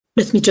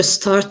Let me just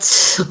start.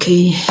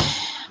 Okay.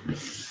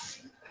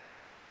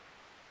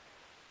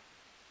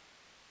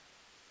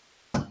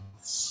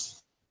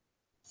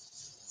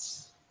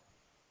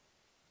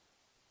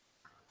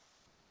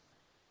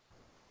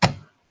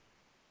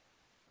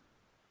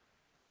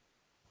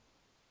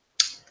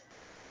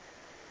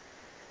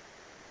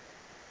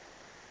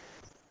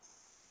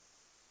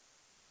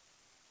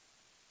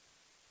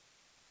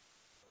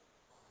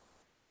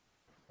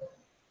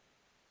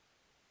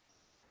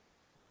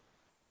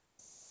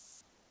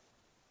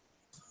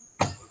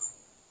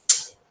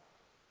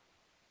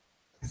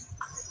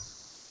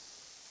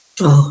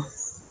 Oh.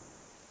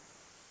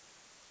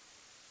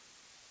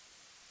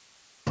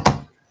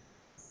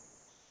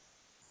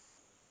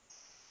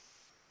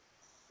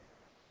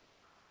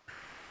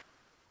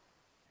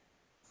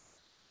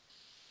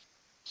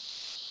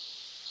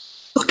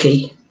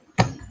 Okay.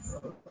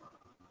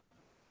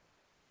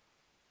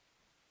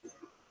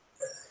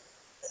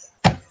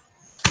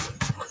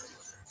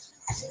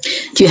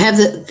 Do you have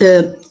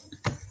the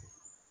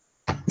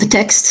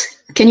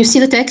text? Can you see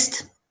the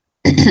text?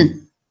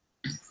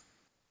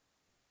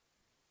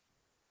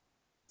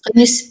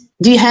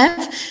 Do you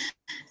have?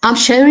 I'm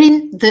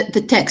sharing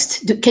the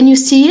text. Can you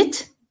see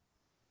it?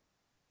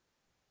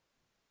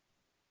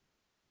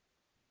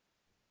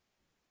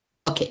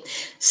 Okay.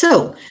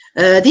 So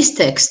this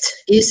text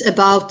is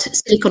about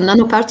silicon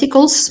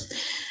nanoparticles.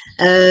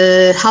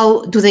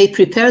 How do they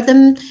prepare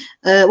them?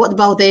 What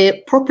about their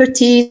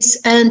properties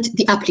and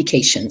the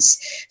applications?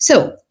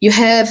 So you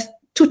have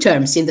two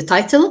terms in the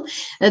title.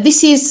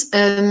 This is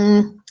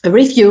a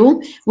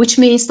review, which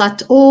means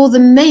that all the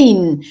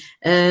main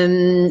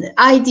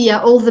idea,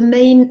 all the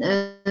main,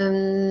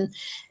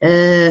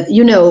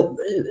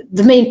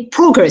 the main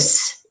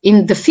progress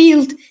in the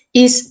field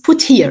is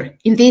put here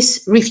in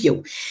this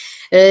review.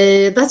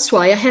 That's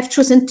why I have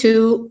chosen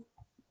to.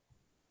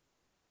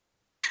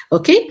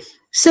 Okay,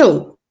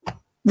 so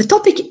the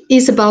topic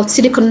is about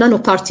silicon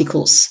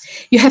nanoparticles.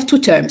 You have two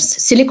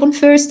terms, silicon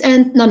first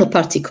and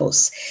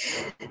nanoparticles.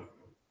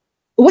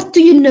 What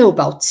do you know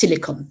about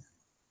silicon?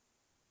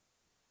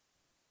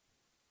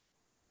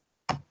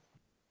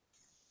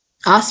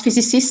 As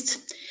physicists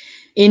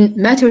in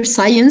matter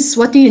science,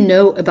 what do you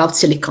know about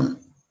silicon?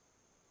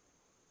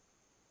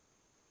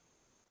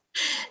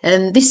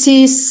 This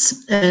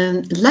is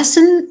a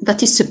lesson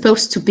that is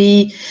supposed to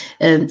be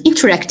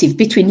interactive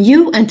between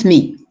you and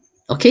me.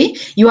 Okay,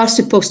 you are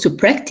supposed to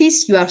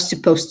practice. You are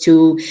supposed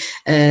to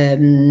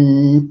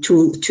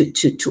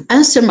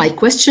answer my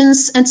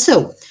questions, and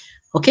so.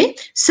 Okay,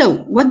 so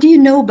what do you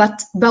know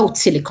about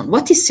silicon?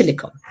 What is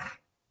silicon?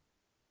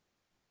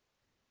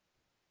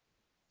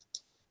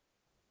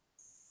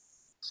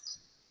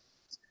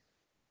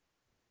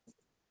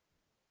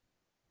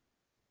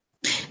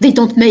 They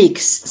don't make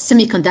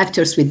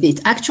semiconductors with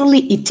it. Actually,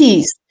 it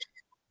is.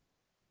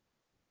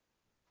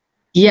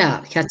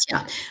 Yeah,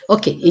 Katya.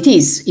 Okay, it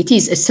is. It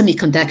is a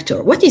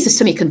semiconductor. What is a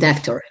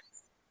semiconductor?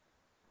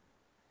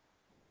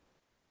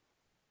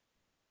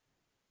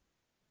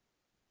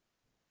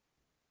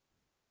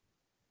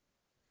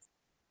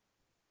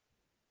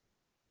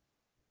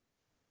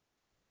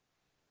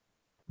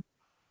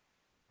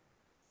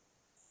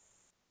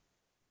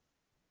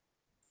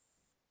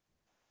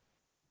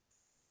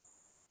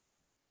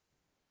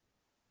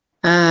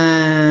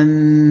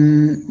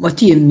 What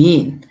do you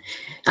mean?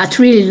 At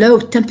really low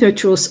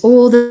temperatures,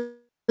 all the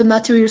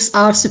materials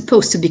are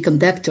supposed to be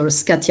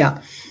conductors,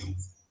 Katya.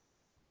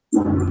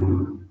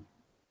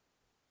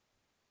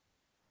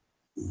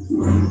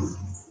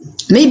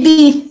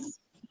 Maybe.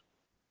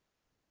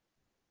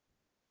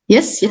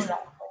 Yes, yes.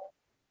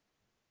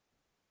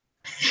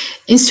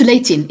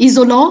 Insulating.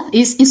 Isolant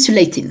is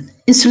insulating.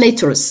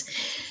 Insulators.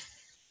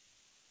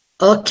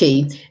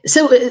 Okay,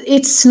 so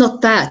it's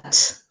not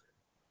that.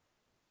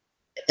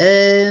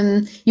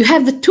 You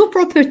have the two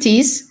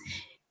properties.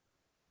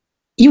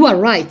 You are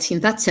right in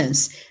that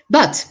sense,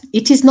 but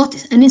it is not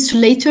an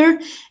insulator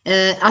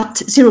at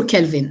 0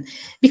 Kelvin,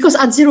 because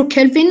at 0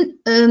 Kelvin,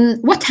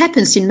 what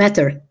happens in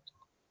matter?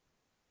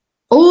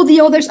 All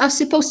the others are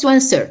supposed to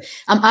answer.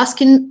 I'm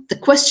asking the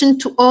question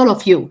to all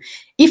of you.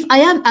 If I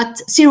am at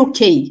 0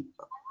 K,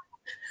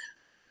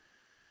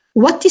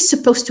 what is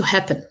supposed to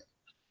happen?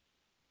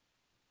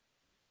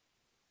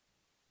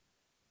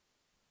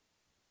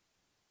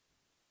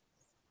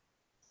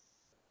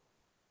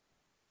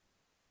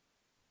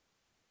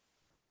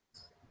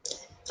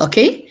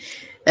 Okay,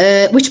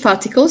 which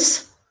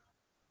particles?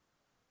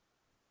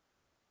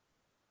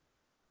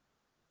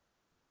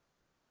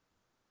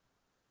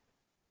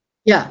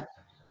 Yeah,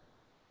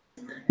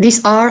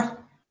 these are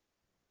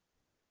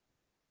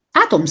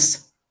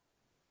atoms,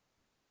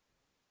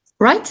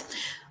 right?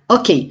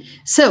 Okay,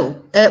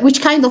 so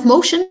which kind of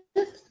motion?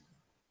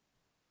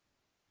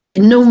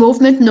 No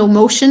movement, no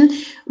motion.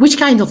 Which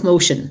kind of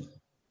motion?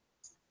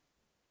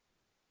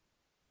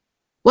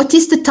 What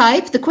is the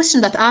type? The question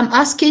that I'm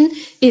asking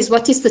is,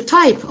 what is the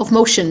type of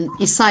motion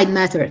inside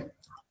matter?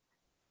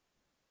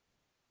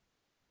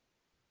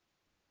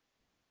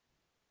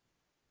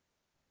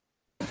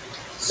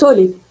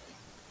 Solid.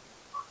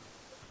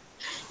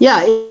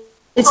 Yeah,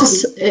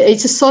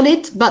 it's a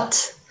solid,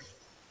 but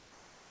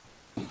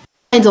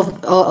kind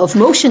of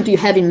motion do you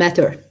have in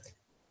matter?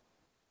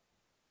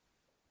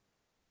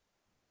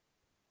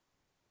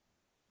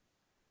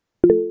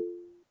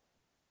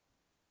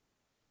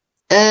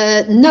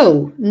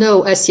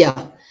 No,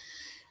 Asya.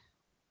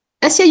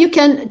 Asya, you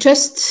can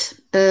just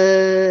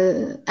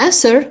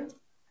answer.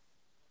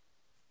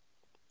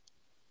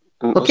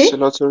 Okay.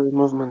 Oscillatory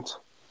movement.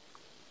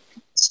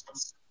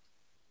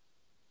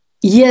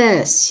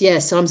 Yes,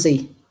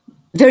 Ramzi.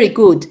 Very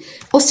good.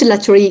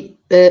 Oscillatory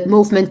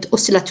movement,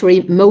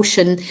 oscillatory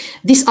motion.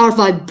 These are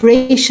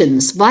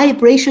vibrations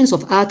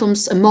of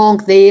atoms among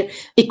their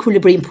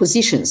equilibrium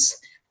positions,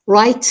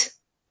 right?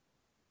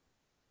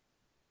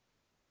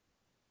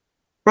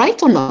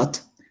 Right or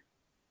not?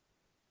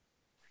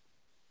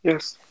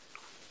 Yes.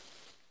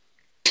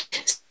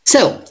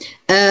 So,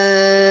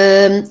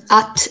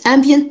 at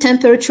ambient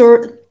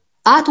temperature,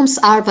 atoms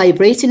are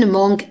vibrating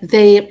among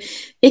their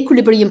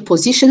equilibrium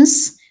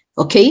positions,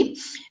 okay?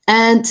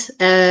 And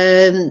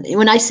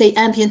when I say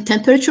ambient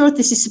temperature,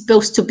 this is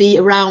supposed to be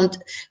around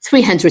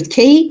 300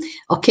 K,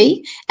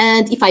 okay?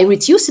 And if I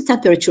reduce the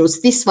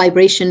temperatures, this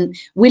vibration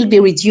will be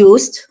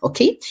reduced,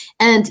 okay?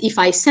 And if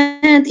I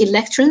send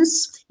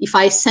electrons, if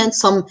I send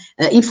some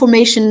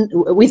information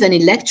with an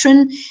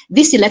electron,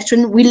 this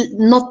electron will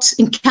not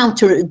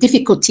encounter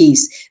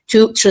difficulties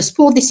to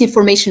transport this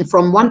information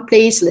from one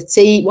place, let's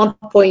say one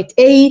point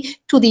A,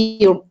 to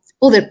the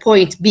other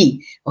point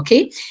B,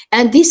 okay?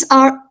 And these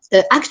are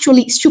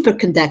actually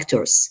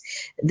superconductors.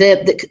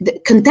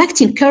 The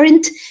conducting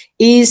current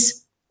is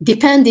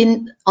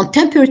depending on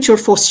temperature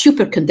for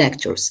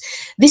superconductors.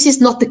 This is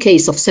not the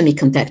case of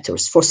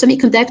semiconductors. For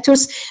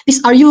semiconductors,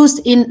 these are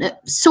used in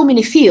so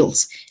many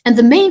fields. And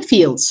the main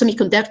field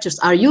semiconductors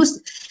are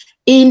used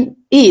in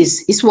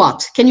is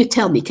what? Can you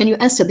tell me? Can you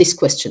answer this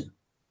question?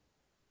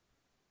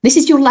 This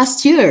is your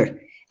last year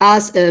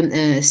as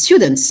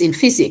students in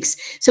physics.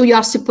 So you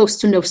are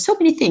supposed to know so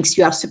many things.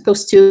 You are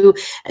supposed to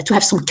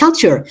have some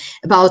culture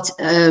about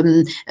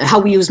how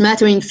we use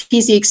matter in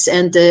physics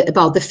and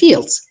about the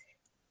fields.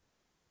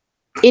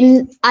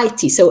 In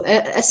IT, so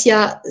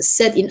Asya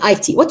said in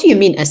IT. What do you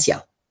mean,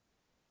 Asya?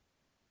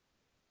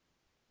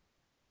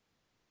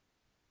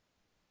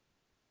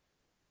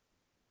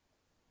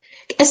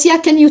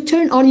 Asya, can you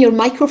turn on your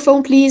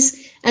microphone,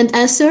 please, and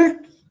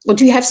answer? Or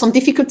do you have some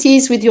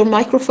difficulties with your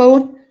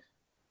microphone?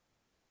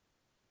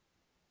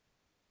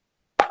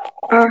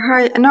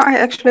 Hi. No, I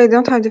actually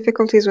don't have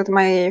difficulties with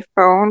my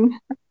phone.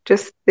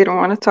 Just didn't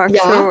want to talk.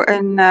 Yeah. So,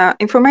 in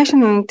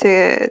information and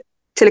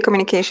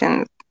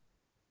telecommunications.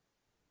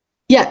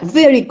 Yeah,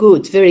 very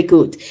good, very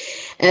good.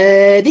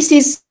 This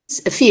is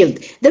a field.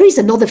 There is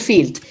another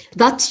field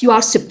that you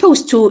are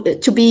supposed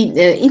to be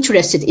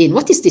interested in.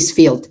 What is this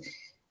field?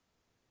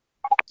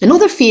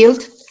 Another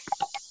field?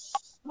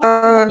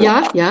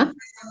 Yeah.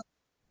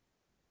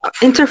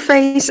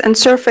 Interface and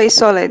surface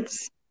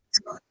solids.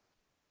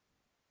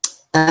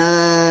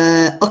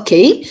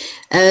 Okay.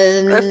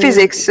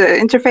 Physics,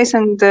 interface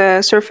and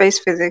surface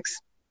physics.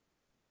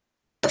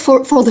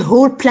 For the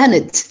whole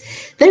planet,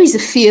 there is a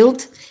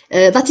field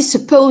that is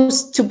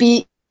supposed to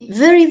be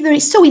very, very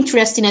so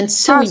interesting and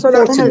so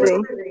important. Solar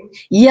energy.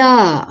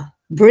 Yeah,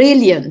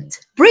 brilliant.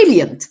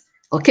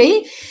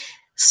 Okay,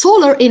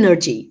 solar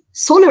energy.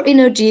 Solar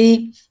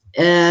energy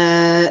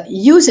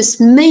uses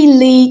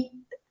mainly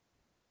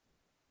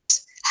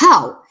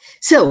how?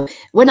 So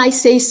when I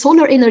say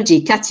solar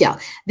energy, Katya,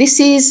 this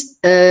is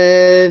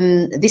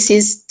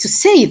to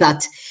say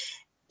that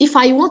if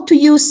I want to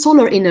use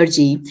solar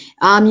energy,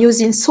 I'm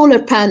using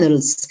solar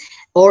panels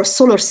or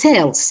solar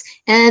cells,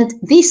 and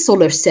these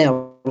solar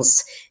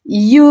cells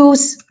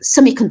use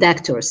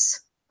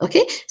semiconductors.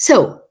 Okay,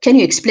 so can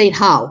you explain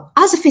how?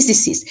 As a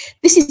physicist,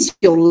 this is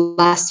your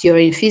last year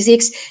in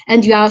physics,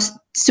 and you are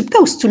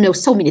supposed to know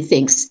so many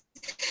things.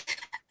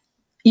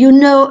 You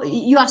know,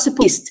 you are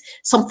supposed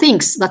some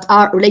things that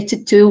are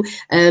related to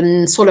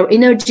solar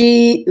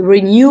energy,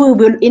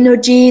 renewable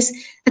energies,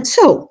 and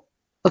so.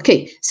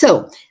 Okay,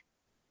 so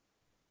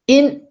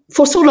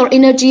for solar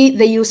energy,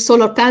 they use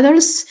solar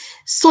panels.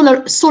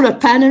 Solar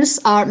panels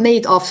are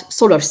made of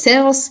solar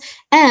cells,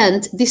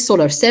 and these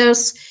solar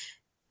cells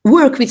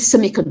work with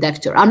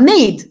semiconductor, are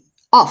made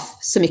of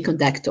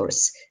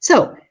semiconductors.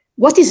 So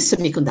what is a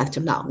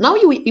semiconductor now? Now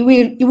you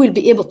will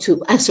be able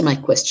to answer my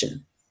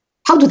question.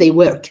 How do they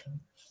work?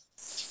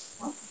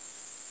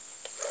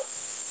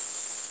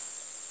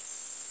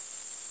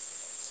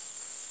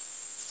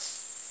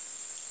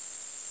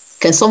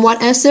 Can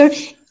someone answer?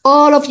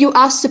 All of you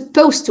are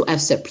supposed to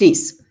answer,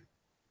 please.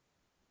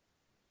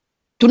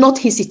 Do not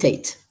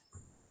hesitate.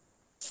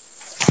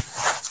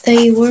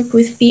 They work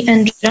with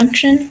p-n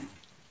junction,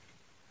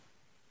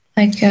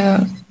 like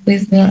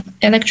with the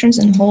electrons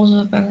and holes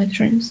of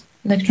electrons,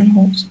 electron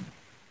holes.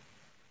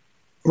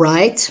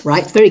 Right,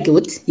 very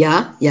good.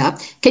 Yeah.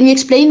 Can you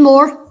explain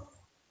more?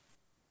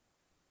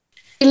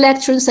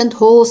 Electrons and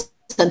holes,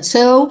 and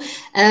so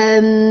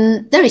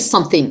there is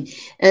something.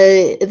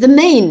 The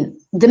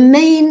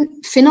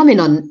main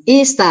phenomenon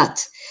is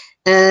that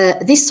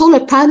these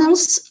solar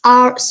panels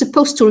are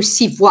supposed to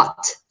receive what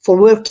for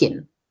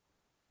working?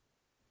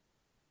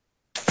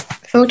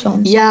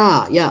 Photons.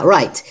 Yeah,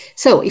 right.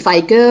 So if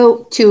I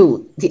go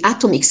to the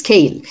atomic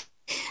scale,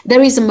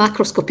 there is a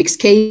macroscopic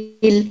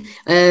scale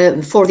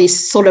for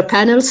these solar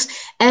panels.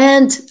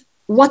 And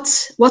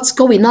what's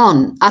going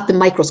on at the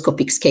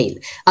microscopic scale?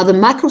 At the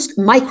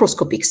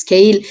microscopic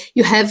scale,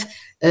 you have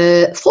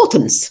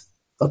photons.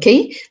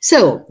 Okay,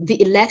 so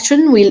the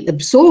electron will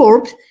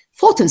absorb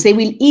photons. They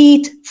will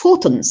eat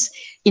photons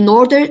in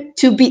order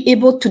to be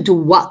able to do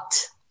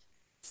what?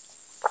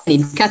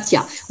 In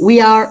Katja,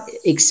 we are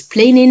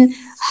explaining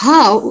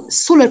how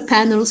solar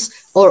panels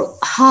or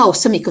how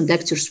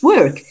semiconductors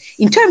work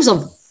in terms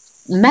of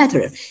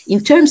matter,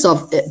 in terms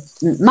of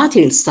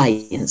material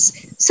science.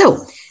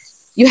 So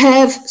you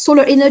have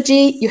solar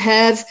energy, you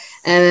have,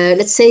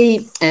 let's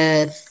say,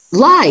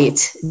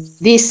 light,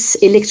 this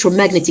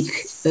electromagnetic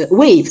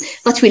wave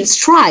that will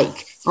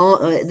strike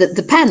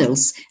the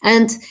panels,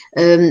 and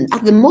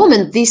at the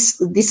moment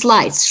this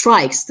light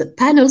strikes the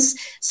panels,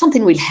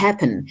 something will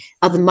happen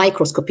at the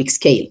microscopic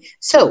scale.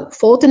 So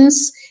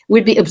photons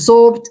will be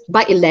absorbed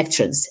by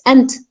electrons,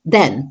 and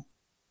then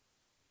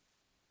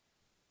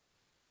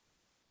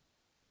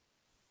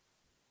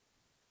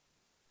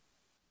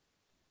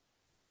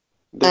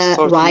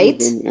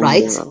right.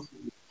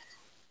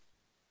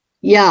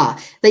 Yeah,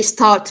 they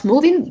start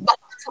moving. But,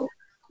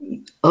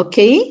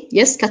 okay,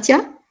 yes,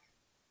 Katja?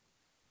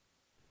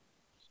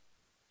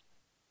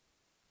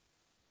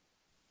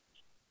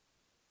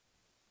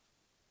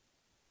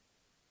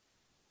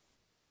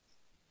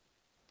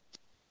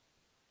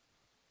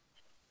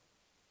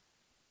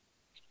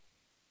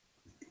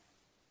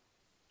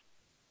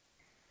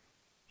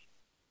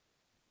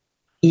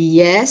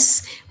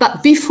 Yes,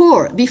 but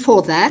before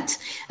that,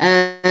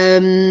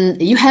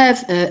 you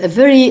have a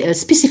very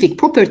specific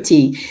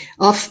property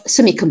of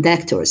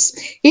semiconductors.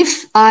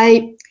 If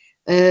I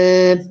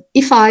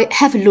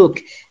have a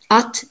look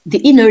at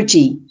the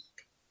energy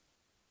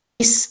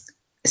of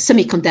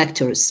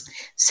semiconductors,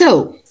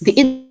 so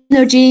the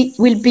energy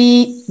will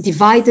be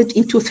divided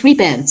into three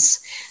bands.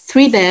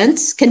 Three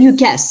bands. Can you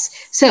guess?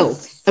 So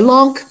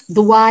along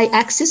the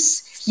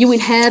y-axis, you will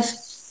have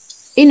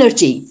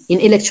energy in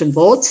electron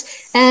volts,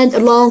 and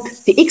along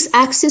the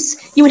x-axis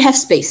you will have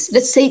space.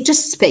 Let's say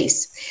just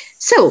space.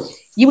 So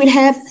you will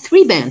have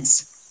three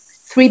bands.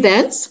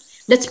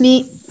 Let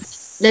me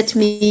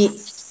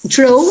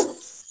draw.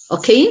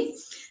 Okay.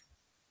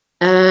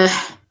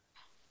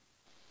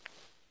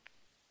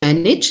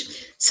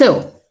 Manage.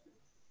 So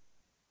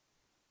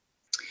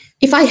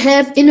if I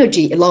have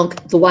energy along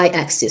the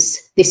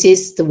y-axis, this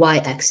is the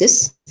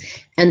y-axis,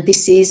 and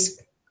this is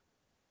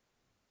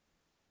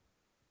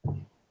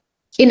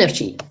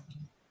energy.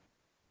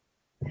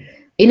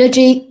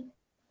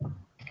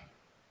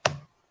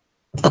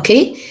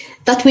 Okay,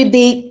 that will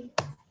be,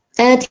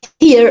 and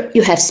here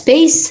you have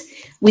space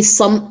with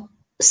some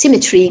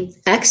symmetry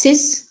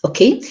axis.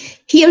 Okay,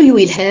 here you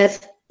will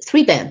have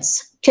three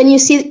bands. Can you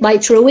see my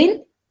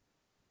drawing?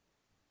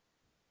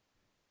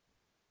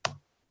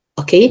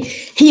 Okay,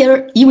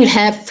 here you will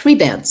have three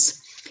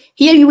bands.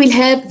 Here you will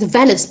have the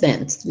valence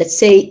band. Let's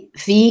say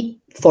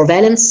V for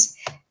valence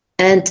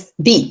and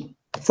B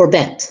for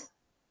band.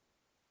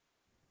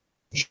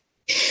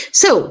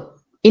 So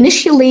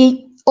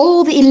initially,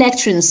 all the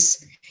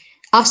electrons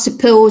are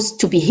supposed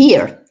to be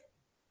here,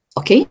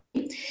 okay?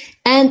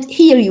 And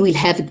here you will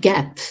have a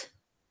gap.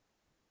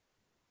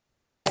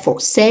 For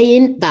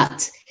saying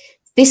that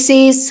this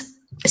is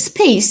a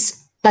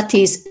space that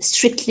is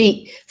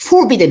strictly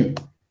forbidden.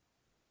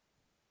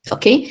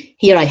 Okay,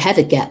 here I have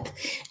a gap.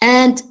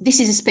 And this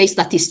is a space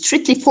that is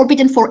strictly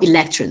forbidden for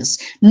electrons.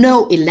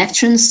 No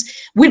electrons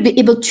will be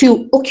able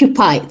to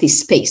occupy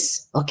this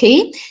space,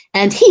 okay?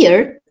 And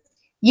here,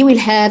 you will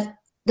have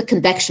the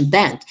conduction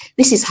band.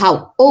 This is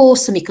how all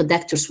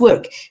semiconductors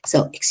work.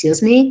 So,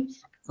 excuse me.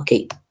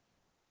 Okay.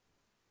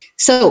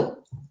 So,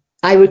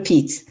 I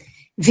repeat,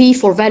 V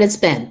for valence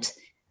band,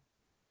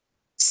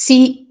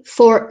 C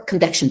for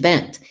conduction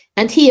band.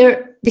 And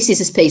here, this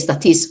is a space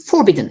that is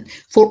forbidden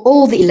for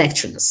all the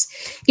electrons.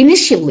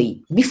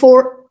 Initially,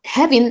 before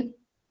having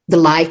the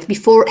light,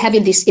 before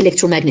having this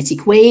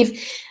electromagnetic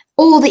wave,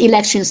 all the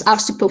electrons are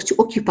supposed to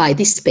occupy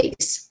this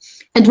space.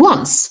 And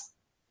once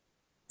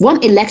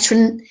one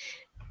electron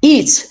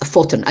eats a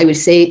photon, I will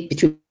say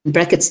between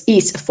brackets,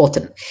 eats a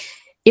photon,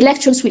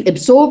 electrons will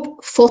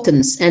absorb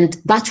photons, and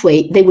that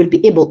way they will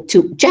be able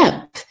to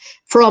jump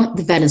from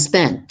the valence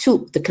band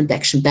to the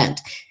conduction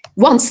band.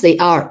 Once they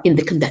are in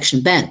the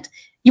conduction band,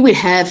 you will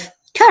have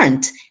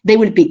current. They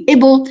will be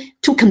able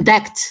to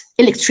conduct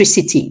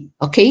electricity,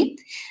 okay?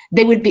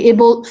 They will be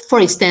able, for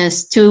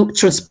instance, to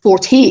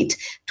transport heat,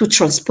 to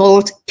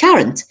transport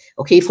current,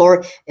 okay,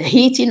 for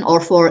heating or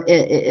for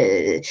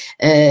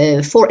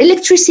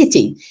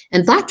electricity.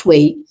 And that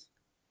way,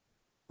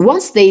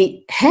 once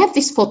they have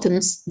these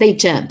photons, they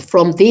jump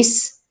from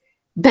this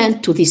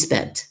band to this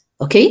band,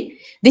 okay?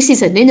 This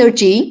is an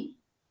energy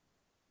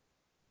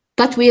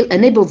that will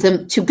enable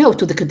them to go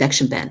to the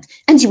conduction band,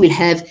 and you will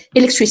have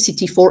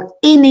electricity for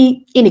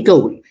any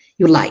goal.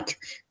 you like.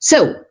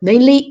 So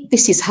mainly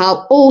this is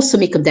how all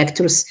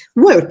semiconductors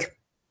work.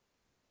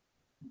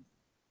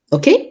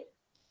 Okay?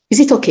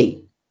 Is it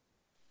okay?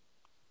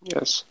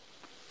 Yes.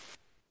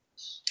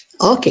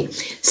 Okay.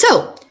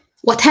 So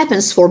what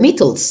happens for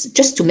metals,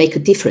 just to make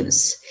a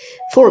difference?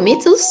 For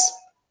metals,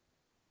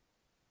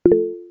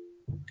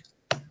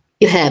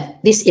 you have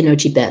this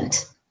energy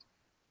band.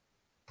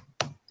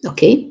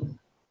 Okay?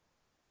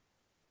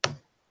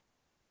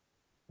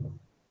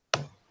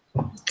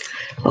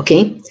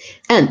 Okay,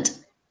 and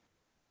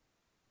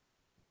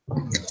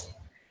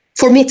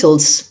for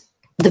metals,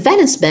 the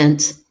valence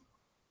band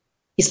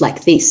is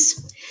like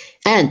this,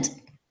 and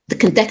the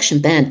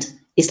conduction band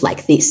is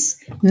like this,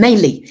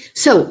 mainly.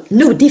 So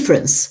no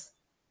difference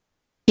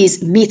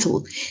is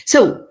metal.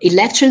 So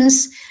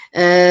electrons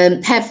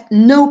have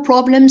no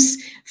problems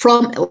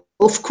from,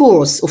 of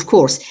course,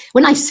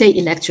 when I say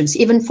electrons,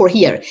 even for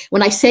here,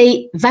 when I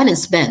say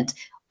valence band,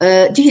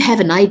 do you have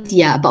an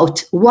idea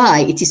about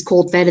why it is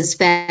called valence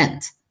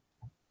band?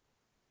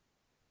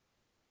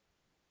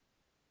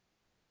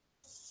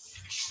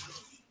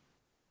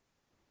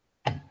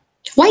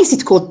 Why is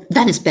it called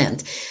valence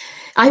band?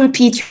 I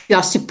repeat, you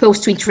are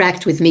supposed to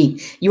interact with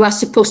me. You are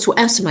supposed to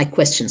answer my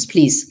questions,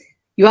 please.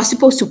 You are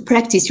supposed to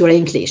practice your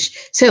English.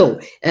 So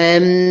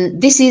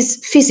this is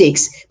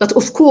physics, but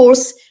of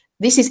course,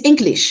 this is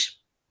English.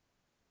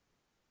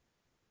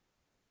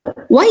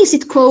 Why is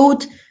it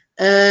called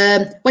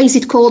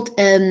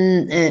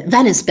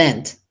valence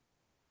band?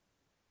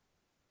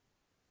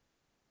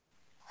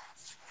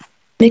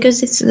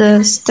 Because it's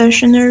the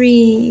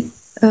stationary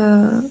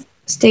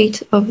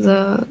state of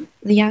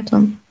the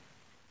atom.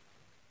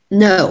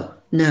 No.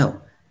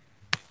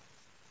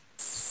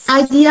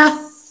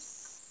 Idea?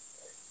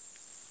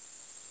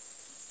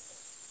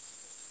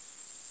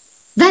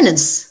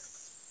 Valence.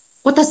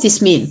 What does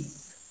this mean?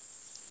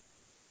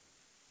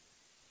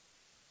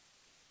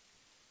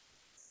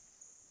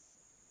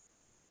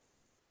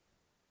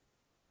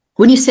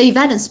 When you say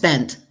valence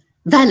band,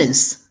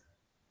 valence.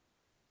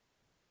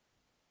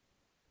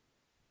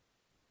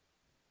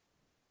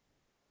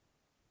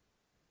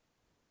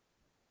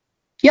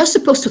 You're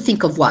supposed to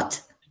think of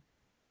what?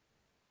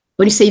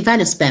 When you say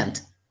valence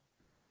band?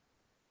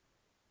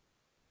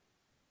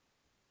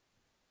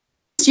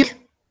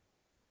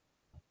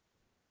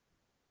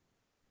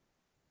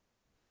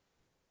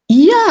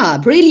 Yeah,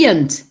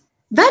 brilliant.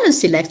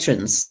 Valence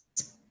electrons.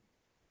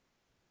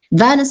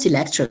 Valence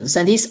electrons,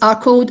 and these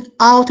are called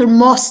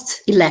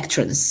outermost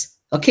electrons.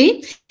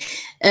 Okay?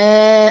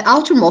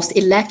 Outermost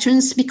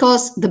electrons,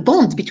 because the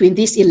bond between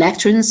these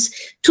electrons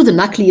to the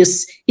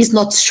nucleus is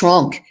not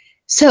strong.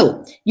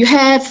 So you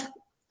have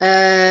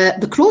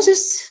the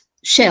closest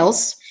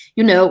shells,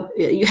 you know,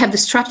 you have the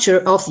structure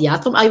of the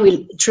atom. I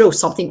will draw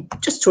something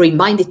just to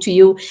remind it to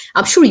you.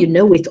 I'm sure you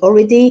know it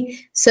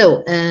already.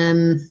 So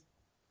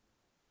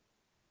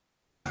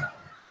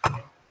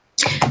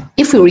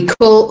if we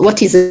recall,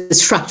 what is the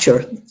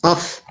structure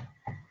of,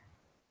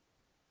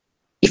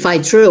 if I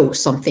draw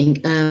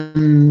something,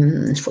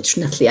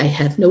 unfortunately I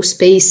have no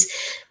space,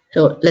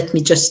 so let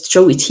me just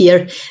draw it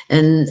here,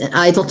 and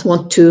I don't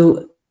want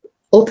to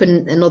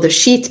open another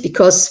sheet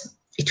because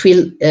it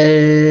will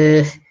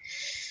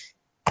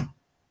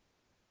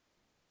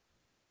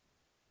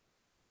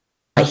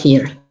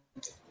here.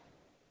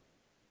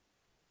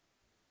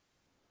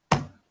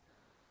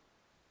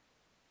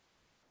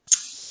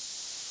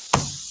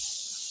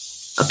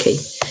 Okay,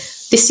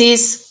 this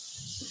is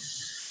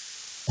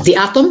the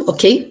atom,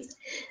 okay?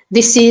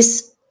 This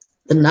is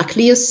the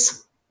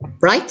nucleus,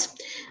 right?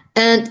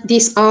 And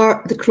these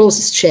are the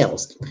closest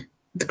shells.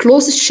 The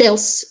closest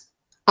shells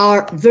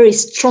are very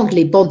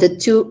strongly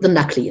bonded to the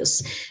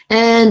nucleus,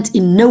 and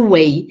in no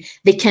way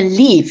they can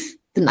leave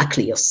the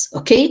nucleus,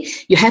 okay?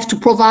 You have to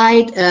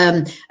provide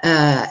a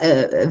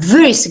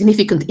very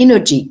significant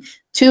energy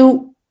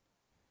to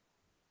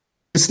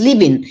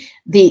leaving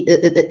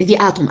the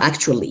atom,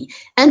 actually.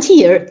 And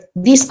here,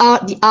 these are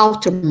the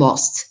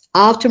outermost.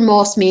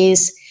 Outermost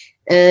means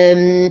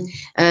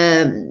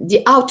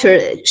the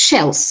outer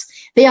shells.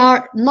 They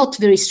are not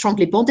very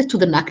strongly bonded to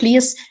the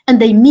nucleus,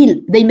 and they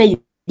may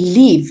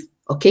leave,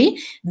 okay?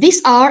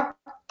 These are,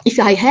 if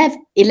I have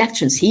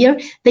electrons here,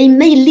 they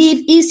may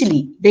leave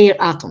easily their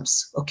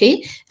atoms,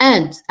 okay?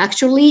 And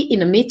actually,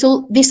 in a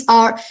metal, these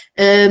are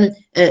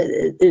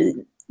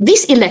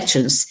these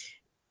electrons,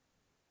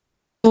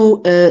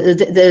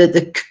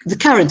 the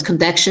current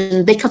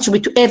conduction, they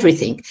contribute to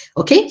everything,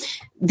 okay?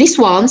 These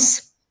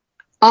ones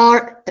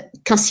are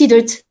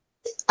considered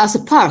as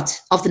a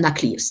part of the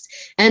nucleus.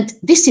 And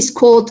this is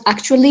called,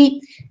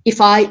 actually,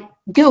 if I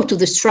go to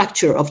the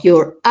structure of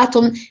your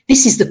atom,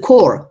 this is the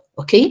core,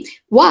 okay?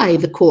 Why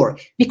the core?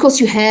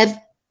 Because you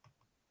have,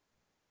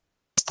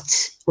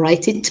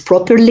 write it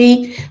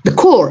properly, the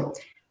core,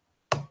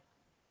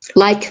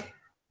 like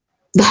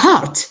the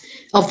heart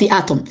of the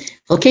atom,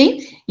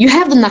 okay? You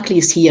have the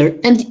nucleus here,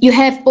 and you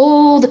have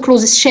all the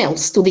closest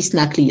shells to this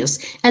nucleus,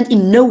 and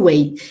in no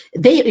way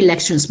their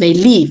electrons may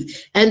leave.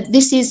 And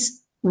this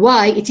is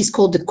why it is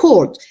called the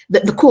core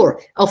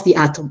of the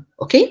atom.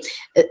 Okay,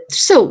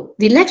 so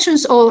the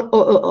electrons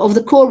of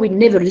the core will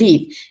never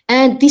leave,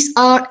 and these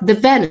are the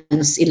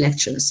valence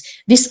electrons.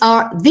 These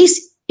are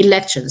these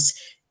electrons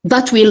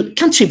that will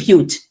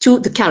contribute to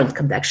the current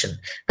conduction.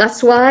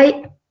 That's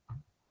why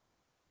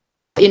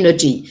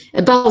energy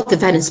about the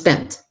valence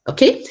band.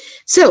 Okay,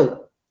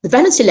 so the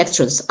valence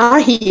electrons are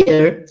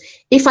here.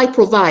 If I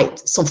provide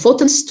some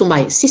photons to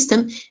my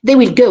system, they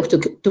will go to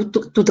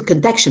the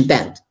conduction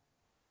band.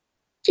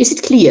 Is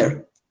it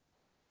clear?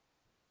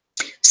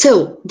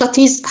 So that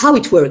is how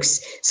it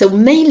works. So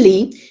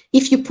mainly,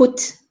 if you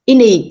put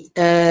any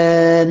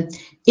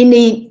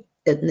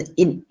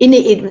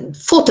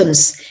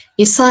photons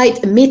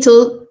inside a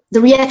metal, the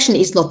reaction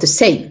is not the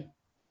same.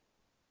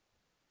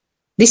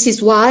 This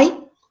is why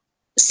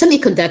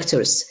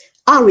semiconductors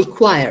are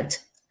required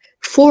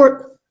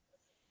for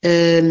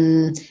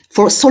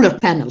solar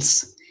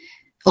panels.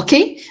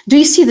 Okay, do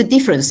you see the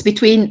difference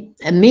between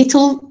a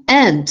metal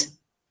and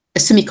a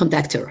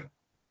semiconductor?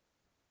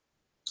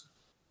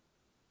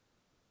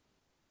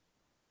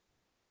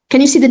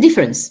 Can you see the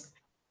difference?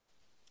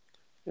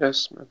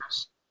 Yes, ma'am.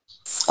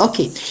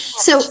 Okay,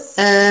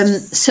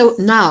 so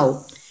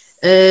now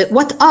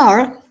what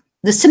are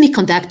the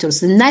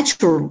semiconductors, the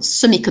natural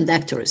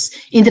semiconductors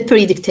in the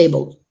periodic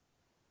table?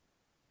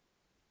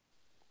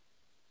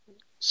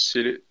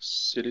 Silicon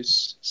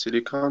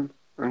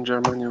and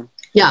germanium.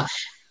 Yeah,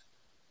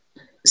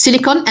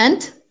 silicon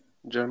and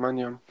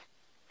Germanium.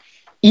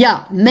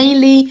 yeah,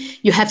 mainly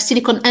you have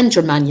silicon and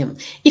germanium.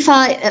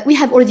 We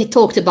have already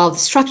talked about the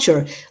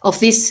structure of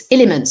these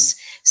elements.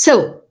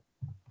 So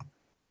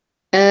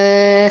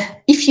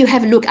if you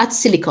have a look at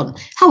silicon,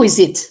 how is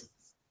it?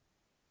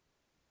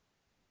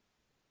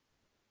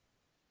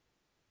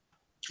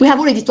 We have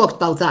already talked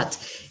about that.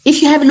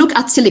 If you have a look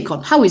at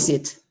silicon, how is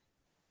it?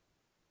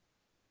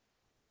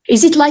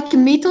 Is it like a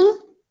metal?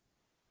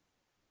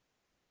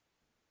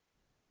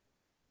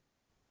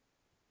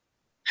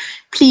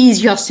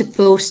 Please, you are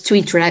supposed to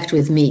interact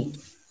with me.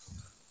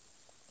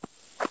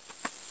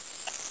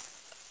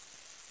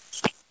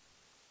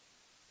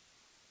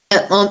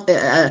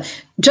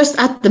 Just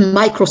at the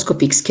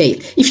microscopic scale.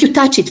 If you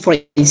touch it, for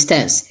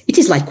instance, it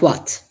is like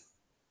what?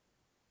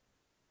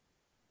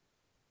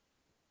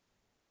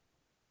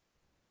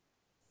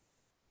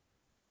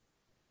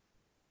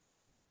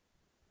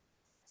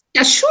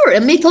 Yeah, sure, a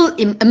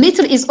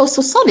metal is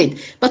also solid,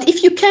 but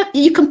if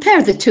you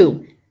compare the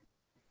two.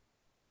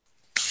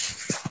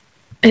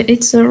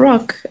 It's a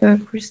rock, a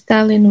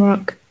crystalline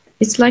rock.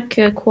 It's like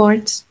a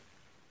quartz.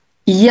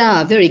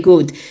 Yeah, very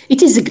good.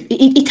 It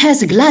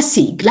has a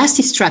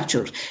glassy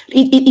structure.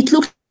 It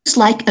looks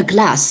like a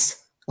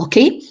glass.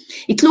 Okay,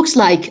 it looks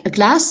like a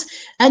glass,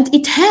 and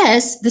it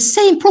has the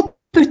same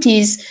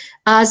properties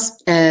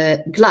as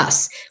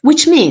glass,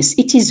 which means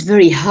it is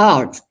very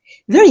hard,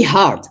 very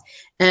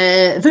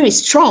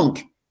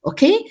strong.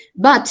 Okay,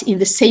 but in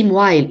the same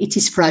while it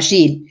is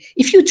fragile.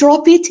 If you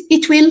drop it,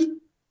 it will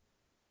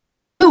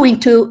go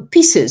into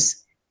pieces.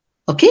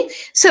 Okay,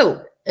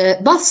 so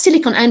both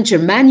silicon and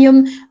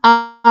germanium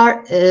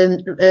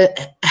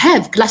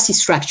have glassy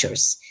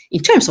structures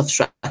in terms of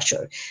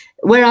structure,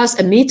 whereas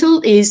a metal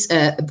is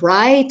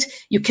bright.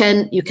 You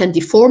can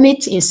deform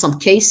it in some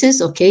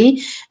cases. Okay,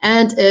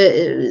 and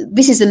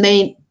this is the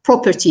main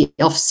property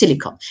of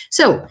silicon.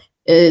 So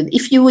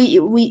if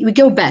we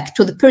go back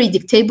to the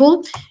periodic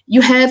table,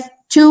 you have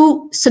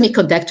two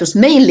semiconductors,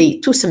 mainly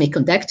two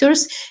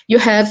semiconductors. You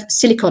have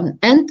silicon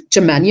and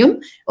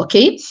germanium,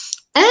 okay?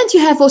 And you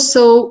have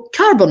also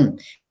carbon.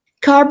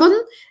 Carbon,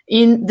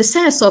 in the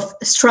sense of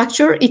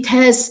structure, it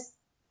has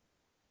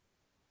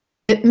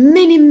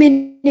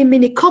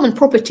many common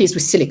properties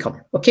with silicon,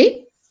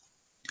 okay?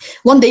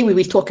 One day we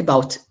will talk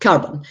about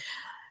carbon.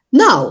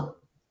 Now,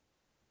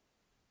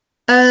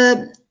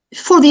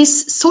 for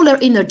this solar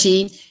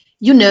energy,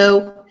 you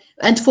know,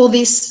 and for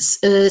these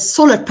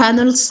solar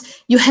panels,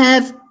 you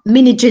have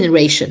many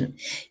generation.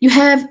 You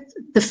have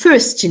the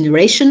first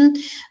generation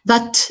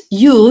that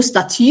used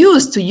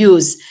to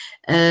use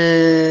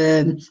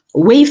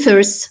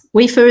wafers.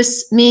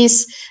 Wafers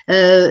means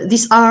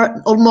these are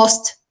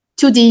almost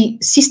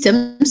 2D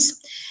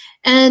systems.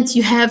 And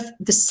you have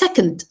the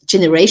second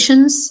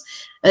generations.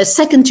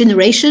 Second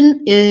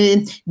generation,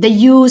 they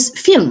use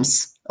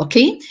films,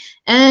 okay?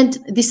 And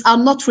these are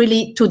not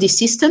really 2D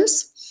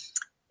systems.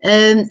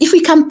 If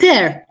we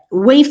compare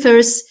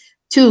wafers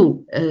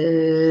to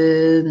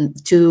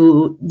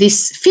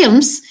these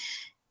films,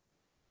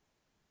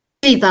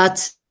 say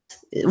that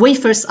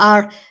wafers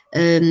are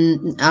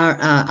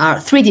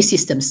 3D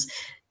systems.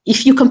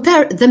 If you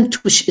compare them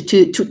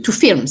to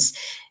films,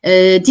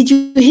 did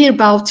you hear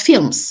about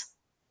films?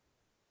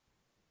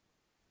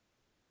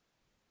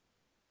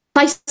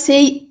 If I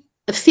say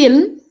a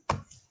film,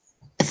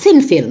 a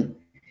thin film,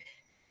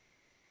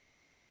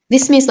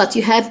 this means that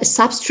you have a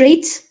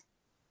substrate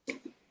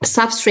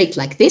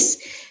like this,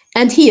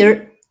 and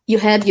here you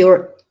have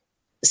your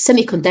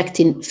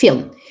semiconducting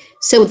film.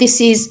 So this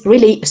is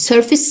really a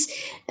surface,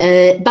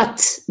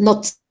 but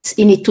not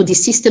in 2D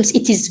systems.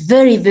 It is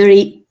very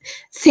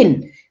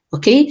thin.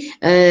 Okay,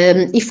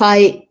 if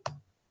I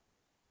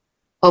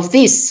of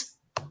this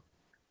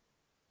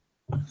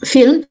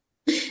film,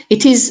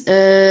 it is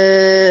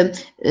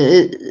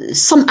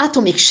some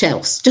atomic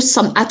shells, just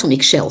some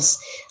atomic shells.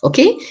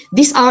 Okay,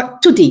 these are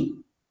 2D.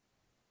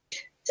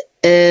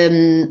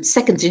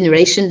 Second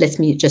generation, let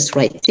me just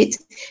write it.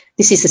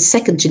 This is a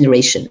second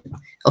generation,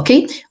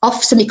 okay, of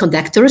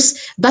semiconductors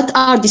that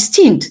are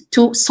destined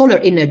to solar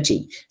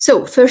energy.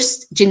 So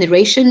first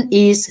generation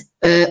is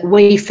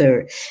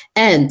wafer,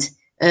 and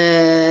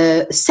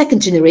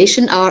second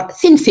generation are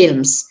thin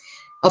films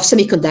of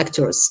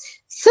semiconductors.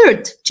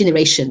 Third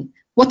generation,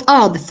 what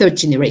are the third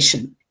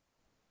generation?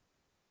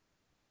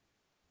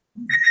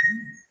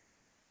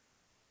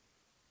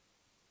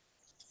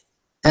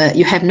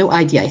 You have no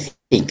idea, I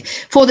think.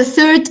 For the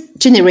third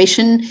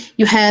generation,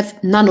 you have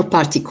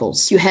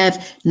nanoparticles, you have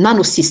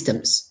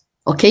nanosystems,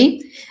 okay?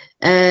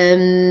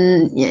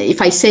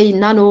 If I say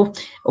nano,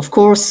 of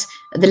course,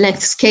 the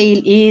length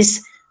scale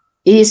is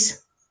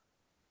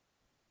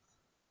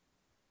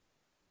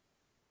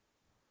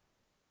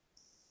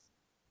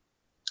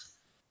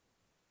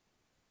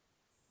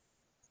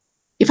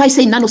if I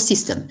say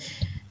nanosystem,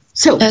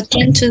 so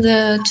 10 to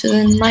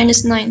the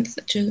minus ninth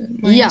to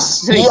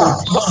minus. Yeah, very good.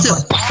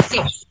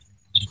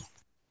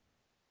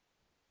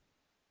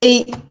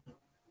 So,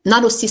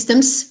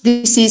 nanosystems,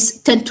 this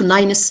is 10 to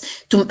minus,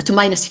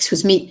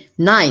 excuse me,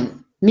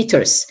 9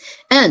 meters.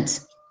 And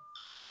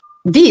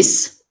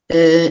these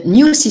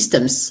new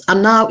systems are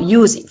now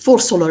used for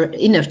solar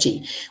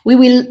energy. We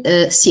will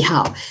see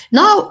how.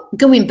 Now,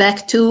 going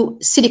back to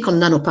silicon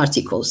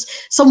nanoparticles.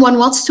 Someone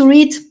wants to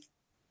read?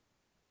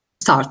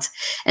 Start.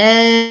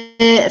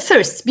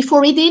 First,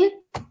 before reading,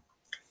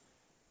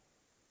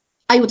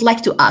 I would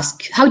like to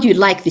ask, how do you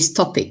like this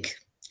topic?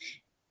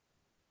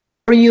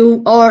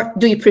 Or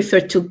do you prefer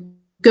to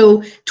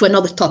go to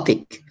another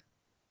topic?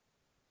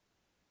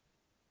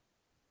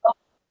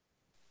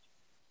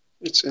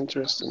 It's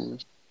interesting.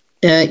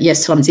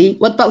 Yes, Ramzi.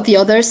 What about the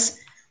others?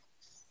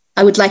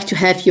 I would like to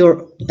have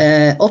your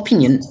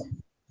opinion.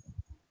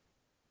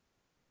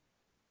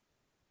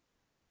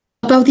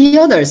 What about the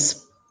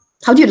others?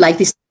 How do you like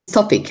this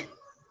topic?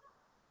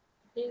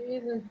 It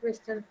is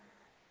interesting.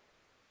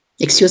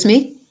 Excuse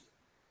me?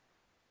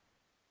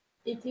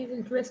 It is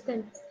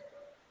interesting.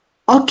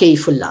 Okay,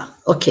 Fulla.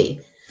 Okay.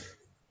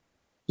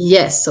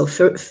 Yes, so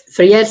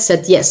Feriel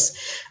said yes.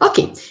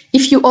 Okay,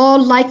 if you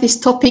all like this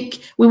topic,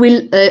 we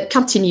will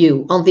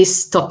continue on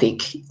this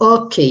topic.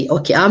 Okay,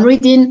 I'm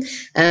reading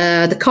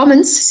the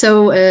comments.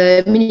 So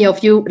many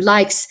of you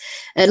like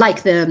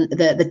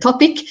the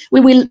topic.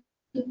 We will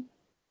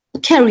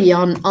carry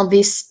on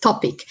this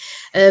topic.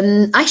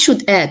 I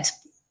should add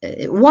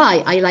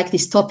why I like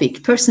this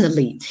topic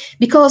personally,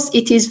 because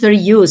it is very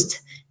used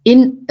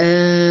in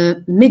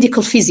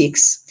medical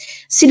physics.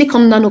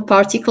 Silicon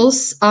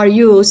nanoparticles are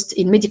used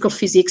in medical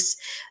physics,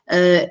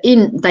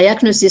 in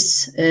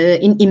diagnosis,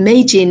 in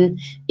imaging,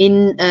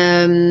 in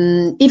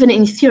even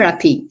in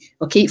therapy.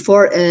 Okay,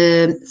 for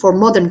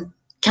modern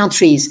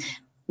countries.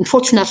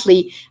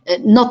 Unfortunately,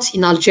 not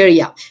in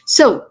Algeria.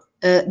 So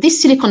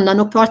these silicon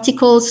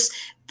nanoparticles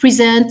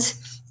present.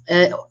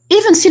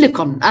 Even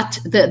silicon at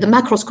the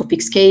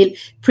macroscopic scale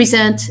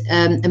present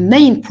a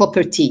main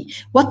property.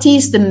 What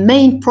is the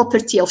main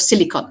property of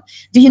silicon?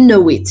 Do you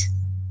know it?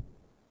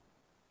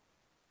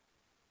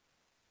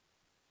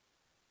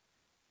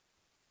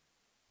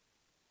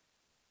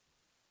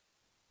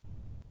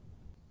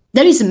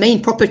 There is a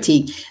main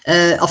property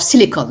of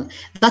silicon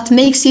that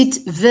makes it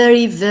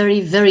very, very,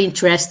 very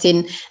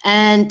interesting,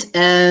 and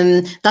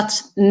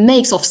that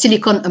makes of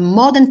silicon a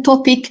modern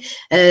topic,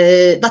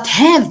 that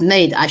have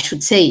made, I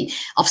should say,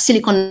 of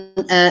silicon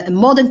a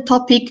modern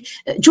topic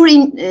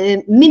during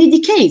many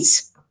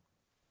decades.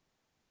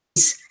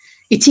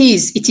 It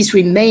is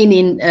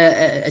remaining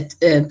a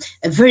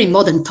very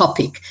modern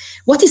topic.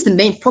 What is the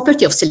main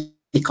property of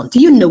silicon? Do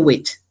you know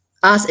it?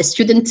 As a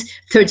student,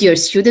 third-year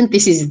student,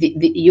 this is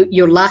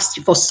your last,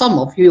 for some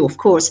of you, of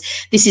course,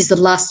 this is the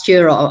last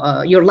year,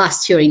 your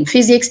last year in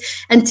physics,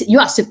 and you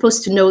are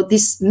supposed to know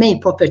this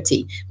main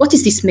property. What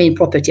is this main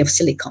property of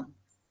silicon?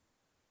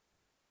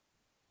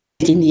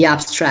 In the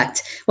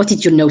abstract, what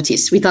did you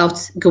notice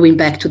without going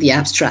back to the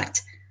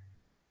abstract?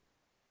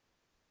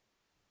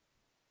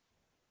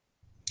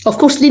 Of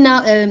course,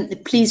 Lina,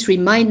 please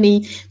remind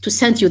me to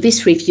send you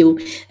this review.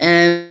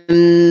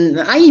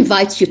 I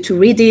invite you to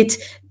read it,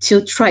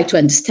 to try to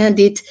understand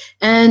it,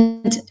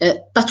 and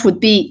that would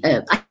be,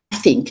 I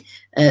think,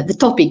 the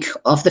topic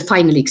of the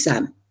final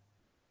exam.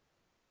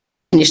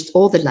 Finished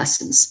all the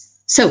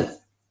lessons. So,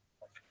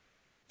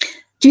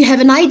 do you have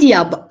an idea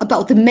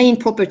about the main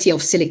property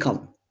of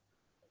silicon?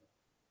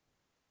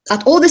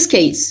 At all the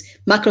scales,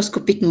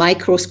 macroscopic,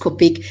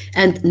 microscopic,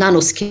 and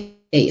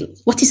nanoscale,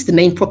 what is the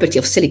main property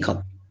of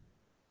silicon?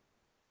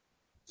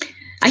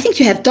 I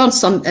think you have done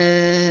some,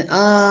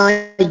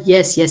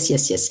 yes.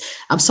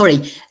 I'm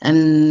sorry.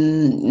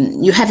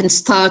 You haven't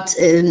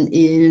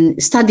started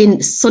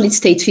studying solid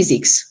state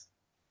physics.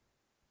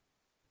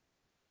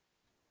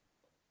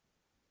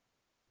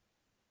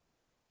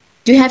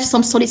 Do you have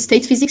some solid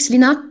state physics,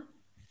 Lina?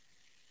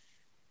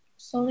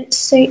 Solid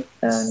state.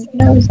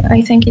 No,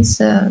 I think it's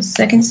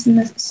second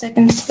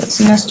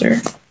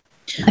semester.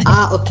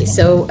 Okay.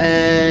 So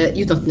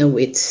you don't know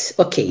it.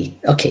 Okay.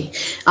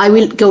 I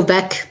will go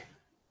back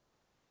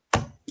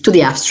to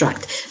the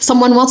abstract.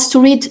 Someone wants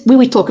to read? We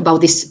will talk about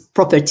this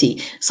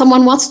property.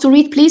 Someone wants to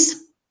read,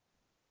 please?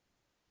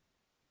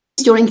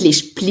 Your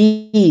English,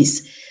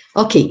 please.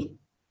 Okay.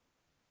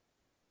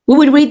 We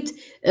will read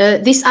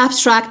this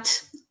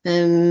abstract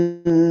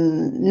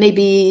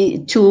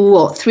maybe 2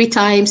 or 3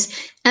 times,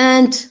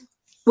 and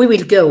we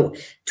will go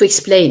to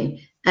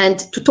explain and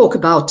to talk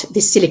about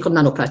these silicon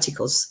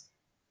nanoparticles.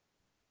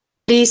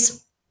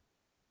 Please.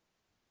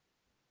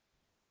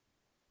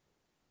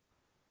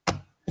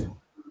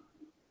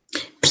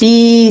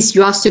 Please,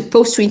 you are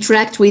supposed to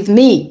interact with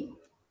me.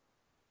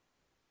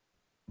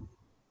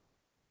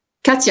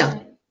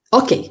 Katja,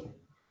 okay.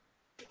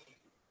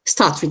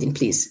 Start reading,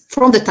 please,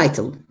 from the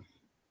title.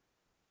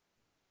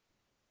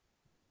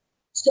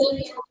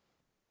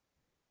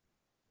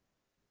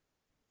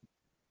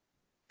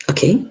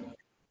 Okay.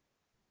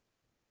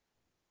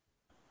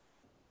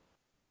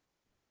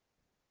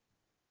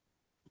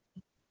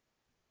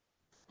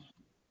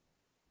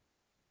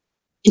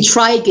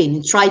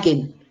 Intriguing.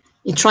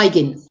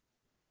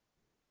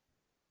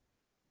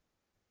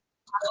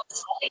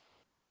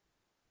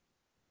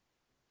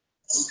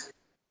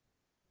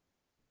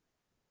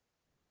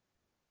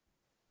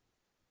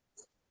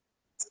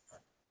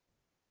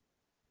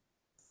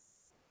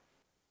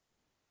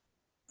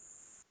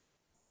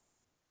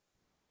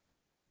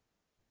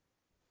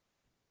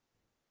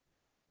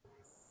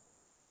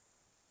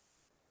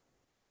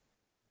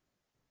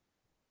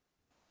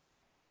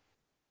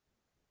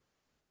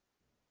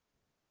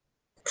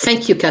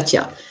 Thank you,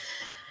 Katja.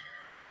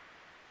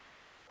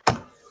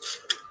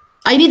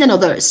 I need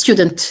another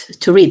student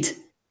to read.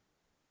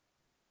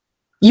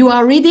 You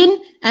are reading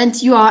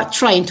and you are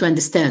trying to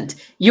understand.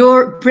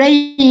 Your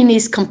brain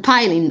is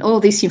compiling all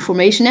this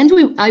information, and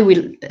I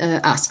will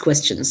ask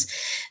questions.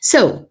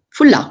 So,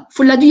 Fulla,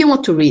 do you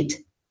want to read?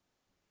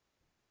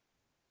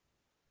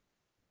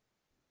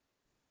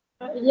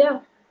 Yeah.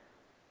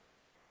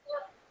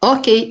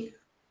 Okay,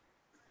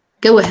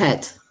 go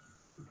ahead.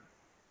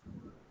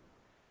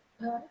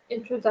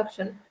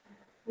 Introduction.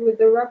 With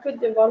the rapid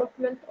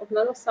development of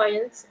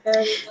nanoscience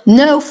and...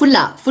 No,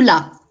 Fulla,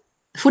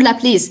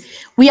 please.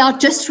 We are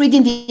just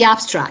reading the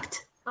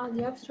abstract.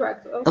 The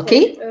abstract.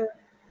 Okay.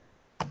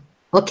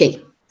 Okay.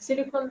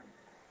 Silicon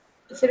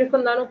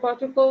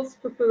nanoparticles,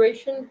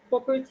 preparation,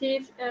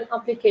 properties, and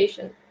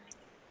applications.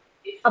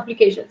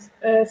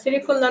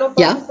 Silicon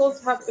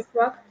nanoparticles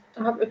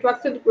have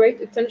attracted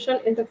great attention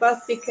in the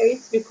past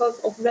decades because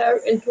of their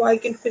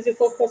intriguing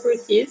physical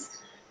properties.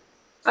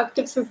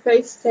 Active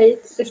surface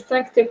state,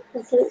 distinctive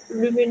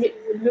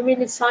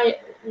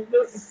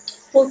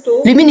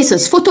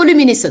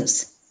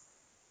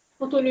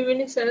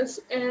photoluminescence,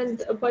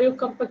 and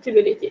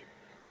biocompatibility.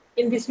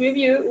 In this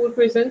review, we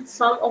present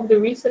some of the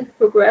recent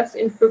progress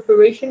in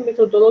preparation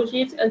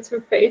methodologies and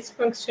surface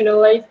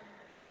functionalization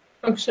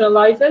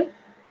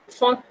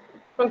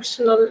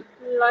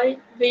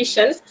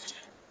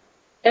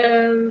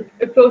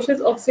approaches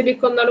of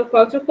silicon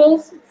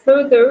nanoparticles.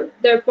 Further,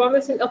 their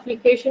promising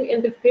application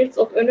in the fields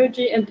of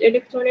energy and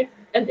electronic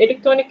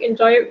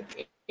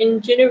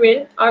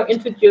engineering are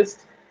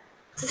introduced.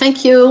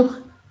 Thank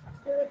you.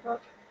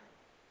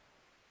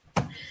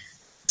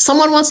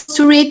 Someone wants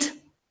to read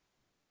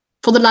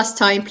for the last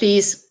time,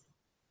 please?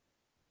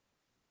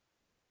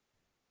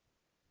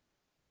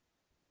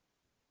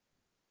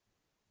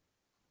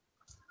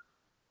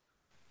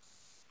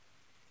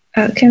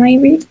 Can I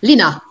read?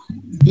 Lina.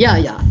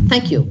 Yeah.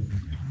 Thank you.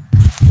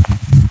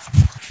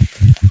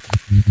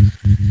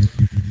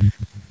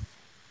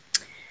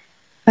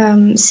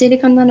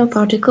 Silicon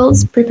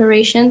nanoparticles,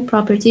 preparation,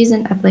 properties,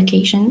 and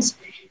applications.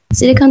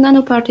 Silicon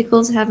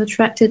nanoparticles have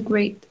attracted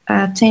great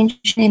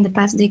attention in the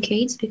past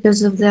decades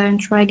because of their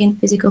intriguing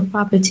physical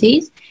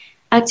properties,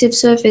 active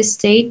surface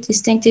state,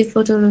 distinctive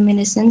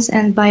photoluminescence,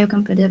 and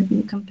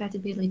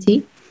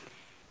biocompatibility.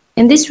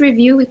 In this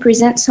review, we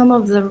present some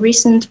of the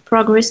recent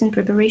progress in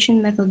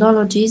preparation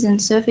methodologies and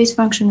surface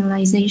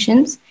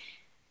functionalizations,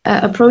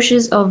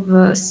 approaches of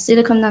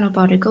silicon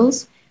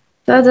nanoparticles.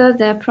 Further,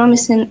 their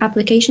promising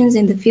applications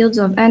in the fields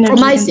of energy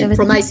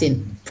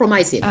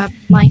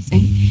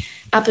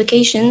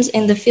applications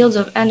in the fields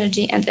of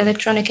energy and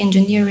electronic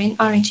engineering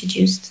are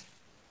introduced.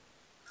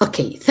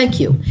 Okay, thank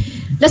you.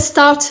 Let's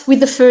start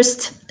with the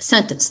first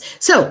sentence.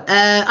 So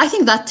I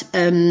think that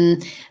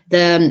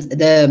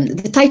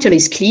the title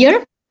is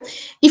clear.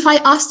 If I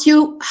asked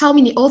you how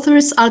many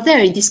authors are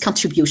there in this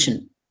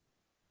contribution?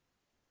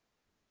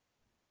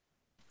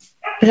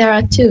 There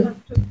are 2.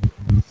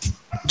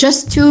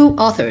 Just 2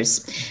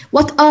 authors.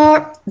 What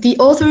are the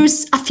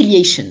authors'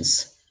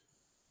 affiliations?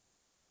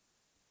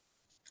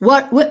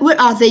 Where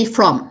are they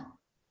from?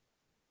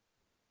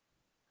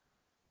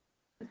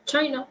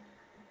 China.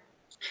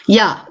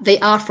 Yeah, they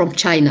are from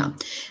China.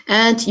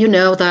 And you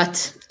know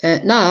that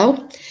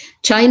now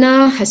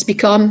China has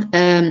become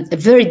a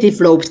very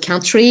developed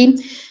country,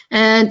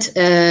 and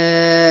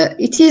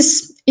it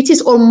is it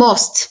is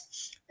almost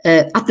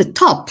at the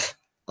top,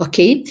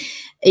 okay,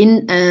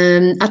 in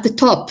at the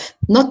top,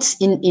 not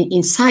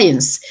in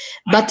science,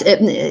 but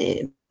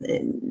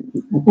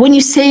when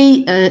you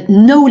say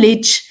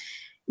knowledge,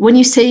 when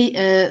you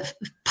say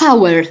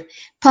power,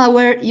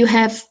 you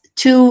have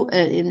two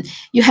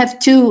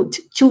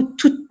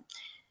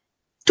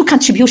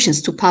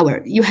contributions to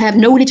power. You have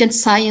knowledge and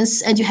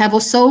science, and you have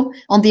also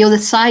on the other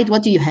side,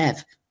 what do you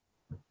have?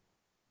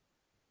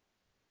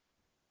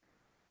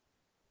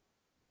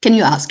 Can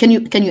you ask? Can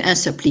you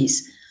answer,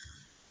 please?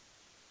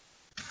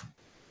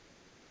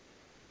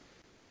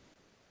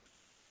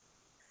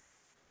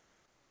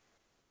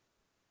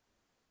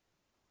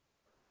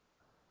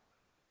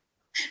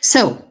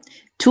 So,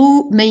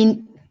 two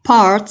main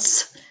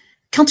parts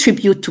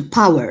contribute to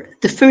power.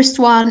 The first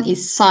one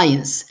is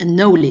science and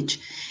knowledge.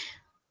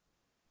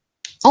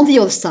 On the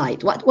other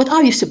side, what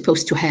are you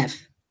supposed to have?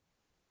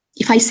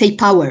 If I say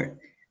power,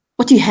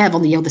 what do you have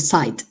on the other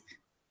side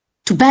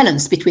to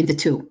balance between the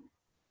two?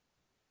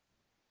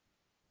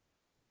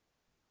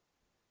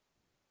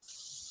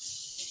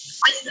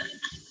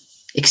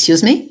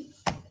 Excuse me?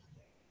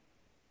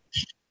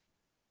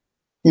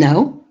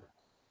 No?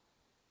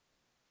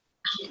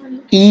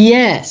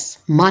 Yes,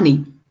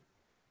 money.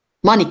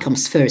 Money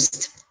comes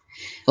first.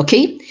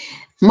 Okay?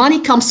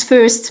 Money comes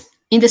first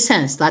in the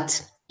sense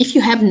that if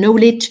you have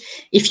knowledge,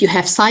 if you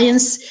have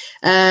science,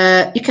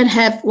 you can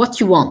have what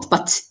you want.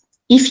 But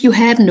if you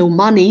have no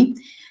money,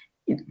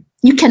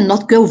 you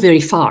cannot go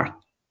very far.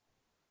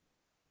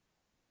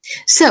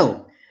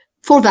 So,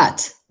 for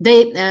that,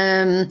 they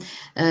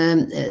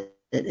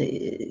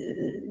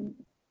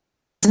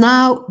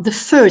now the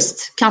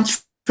first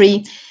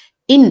country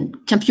in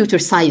computer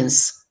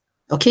science,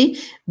 okay,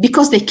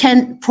 because they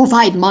can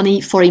provide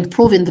money for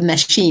improving the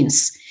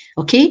machines.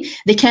 Okay,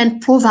 they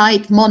can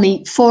provide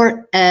money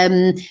for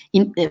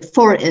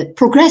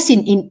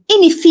progressing in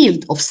any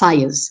field of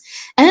science,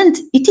 and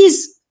it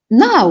is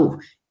now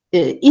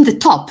in the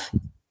top.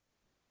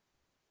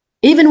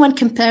 Even when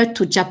compared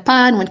to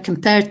Japan, when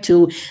compared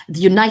to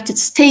the United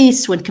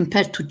States, when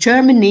compared to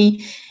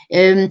Germany,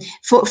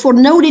 for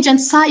knowledge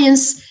and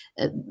science,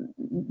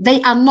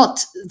 they are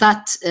not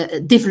that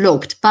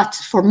developed, but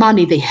for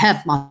money, they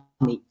have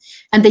money,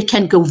 and they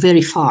can go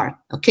very far,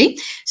 okay?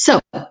 So,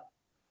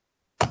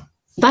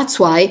 that's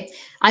why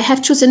I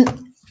have chosen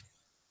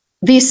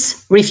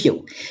this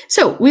review.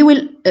 So we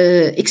will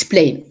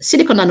explain.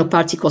 Silicon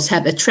nanoparticles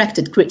have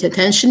attracted great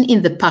attention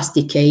in the past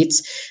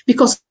decades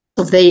because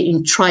of their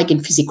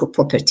intriguing physical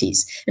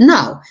properties.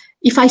 Now,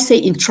 if I say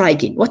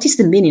intriguing, what is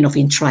the meaning of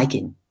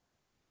intriguing?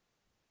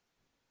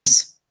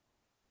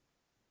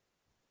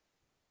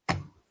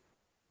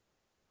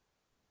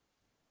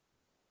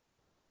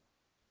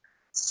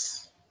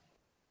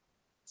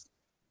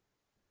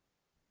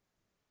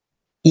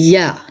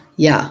 Yeah,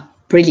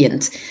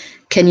 brilliant.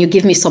 Can you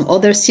give me some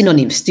other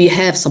synonyms? Do you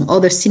have some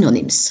other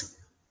synonyms?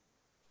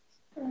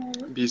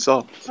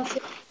 Bizarre.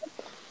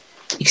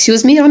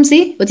 Excuse me,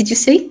 Ramzi, what did you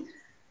say?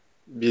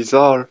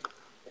 Bizarre.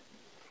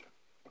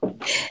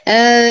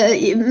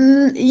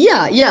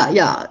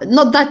 Yeah.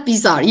 Not that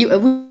bizarre.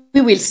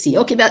 We will see.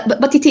 Okay,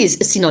 but it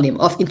is a synonym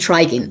of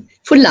intriguing.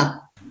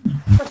 Fulla.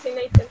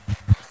 Fascinating.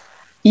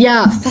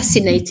 Yeah,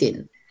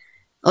 fascinating.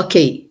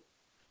 Okay.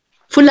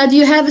 Fulla, do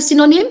you have a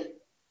synonym?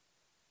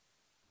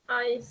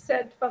 I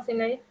said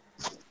fascinate.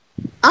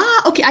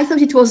 Ah, okay. I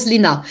thought it was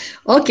Lina.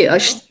 Okay.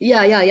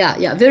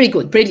 Yeah. Very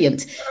good.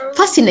 Brilliant.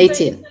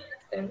 Fascinating.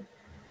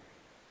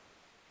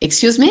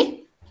 Excuse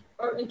me?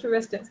 Or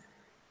interesting.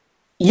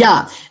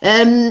 Yeah.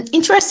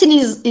 Interesting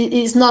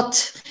is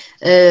not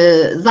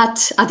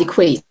that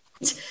adequate.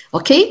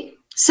 Okay.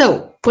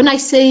 So when I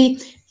say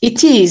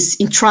it is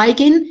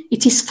intriguing,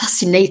 it is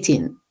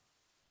fascinating.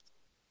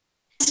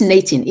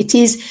 Fascinating. It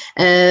is,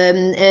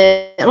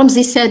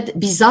 Ramzi said,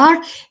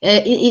 bizarre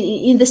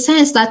in the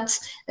sense that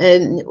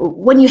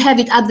when you have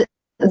it at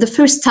the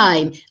first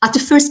time, at the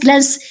first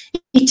glance,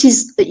 it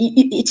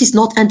is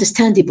not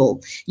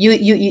understandable.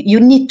 You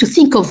need to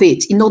think of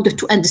it in order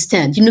to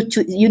understand.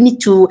 You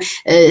need to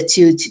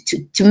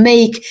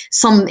make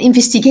some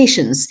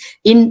investigations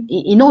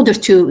in order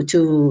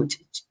to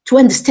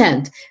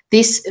understand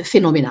this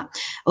phenomena.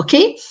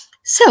 Okay,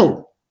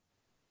 so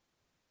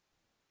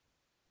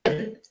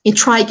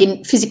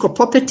intriguing physical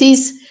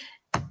properties,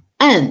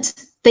 and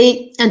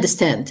they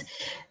understand.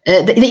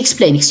 They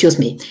explain, excuse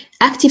me,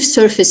 active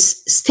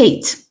surface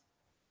state.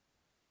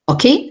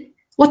 Okay,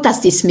 what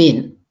does this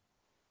mean?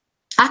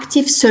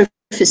 Active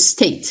surface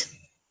state.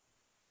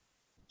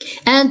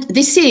 And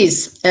this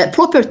is a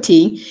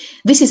property.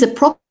 This is a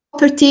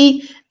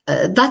property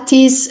that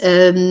is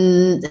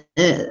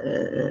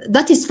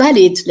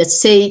valid, let's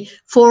say,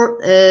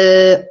 for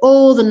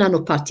all the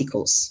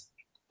nanoparticles.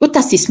 What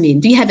does this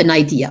mean? Do you have an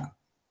idea?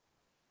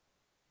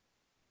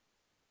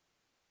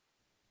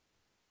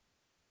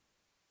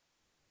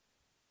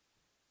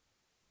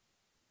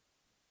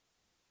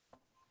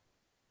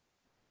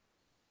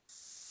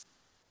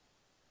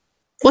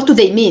 What do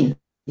they mean?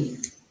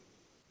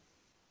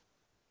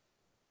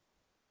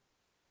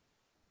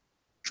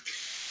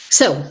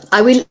 So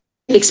I will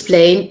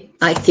explain.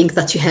 I think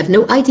that you have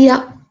no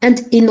idea,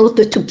 and in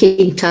order to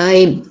gain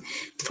time,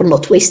 for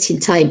not wasting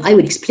time, I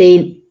will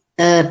explain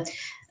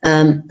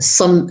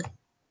some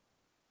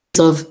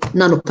of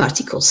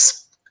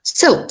nanoparticles.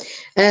 So,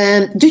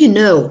 do you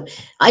know?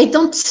 I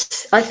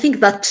think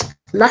that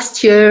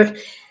last year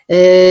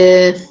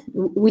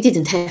we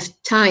didn't have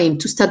time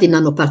to study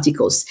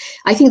nanoparticles.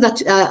 I think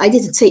that I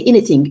didn't say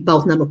anything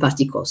about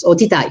nanoparticles, or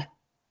did I?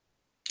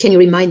 Can you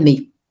remind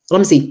me,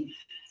 Ramzi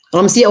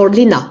or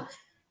Lina?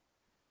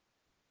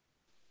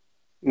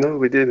 No,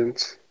 we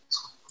didn't.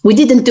 We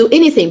didn't do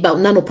anything about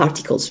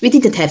nanoparticles. We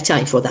didn't have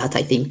time for that,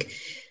 I think.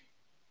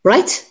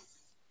 Right?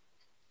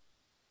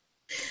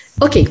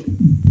 Okay.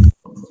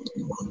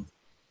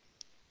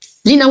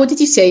 Lina, what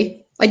did you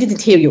say? I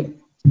didn't hear you.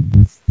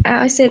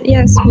 I said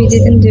yes, we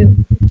didn't do.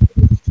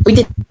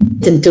 We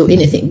didn't do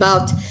anything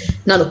about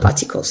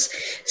nanoparticles.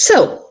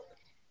 So,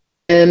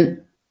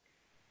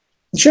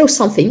 draw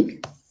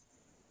something.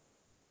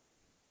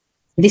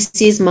 This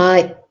is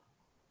my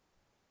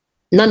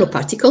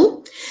nanoparticle.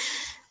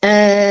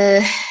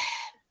 I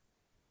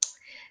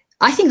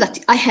think that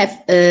I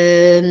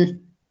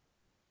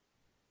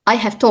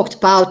have talked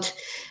about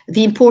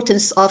the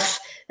importance of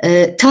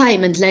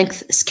time and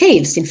length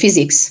scales in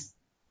physics.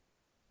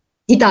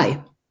 Did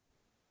I?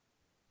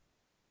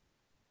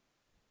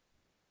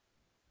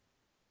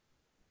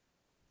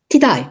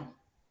 Did I?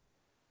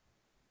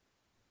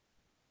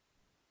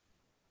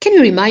 Can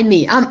you remind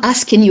me? I'm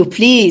asking you,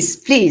 please,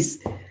 please.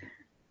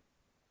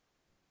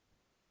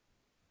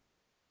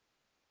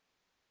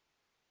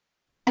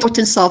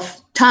 Importance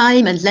of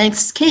time and length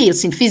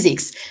scales in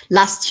physics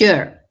last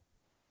year.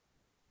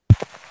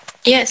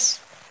 Yes.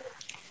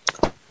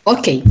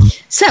 Okay,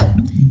 so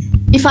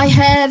if I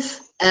have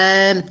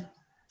a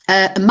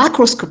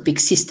macroscopic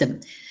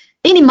system,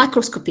 any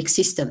macroscopic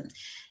system,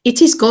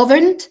 it is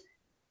governed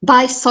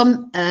by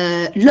some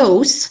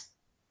laws,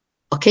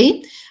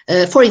 okay?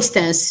 For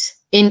instance,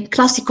 in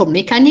classical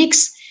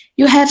mechanics,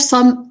 you have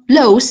some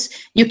laws.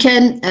 You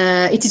can,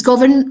 it is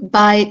governed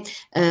by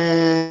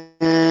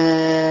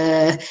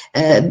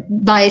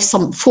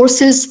some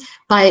forces,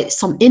 by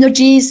some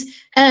energies,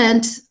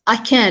 and I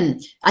can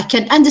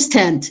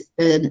understand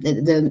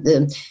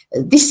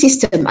this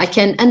system. I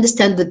can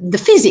understand the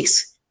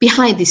physics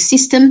behind this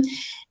system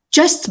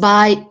just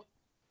by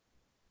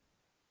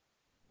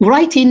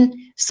writing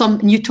some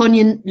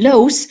Newtonian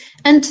laws,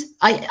 and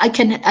I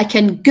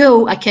can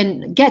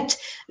get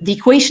the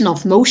equation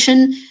of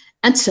motion,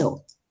 and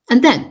so.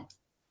 And then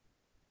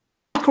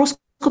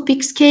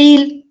macroscopic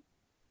scale,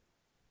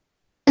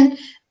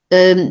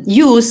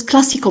 use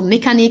classical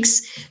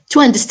mechanics to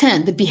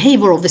understand the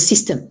behavior of the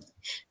system.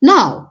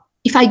 Now,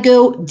 if I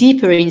go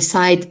deeper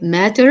inside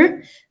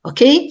matter,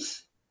 okay,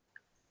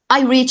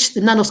 I reach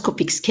the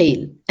nanoscopic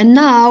scale. And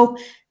now,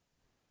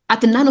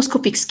 at the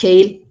nanoscopic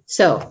scale,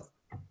 so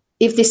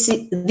if these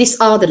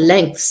are the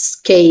length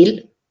scale,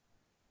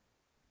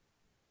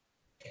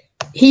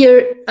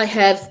 here I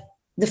have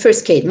the first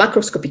scale,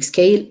 macroscopic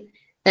scale,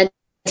 and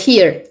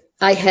here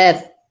I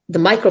have the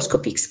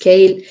microscopic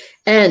scale,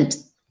 and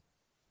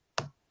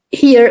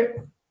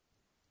here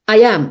I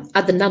am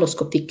at the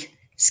nanoscopic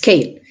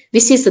scale.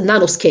 This is the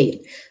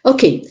nanoscale.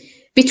 Okay,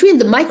 between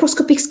the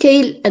microscopic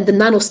scale and the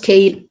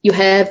nanoscale, you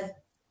have,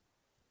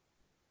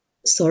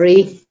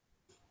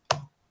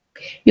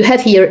 you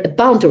have here a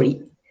boundary.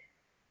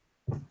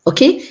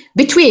 Okay,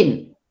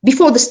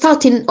 before the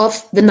starting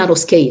of the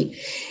nanoscale.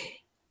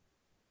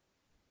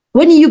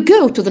 When you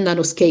go to the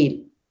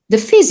nanoscale, the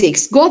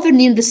physics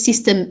governing the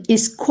system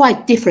is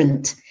quite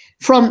different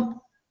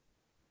from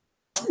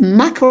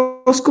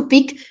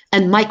macroscopic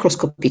and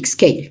microscopic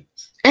scale.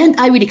 And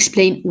I will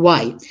explain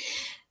why.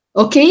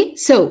 Okay,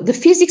 so the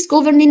physics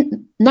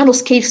governing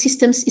nanoscale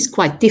systems is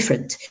quite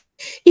different.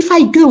 If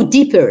I go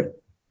deeper,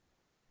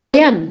 I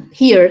am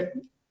here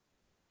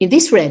in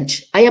this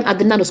range, I am at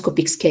the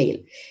nanoscopic scale.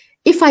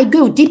 If I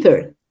go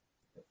deeper,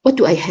 what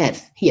do I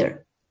have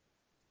here?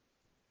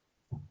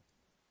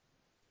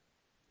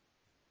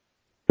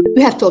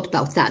 We have talked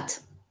about that.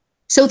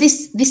 So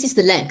this is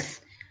the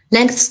length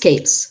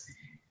scales.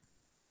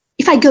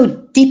 If I go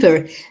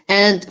deeper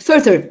and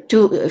further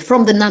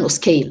from the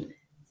nanoscale,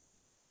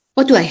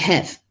 what do I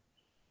have?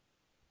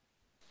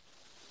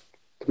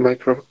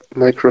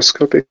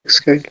 Microscopic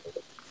scale?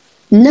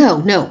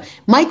 No.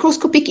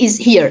 Microscopic is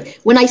here.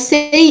 When I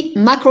say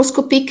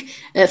macroscopic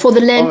for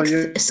the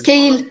length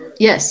scale,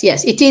 yes,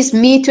 it is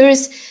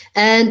meters,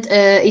 and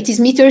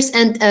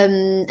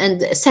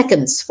and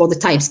seconds for the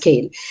time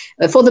scale.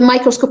 For the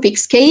microscopic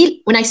scale,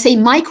 when I say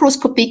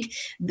microscopic,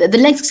 the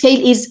length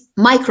scale is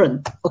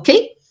micron.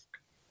 Okay.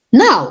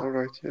 Now. All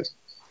right. Yes.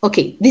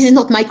 Okay, this is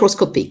not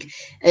microscopic.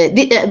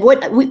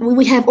 What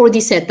we have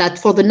already said that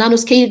for the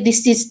nanoscale,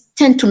 this is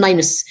 10 to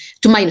minus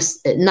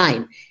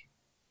 9.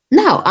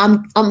 Now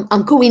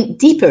I'm going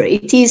deeper.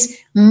 It is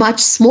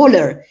much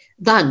smaller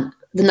than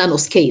the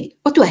nanoscale.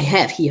 What do I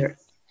have here?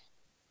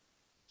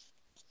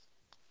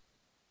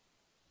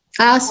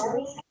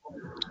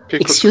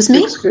 Excuse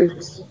me?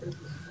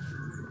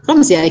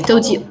 Ramzi, I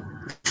told you.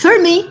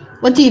 Fermi?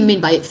 What do you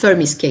mean by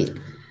Fermi scale?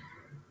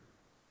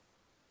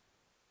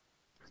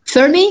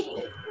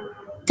 Fermi,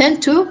 10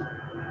 to?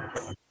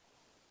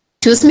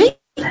 Excuse me?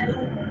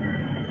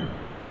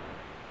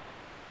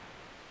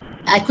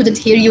 I couldn't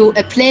hear you.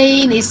 A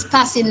plane is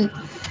passing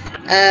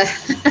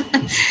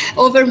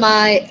over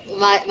my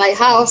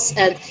house,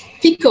 and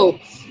pico.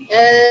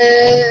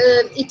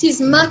 It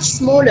is much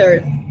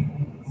smaller.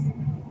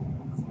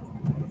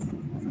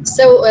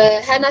 So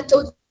Hannah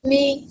told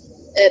me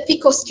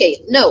pico scale.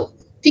 No,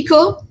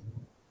 pico,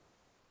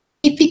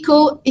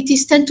 it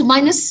is 10 to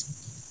minus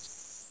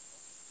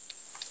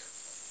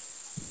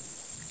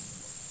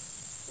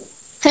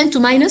 10 to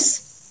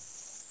minus.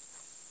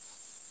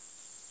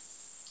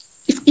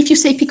 If you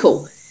say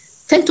pico,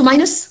 10 to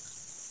minus.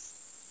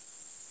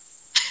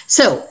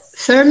 So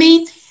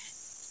Fermi,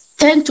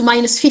 10 to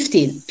minus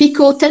 15.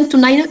 Pico, 10 to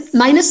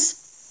minus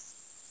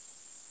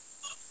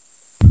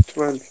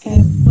 12.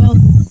 12.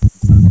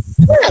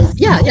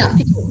 Yeah.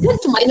 Pico, 10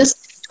 to minus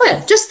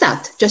 12. Just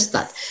that.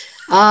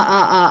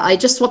 I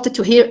just wanted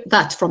to hear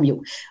that from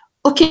you.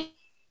 Okay,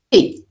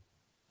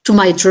 to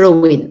my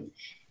drawing.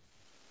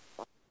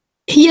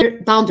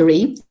 Here,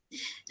 boundary,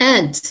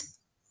 and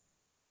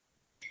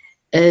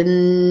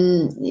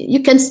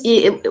you can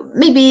see,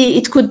 maybe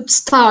it could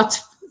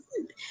start,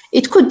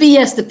 it could be,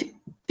 yes, the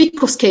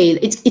pico scale.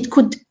 It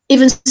could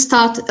even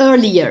start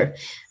earlier.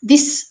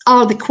 These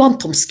are the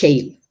quantum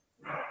scale.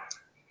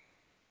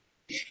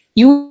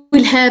 You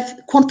will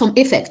have quantum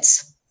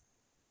effects,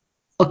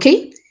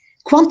 okay?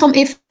 Quantum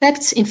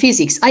effects in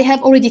physics. I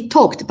have already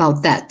talked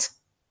about that.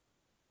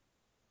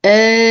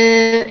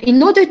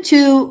 In order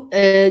to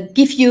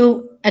give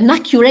you an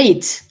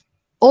accurate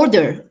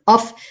order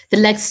of the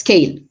length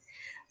scale,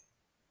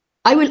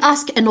 I will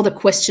ask another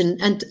question,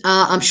 and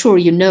I'm sure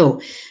you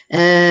know.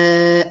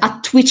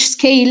 At which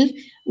scale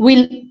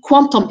will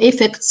quantum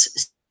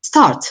effects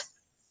start?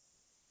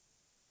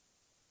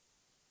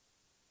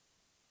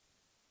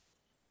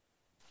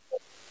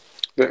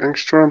 The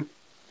angstrom?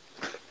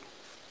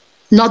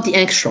 Not the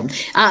angstrom.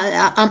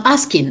 I'm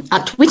asking,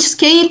 at which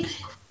scale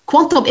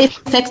quantum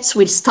effects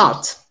will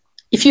start?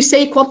 If you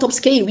say quantum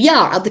scale, we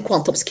are at the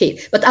quantum scale,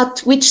 but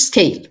at which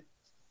scale?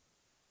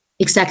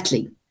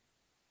 Exactly.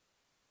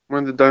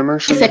 When the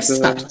dimensions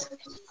start.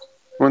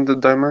 When the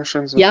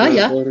dimensions of the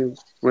body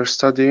we're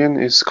studying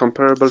is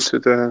comparable to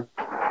the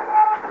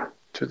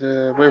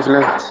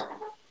wavelength.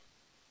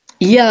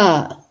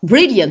 Yeah,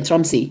 brilliant,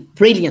 Ramzi,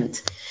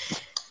 brilliant.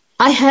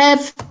 I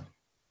have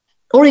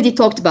already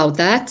talked about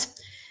that.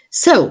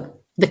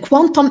 So the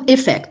quantum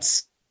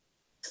effects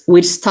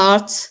will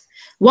start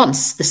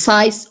once the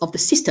size of the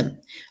system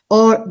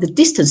or the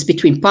distance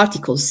between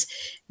particles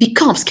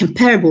becomes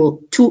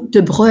comparable to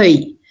de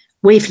Broglie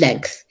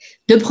wavelength.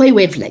 De Broglie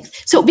wavelength.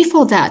 So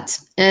before that,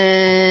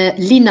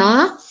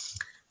 Lina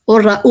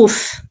or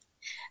Raouf,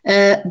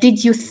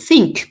 did you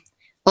think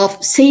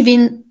of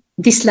saving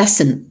this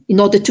lesson in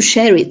order to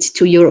share it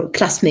to your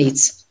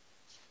classmates?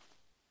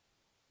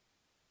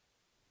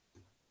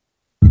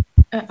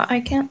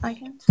 I can't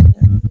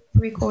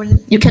record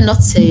it. You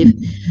cannot save.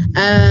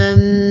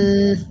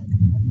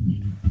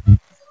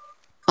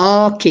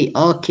 Okay.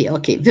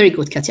 Very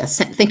good, Katya.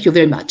 Thank you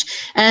very much.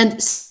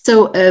 And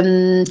so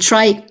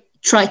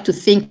try to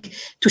think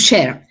to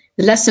share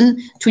the lesson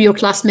to your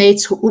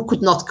classmates who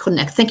could not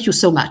connect. Thank you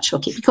so much.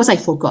 Okay, because I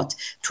forgot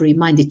to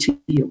remind it to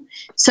you.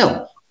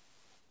 So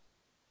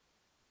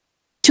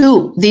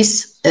to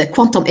these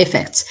quantum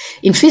effects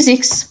in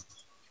physics,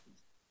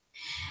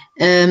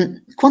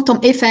 quantum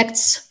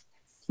effects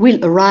will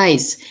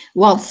arise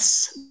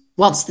once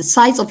the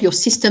size of your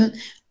system,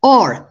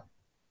 or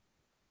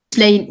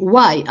explain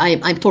why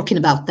I'm talking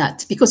about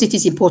that, because it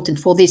is important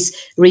for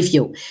this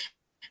review.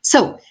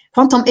 So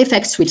quantum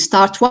effects will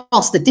start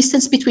once the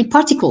distance between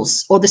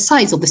particles or the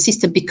size of the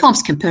system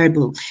becomes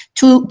comparable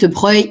to de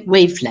Broglie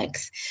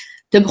wavelength.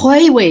 De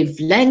Broglie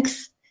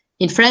wavelength,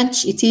 in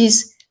French, it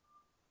is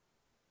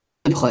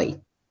de Broglie.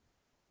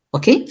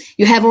 Okay,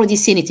 you have already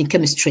seen it in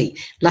chemistry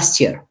last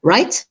year,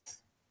 right?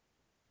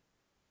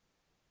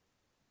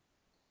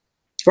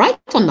 Right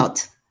or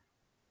not?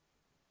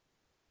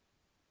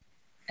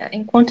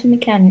 In quantum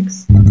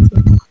mechanics.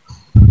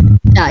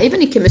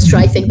 Even in chemistry,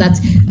 I think that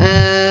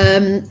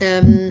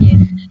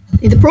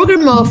in the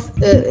program of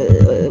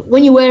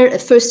when you were a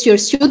first-year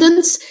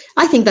students,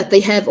 I think that they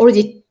have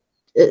already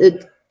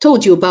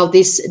told you about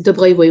this de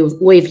Broglie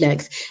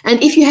wavelength.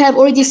 And if you have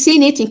already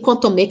seen it in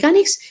quantum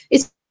mechanics,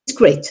 it's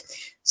great.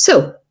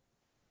 So,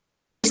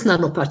 it's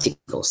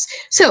nanoparticles.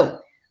 So,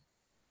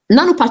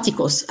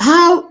 nanoparticles,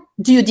 how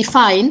do you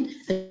define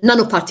a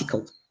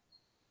nanoparticle?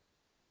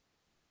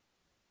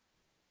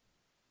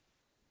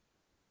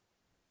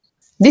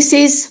 This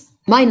is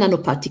my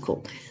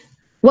nanoparticle.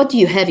 What do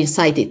you have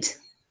inside it?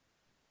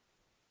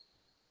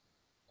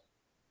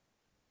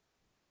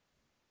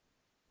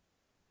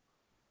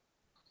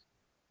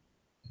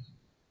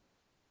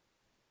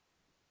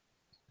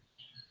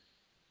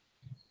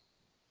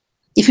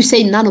 If you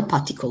say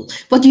nanoparticle,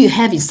 what do you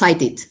have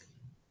inside it?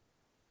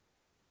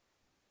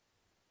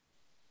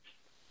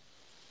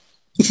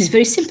 It is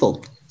very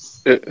simple.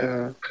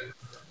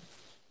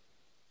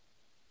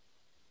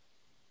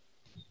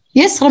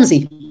 Yes,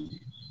 Ramzi.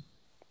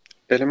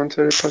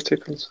 Elementary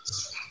particles.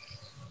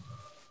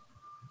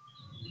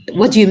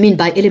 What do you mean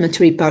by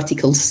elementary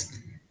particles?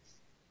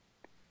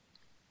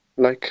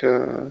 Like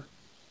the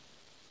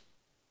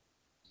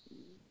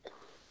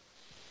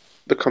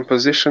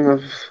composition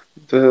of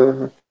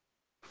the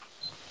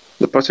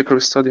particle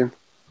we're studying.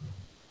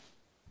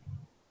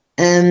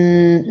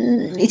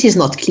 It is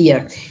not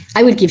clear.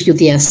 I will give you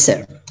the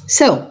answer.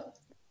 So,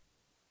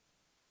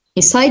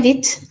 inside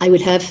it, I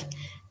will have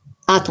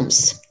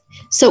atoms.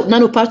 So,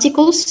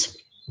 nanoparticles,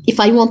 if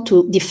I want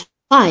to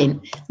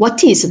define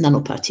what is a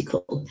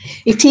nanoparticle,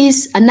 it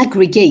is an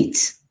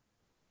aggregate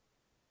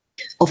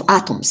of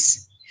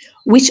atoms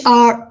which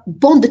are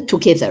bonded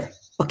together,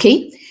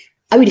 okay?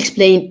 I will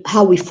explain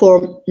how we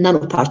form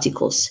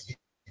nanoparticles.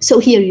 So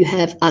here you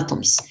have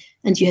atoms,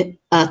 and you have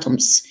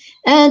atoms.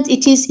 And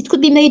it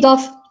could be made of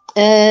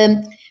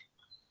 3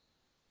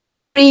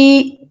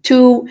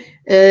 to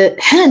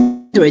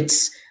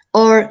hundreds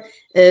or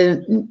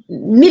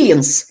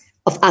millions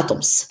of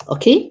atoms,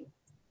 okay?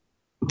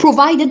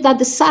 Provided that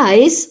the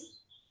size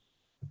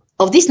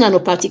of this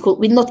nanoparticle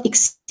will not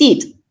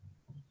exceed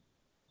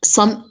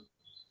some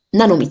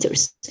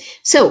nanometers.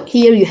 So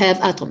here you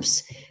have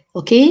atoms,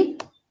 okay?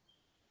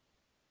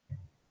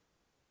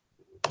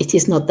 It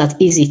is not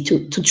that easy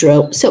to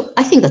draw. So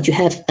I think that you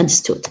have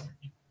understood.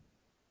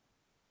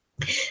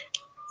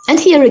 And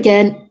here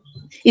again,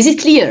 is it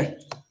clear?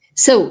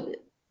 So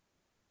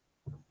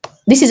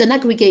this is an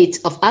aggregate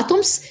of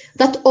atoms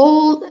that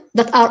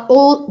are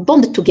all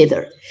bonded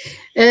together.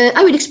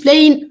 I will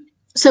explain.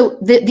 So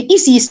the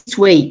easiest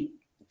way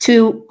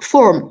to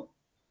form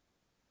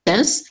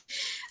this,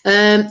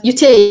 you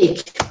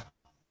take,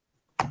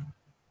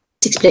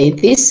 let's explain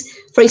this.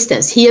 For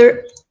instance,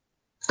 here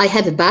I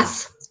have a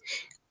bath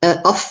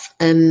of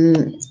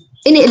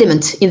any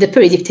element in the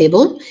periodic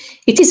table.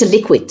 It is a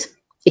liquid.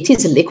 It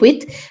is a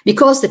liquid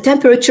because the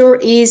temperature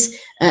is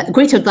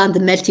greater than the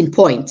melting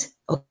point,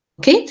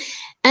 okay?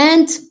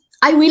 And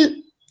I will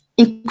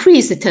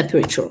increase the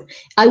temperature.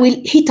 I will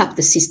heat up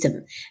the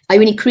system. I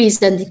will increase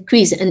and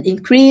increase and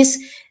increase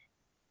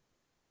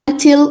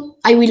until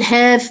I will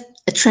have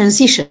a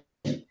transition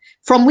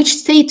from which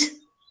state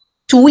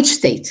to which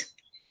state.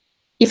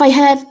 If I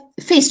have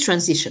a phase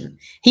transition,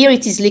 here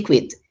it is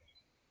liquid.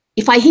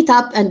 If I heat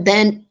up and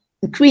then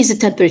increase the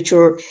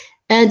temperature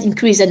and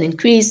increase,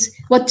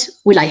 what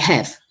will I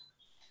have?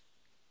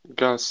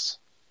 Gas.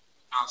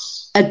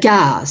 A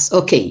gas,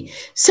 okay.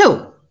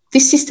 So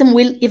this system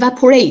will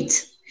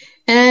evaporate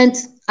and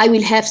I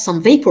will have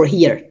some vapor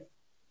here.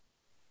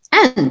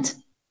 And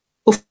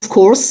of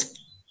course,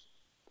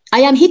 I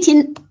am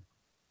heating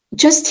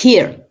just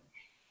here.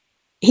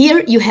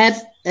 Here you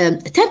have a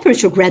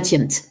temperature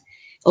gradient,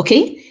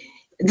 okay?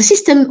 The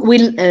system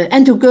will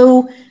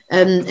undergo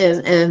a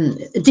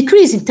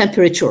decrease in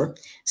temperature.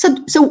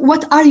 So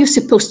what are you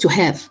supposed to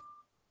have?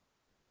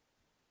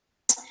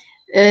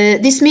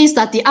 This means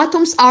that the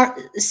atoms are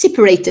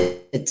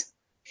separated.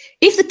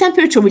 If the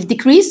temperature will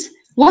decrease,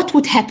 what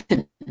would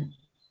happen?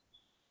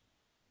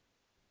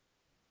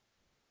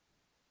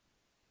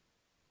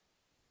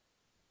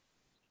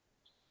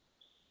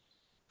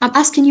 I'm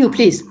asking you,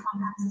 please.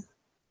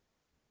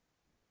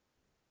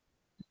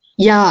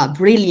 Yeah,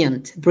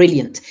 brilliant,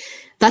 brilliant.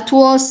 That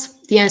was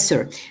the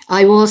answer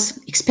I was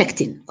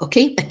expecting,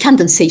 okay? A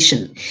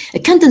condensation. A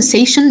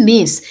condensation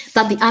means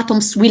that the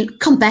atoms will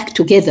come back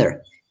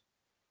together,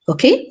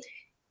 okay?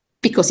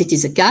 Because it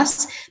is a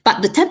gas,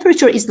 but the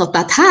temperature is not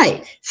that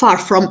high, far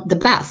from the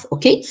bath,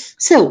 okay?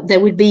 So there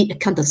will be a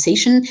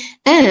condensation,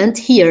 and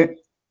here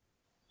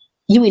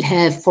you will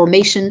have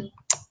formation.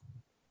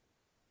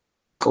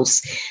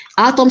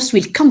 Atoms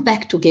will come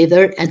back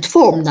together and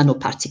form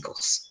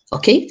nanoparticles,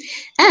 okay?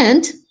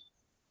 And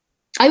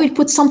I will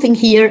put something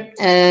here.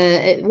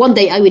 One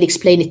day I will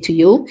explain it to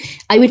you.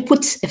 I will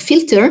put a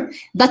filter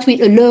that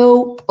will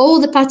allow all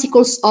the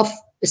particles of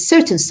a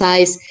certain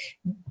size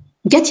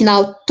getting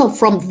out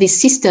from this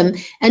system.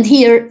 And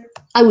here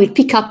I will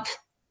pick up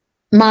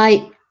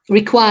my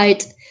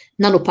required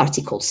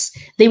nanoparticles.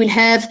 They will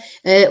have,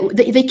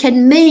 they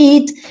can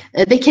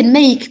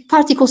make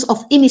particles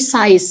of any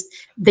size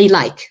they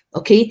like,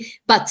 okay?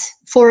 But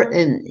for,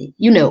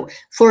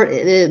 for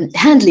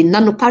handling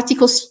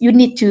nanoparticles, you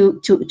need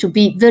to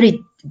be very,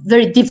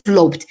 very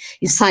developed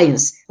in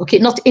science, okay?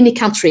 Not any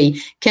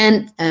country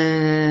can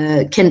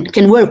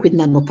work with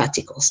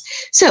nanoparticles.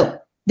 So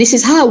this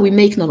is how we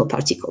make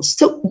nanoparticles.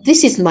 So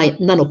this is my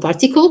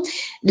nanoparticle.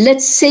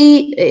 Let's say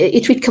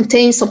it will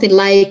contain something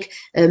like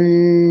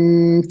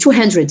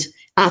 200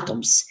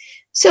 atoms.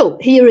 So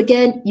here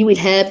again, you will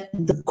have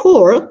the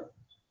core.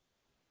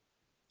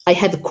 I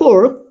have the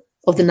core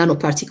of the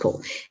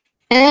nanoparticle.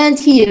 And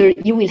here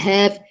you will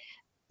have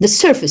the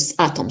surface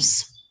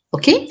atoms,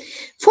 okay?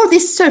 For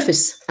these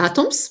surface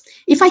atoms,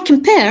 if I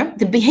compare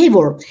the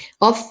behavior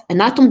of an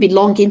atom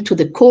belonging to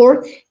the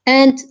core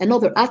and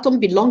another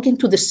atom belonging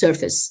to the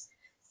surface,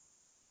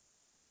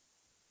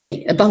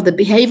 about the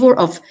behavior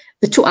of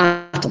the two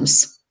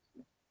atoms.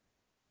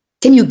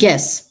 Can you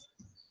guess?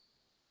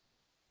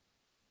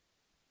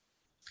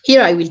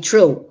 Here I will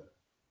draw.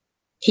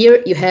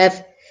 Here you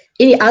have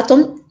any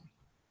atom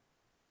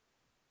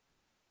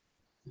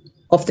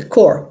of the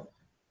core.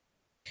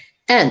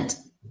 And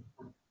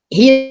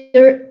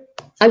here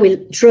I will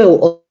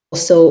draw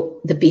also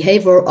the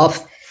behavior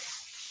of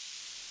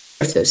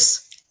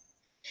surface.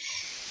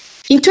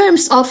 In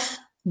terms of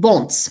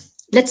bonds,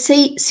 let's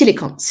say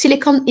silicon.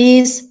 Silicon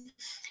is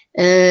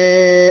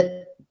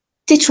tetravalent.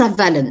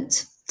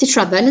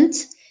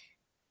 Tetravalent,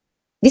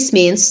 this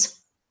means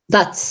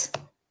that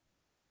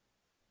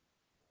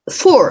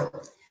 4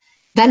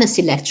 valence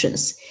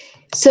electrons.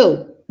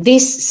 So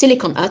this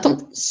silicon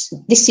atom,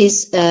 this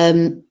is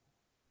a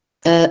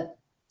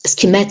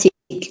schematic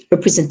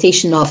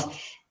representation of,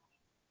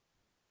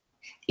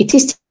 it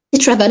is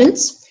tetravalent.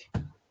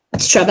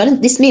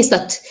 Tetravalent, this means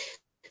that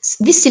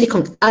this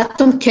silicon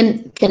atom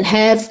can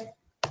have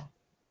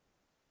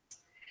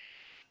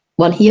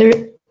one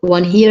here,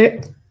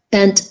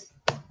 and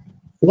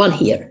one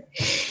here.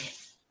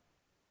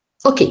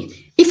 Okay,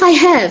 if I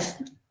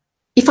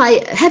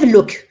have a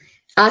look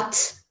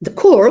at the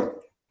core,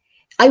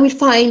 I will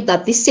find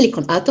that this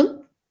silicon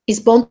atom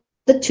is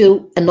bonded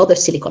to another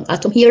silicon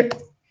atom here,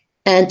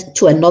 and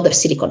to another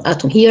silicon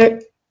atom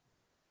here,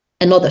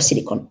 another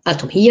silicon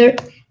atom here,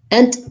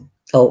 and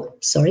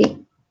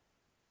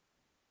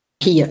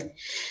here.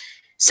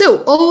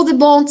 So all the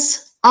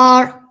bonds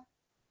are,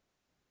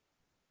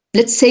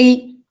 let's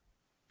say,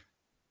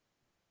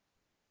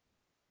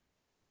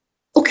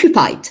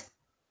 occupied.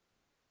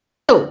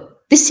 So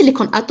this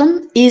silicon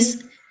atom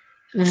is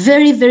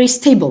very, very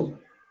stable.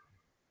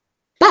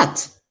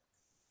 But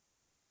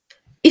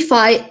if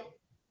I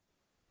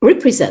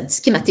represent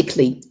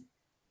schematically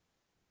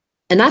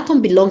an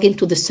atom belonging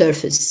to the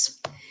surface,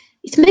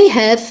 it may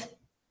have,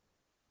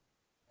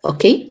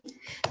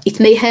 it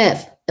may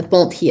have a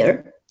bond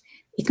here,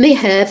 it may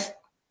have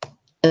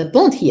a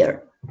bond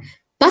here,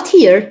 but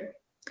here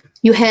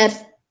you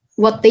have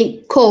what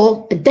they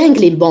call a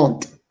dangling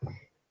bond,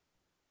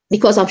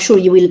 because I'm sure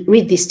you will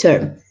read this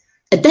term,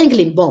 a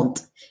dangling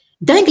bond.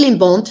 Dangling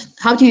bond,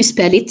 how do you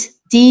spell it?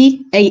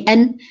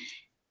 D-A-N-L-I-N-G.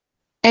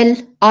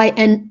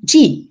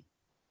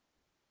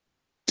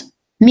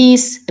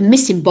 Means a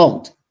missing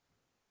bond.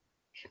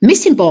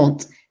 Missing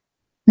bond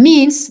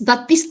means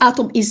that this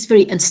atom is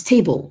very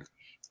unstable,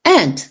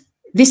 and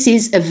this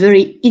is a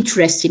very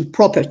interesting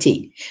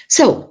property.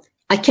 So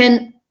I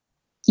can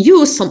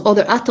use some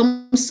other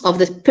atoms of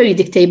the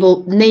periodic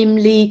table,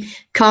 namely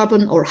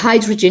carbon or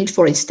hydrogen,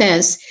 for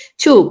instance,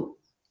 to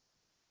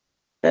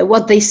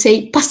what they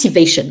say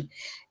passivation,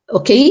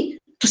 to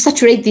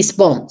saturate this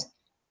bond.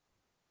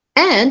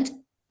 And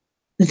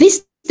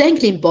this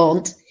dangling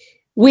bond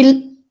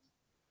will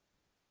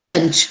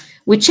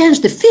change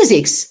the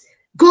physics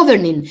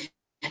governing,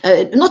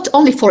 not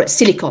only for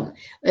silicon,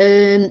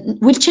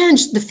 will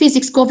change the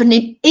physics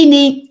governing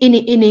any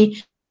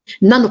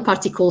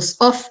nanoparticles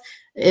of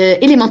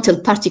elemental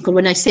particle.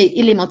 When I say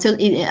elemental,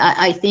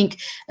 I think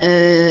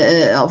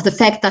of the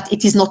fact that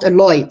it is not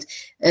alloyed.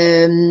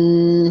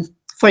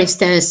 For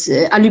instance,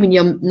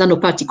 aluminum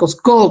nanoparticles,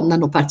 gold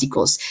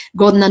nanoparticles.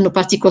 Gold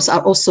nanoparticles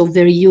are also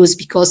very used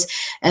because,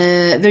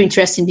 very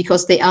interesting,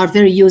 because they are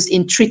very used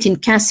in treating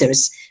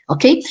cancers.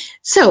 Okay,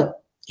 so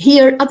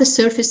here at the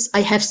surface,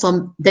 I have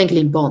some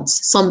dangling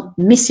bonds, some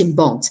missing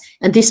bonds,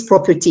 and this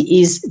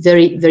property is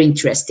very, very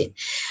interesting.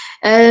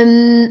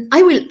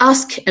 I will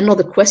ask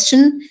another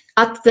question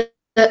at the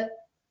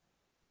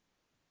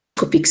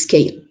microscopic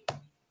scale.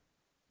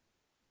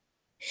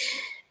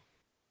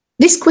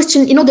 This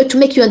question, in order to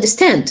make you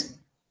understand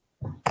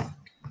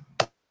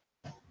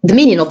the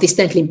meaning of these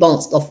dangling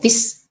bonds, of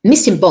these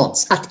missing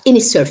bonds at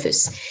any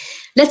surface,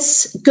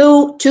 let's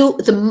go to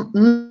the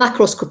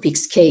macroscopic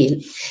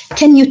scale.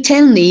 Can you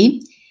tell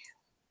me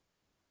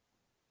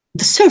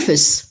the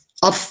surface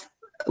of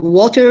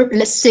water?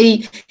 Let's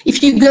say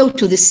if you go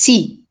to the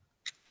sea,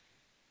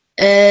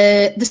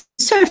 the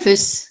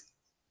surface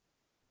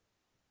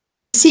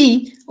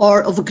sea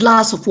or of a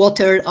glass of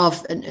water,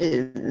 of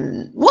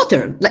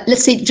water,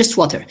 let's say just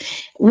water.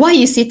 Why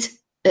is it?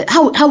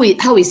 How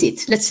is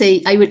it? Let's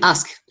say I will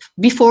ask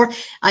before.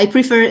 I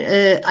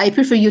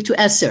prefer you to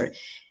answer.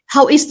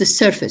 How is the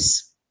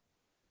surface?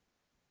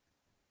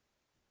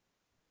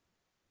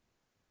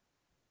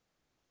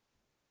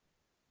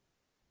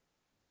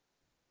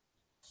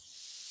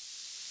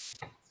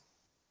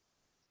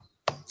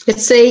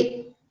 Let's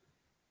say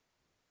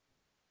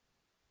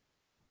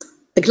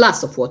a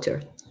glass of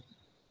water.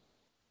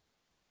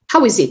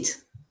 How is it?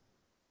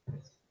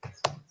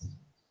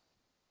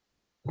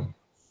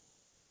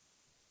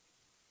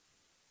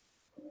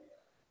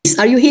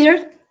 Are you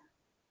here?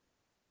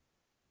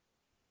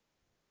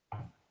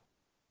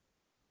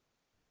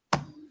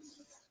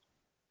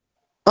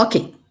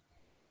 Okay.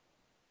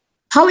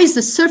 How is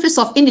the surface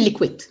of any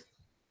liquid?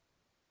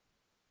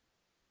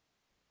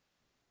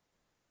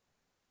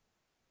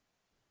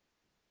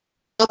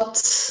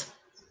 Not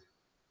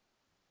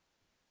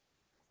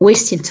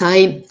wasting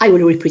time, I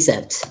will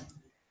represent.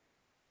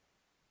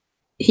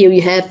 Here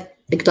you have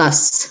a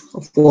glass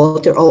of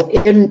water or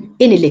in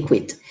any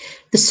liquid,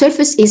 the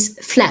surface is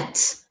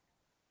flat,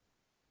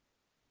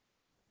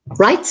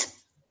 right?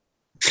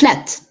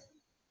 Flat.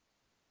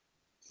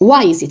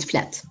 Why is it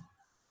flat?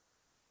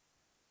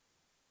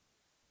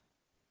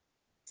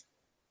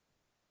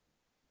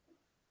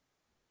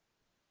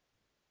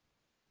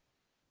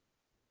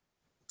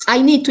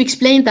 I need to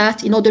explain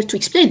that in order to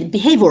explain the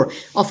behavior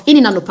of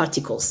any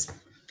nanoparticles,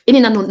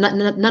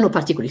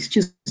 nanoparticle,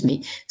 excuse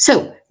me.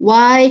 So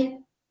why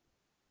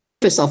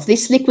the surface of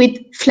this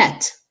liquid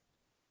flat?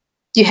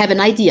 Do you have an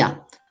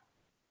idea?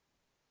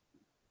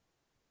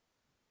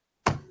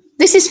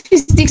 This is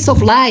physics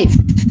of life.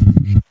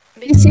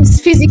 This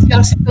is physics you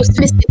are supposed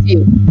to listen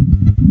to.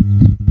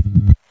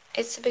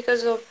 It's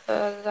because of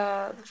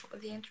the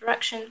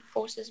interaction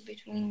forces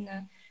between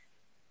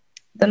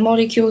the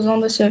molecules on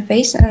the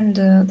surface and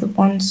the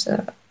ones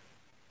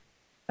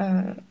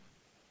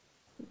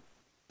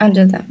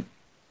under them.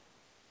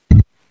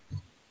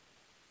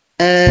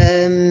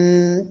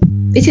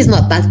 It is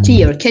not that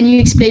clear. Can you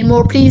explain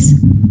more, please?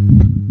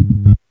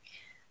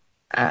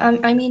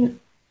 I mean,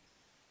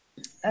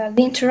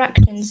 the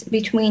interactions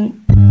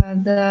between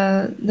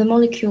the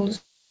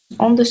molecules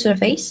on the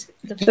surface,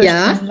 the first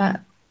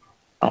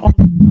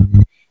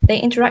one, they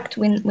interact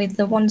with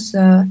the ones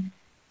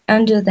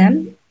under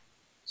them.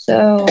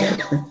 So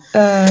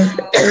those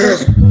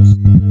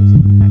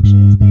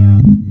interactions,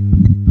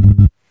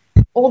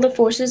 all the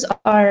forces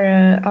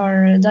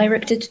are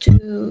directed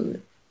to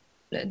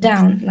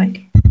down.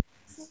 Like, I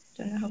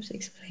don't know how to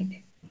explain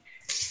it.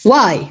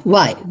 Why?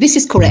 Why? This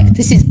is correct.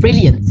 This is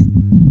brilliant.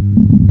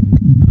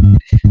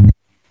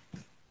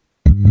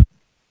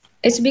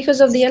 It's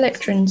because of the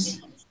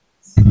electrons.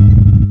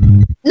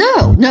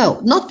 No,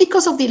 no, not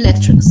because of the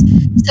electrons.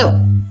 So,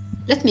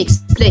 let me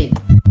explain.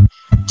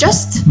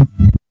 Just,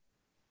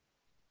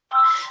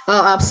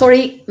 I'm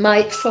sorry,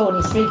 my phone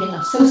is ringing.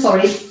 I'm so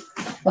sorry.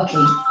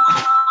 Okay.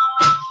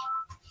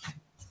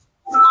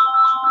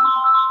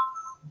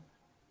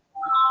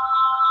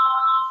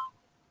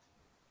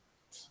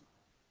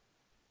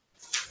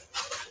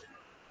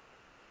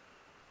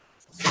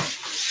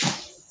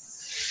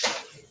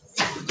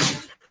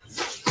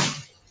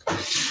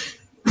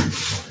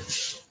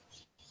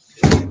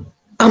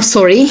 I'm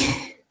sorry.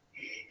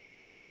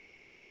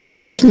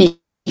 Let me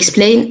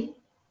explain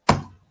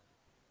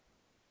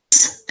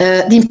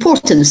the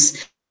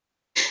importance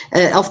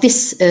of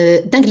this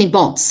dangling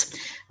bonds.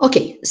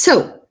 Okay,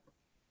 so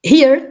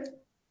here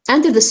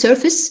under the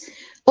surface,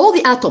 all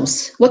the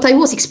atoms, what I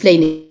was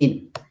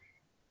explaining,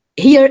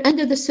 here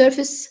under the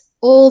surface,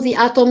 all the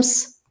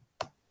atoms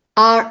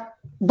are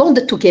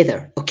bonded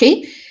together,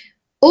 okay?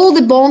 All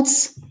the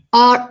bonds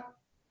are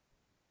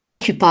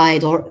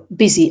occupied or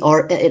busy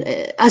or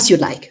as you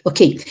like,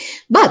 okay?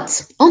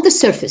 But on the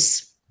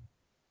surface,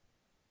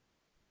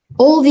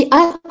 all the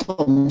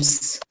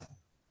atoms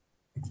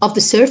of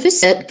the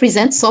surface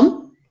present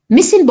some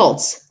missing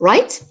bonds,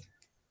 right?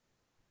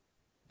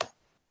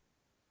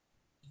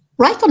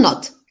 Right or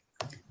not?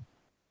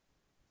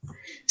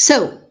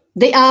 So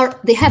they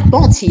have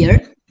bonds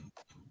here,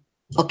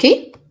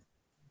 okay?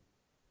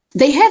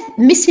 They have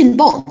missing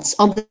bonds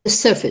on the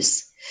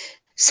surface.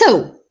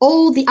 So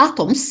all the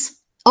atoms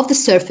of the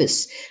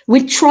surface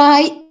will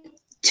try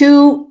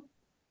to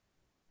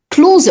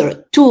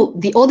closer to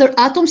the other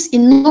atoms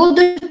in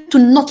order to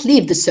not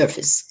leave the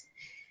surface.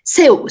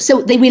 So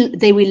they will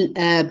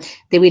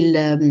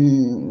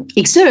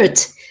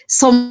exert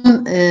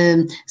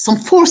some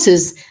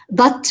forces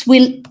that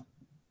will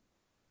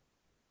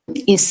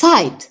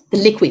inside the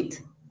liquid,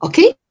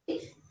 okay,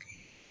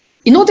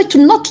 in order to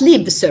not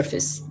leave the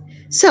surface.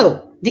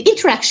 So the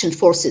interaction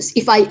forces,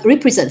 if I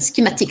represent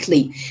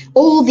schematically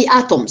all the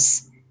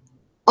atoms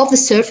of the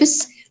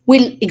surface,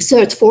 will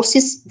exert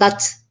forces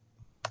that,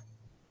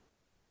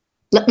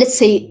 let's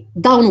say,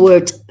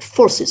 downward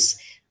forces,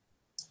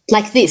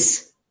 like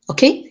this,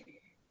 okay,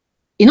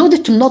 in order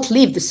to not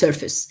leave the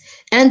surface.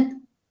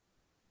 And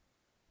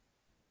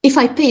if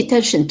I pay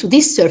attention to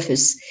this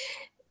surface,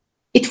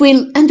 it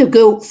will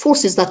undergo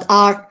forces that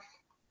are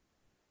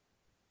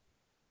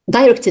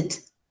directed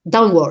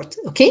downward,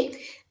 okay?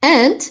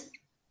 And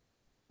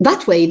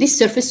that way, this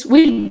surface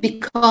will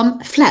become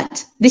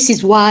flat. This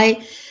is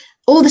why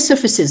all the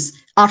surfaces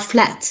are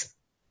flat.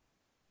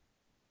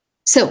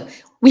 So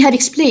we have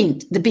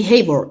explained the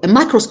behavior, a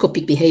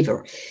macroscopic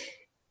behavior,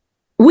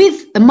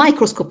 with a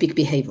microscopic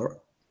behavior.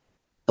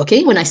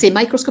 Okay, when I say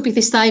microscopic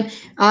this time,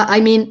 I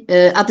mean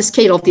at the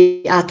scale of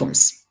the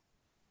atoms.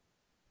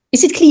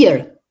 Is it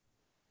clear?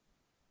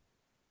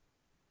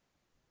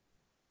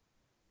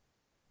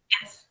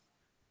 Yes.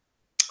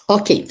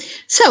 Okay,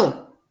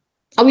 so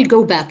I will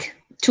go back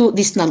to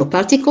these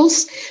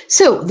nanoparticles.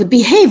 So the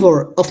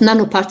behavior of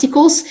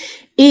nanoparticles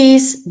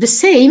is the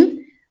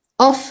same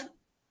of,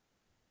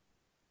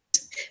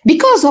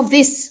 because of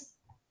these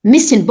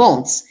missing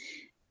bonds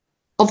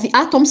of the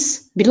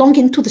atoms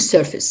belonging to the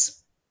surface.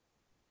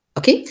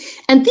 Okay,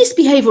 and this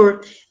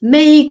behavior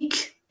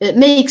makes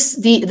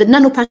the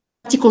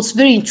nanoparticles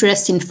very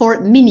interesting for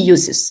many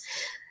uses.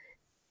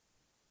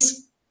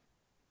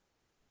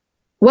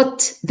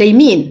 what they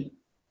mean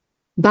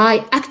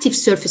by active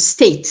surface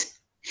state.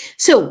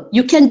 So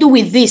you can do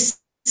with these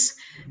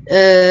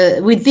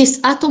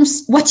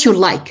atoms what you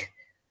like,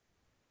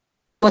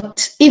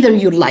 whatever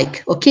you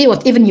like, okay,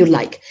 whatever you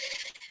like.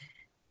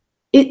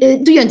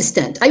 Do you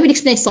understand? I will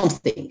explain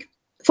something.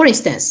 For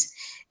instance,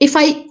 if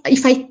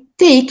I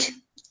take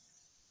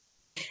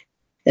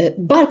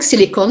bulk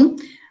silicon,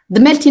 the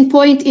melting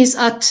point is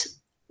at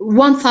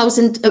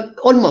 1,000,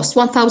 almost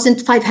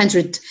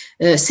 1,500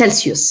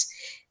 Celsius.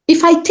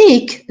 If I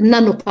take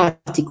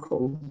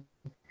nanoparticle,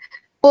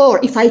 or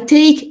if I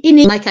take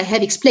any, like I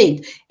have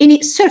explained,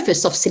 any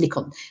surface of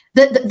silicon,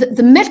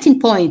 the melting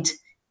point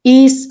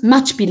is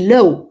much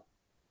below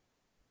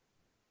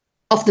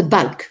of the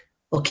bulk,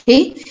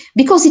 okay?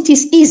 Because it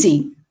is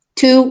easy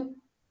to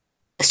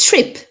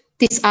strip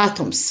these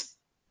atoms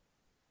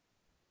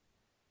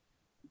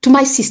to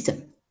my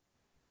system.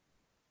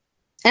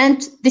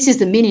 And this is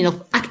the meaning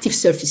of active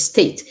surface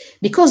state,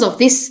 because of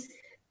this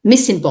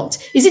missing bond.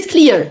 Is it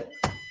clear?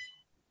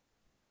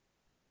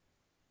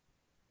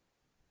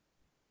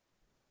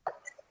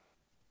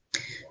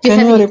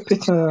 Can you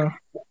repeat?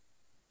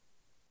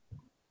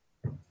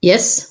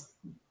 Yes.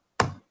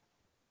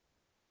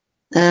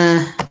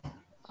 I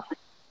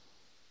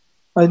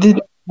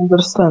didn't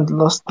understand the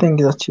last thing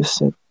that you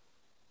said.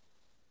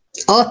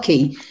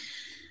 Okay.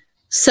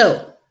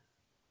 So,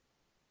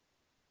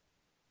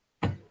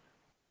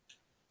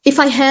 if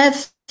I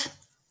have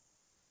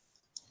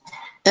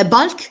a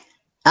bulk,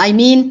 I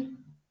mean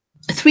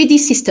a 3D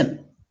system,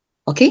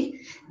 okay?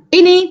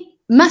 Any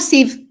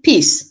massive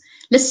piece,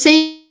 let's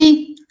say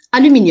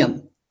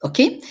aluminium,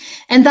 okay?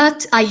 And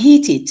that I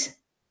heat it.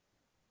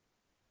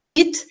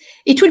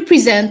 It will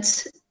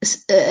present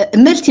a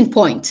melting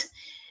point.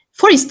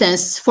 For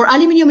instance, for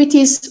aluminium, it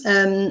is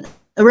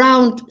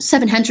around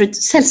 700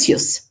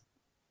 Celsius.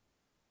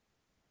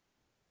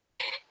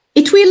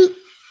 It will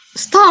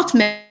start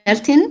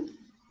melting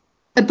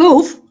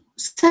above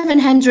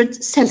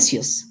 700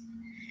 Celsius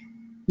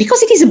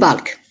because it is a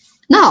bulk.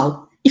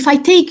 Now, if I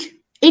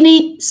take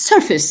any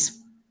surface,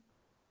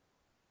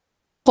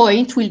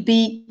 point will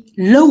be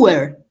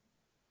lower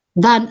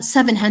than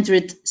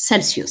 700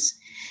 Celsius.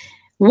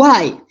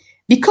 Why?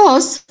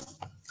 Because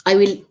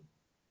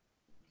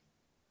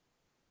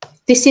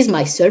this is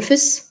my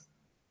surface.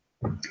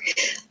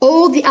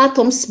 All the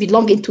atoms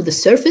belonging to the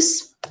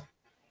surface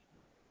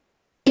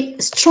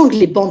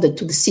strongly bonded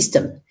to the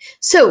system.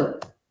 So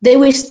they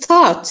will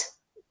start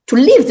to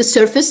leave the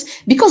surface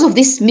because of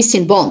this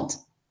missing bond.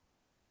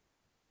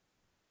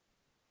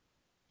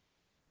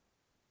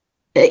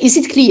 Is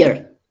it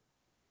clear?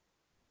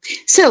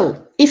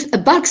 So if a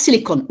bulk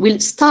silicon will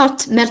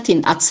start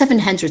melting at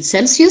 700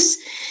 Celsius,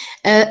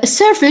 a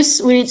surface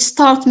will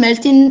start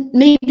melting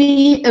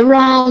maybe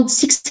around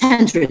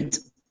 600,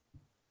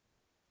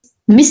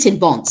 missing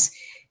bonds.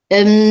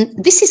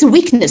 This is a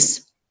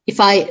weakness. If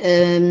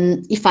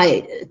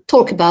I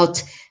talk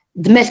about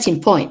the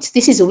melting point,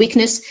 this is a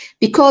weakness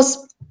because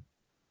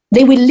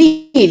they will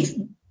leave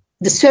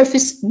the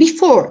surface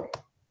before.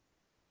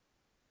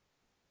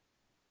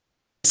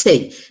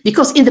 Say,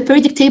 because in the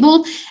periodic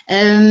table,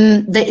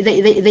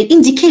 they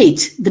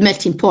indicate the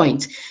melting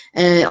point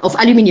of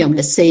aluminium,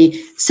 let's say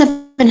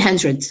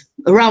 700,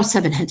 around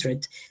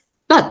 700.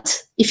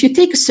 But if you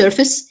take a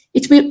surface,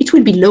 it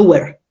will be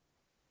lower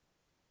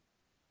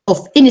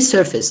of any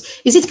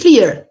surface. Is it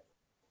clear?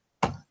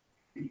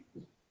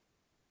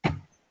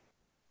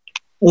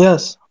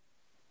 Yes.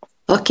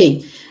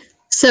 Okay.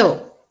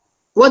 So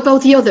what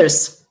about the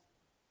others?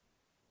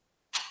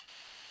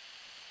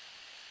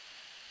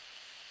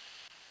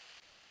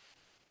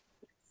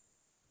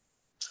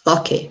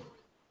 Okay.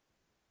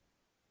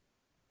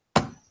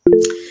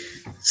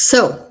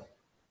 So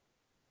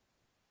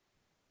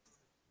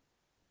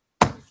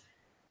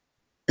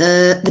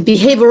the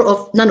behavior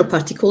of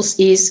nanoparticles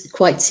is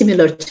quite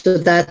similar to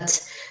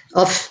that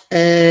of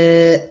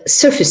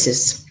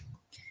surfaces,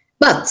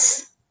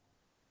 but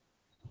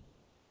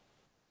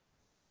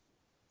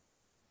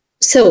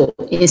so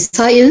in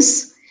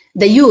science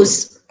they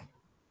use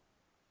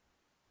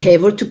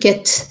behavior to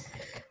get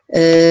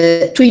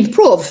to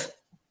improve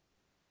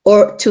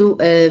or to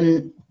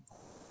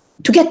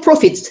get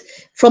profit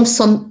from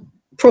some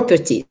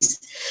properties.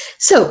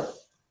 So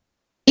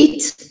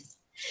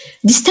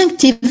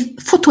distinctive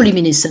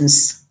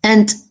photoluminescence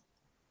and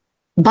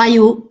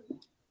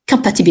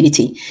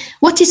biocompatibility.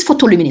 What is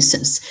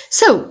photoluminescence?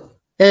 So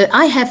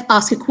I have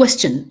asked a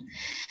question.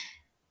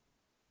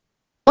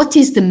 What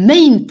is the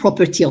main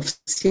property of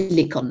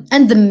silicon?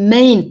 And the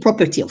main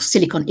property of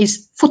silicon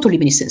is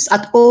photoluminescence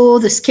at all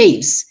the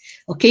scales.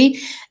 Okay,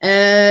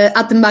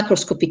 at the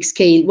macroscopic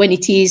scale, when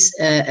it is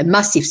a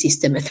massive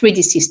system, a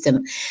 3D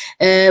system,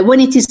 when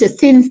it is a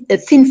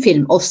thin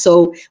film,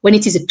 also when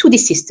it is a 2D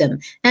system,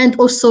 and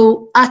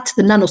also at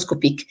the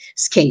nanoscopic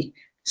scale.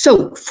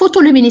 So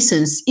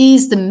photoluminescence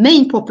is the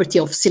main property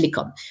of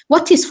silicon.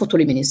 What is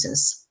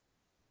photoluminescence?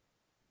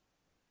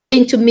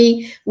 Explain to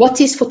me, what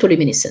is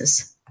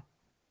photoluminescence?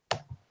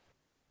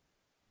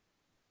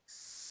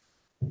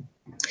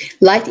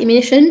 Light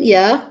emission,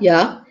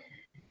 yeah.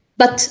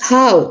 But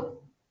how?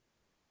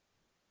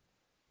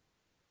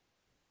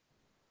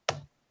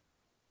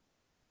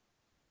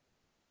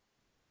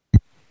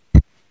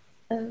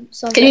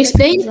 Can you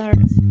explain?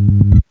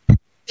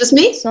 Just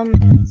me? Some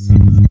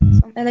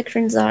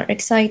electrons are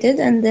excited,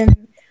 and then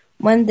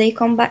when they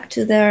come back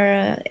to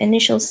their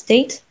initial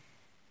state,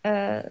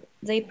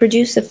 they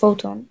produce a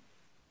photon.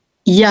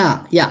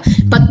 Yeah.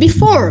 But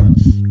before,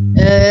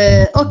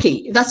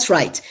 okay, that's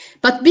right.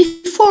 But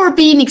before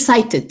being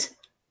excited,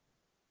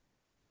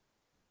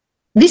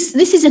 this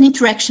is an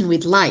interaction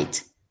with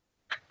light.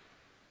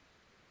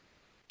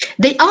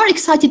 They are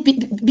excited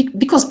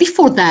because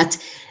before that,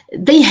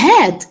 they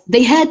had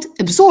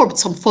absorbed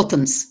some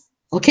photons.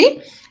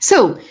 Okay,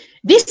 so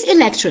these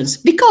electrons,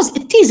 because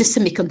it is a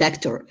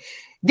semiconductor,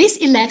 these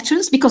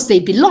electrons, because they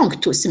belong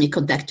to a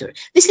semiconductor,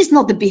 this is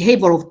not the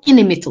behavior of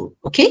any metal.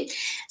 Okay,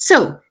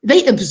 so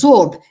they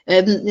absorb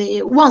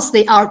once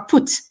they are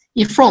put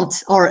in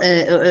front or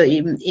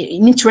in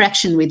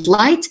interaction with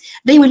light,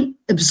 they will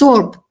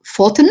absorb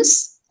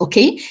photons.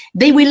 Okay,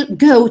 they will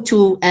go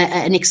to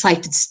an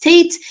excited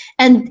state,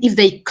 and if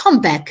they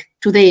come back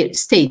to their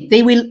state,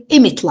 they will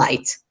emit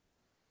light.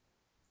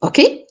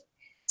 Okay,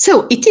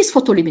 so it is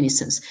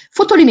photoluminescence.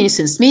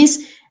 Photoluminescence means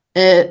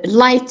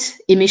light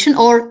emission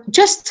or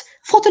just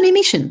photon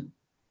emission.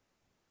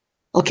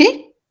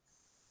 Okay,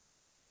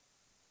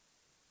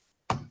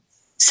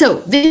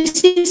 so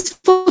this is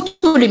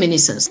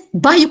photoluminescence.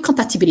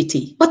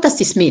 Biocompatibility, what does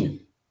this mean?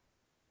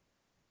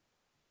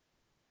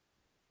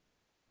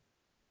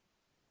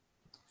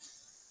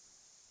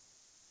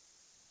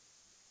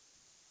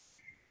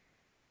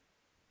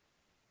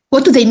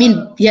 What do they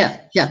mean? Yeah.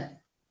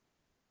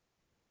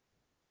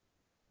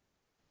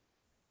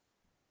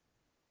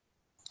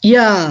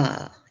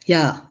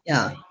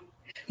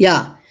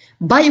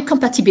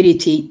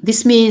 Biocompatibility.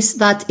 This means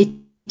that it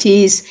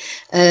is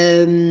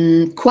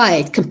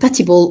quite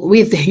compatible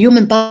with the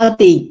human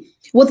body,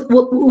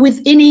 with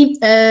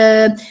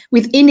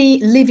any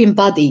living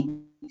body.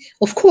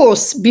 Of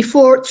course,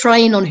 before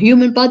trying on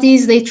human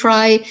bodies, they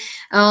try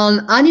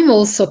on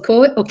animals.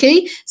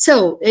 Okay,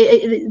 so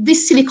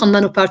these silicon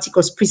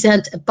nanoparticles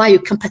present a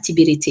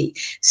biocompatibility.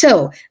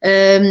 So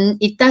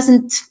it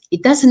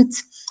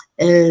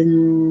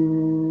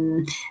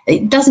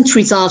doesn't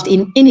result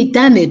in any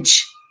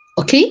damage.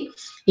 Okay,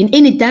 in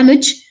any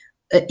damage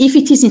if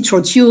it is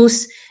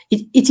introduced.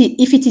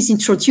 If it is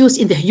introduced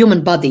in the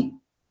human body.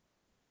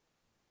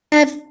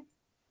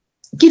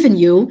 Given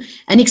you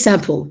an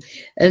example.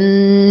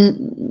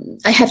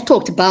 I have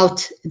talked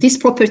about this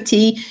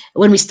property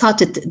when we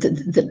started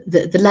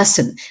the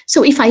lesson.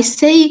 So if I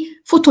say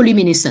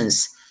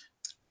photoluminescence,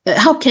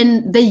 how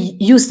can they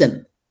use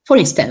them? For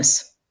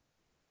instance,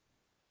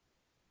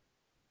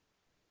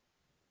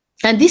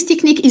 and this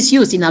technique is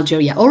used in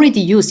Algeria,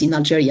 already used in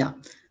Algeria.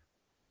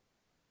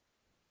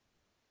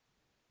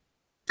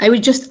 I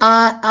will just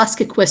ask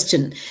a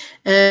question.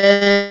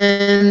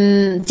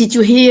 Did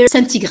you hear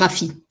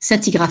scintigraphy?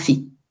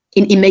 Scintigraphy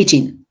in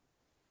imaging.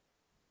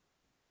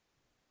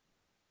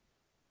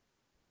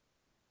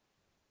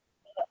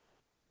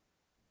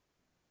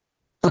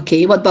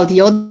 Okay, what about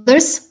the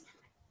others?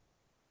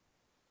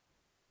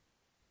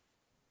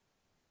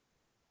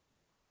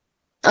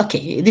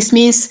 Okay, this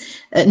means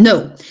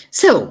no.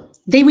 So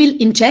they will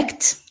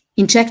inject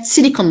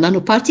silicon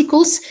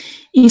nanoparticles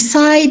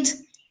inside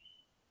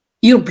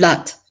your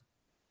blood.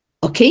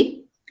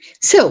 Okay,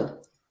 so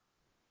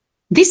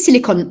these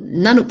silicon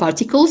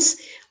nanoparticles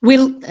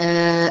will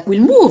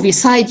move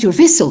inside your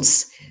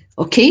vessels.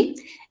 Okay,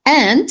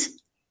 and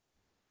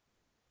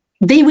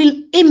they will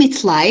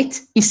emit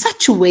light in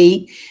such a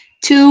way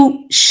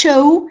to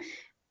show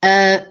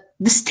the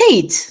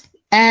state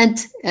and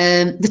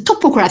the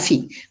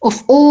topography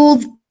of all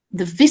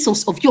the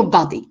vessels of your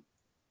body.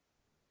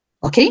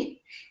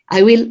 Okay,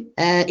 I will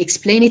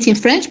explain it in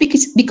French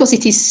because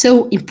it is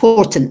so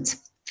important.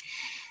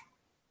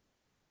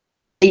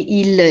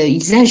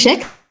 Ils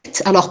injectent,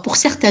 alors pour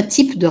certains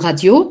types de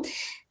radio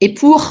et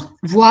pour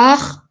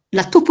voir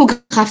la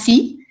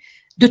topographie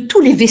de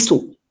tous les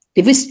vaisseaux,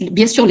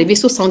 bien sûr les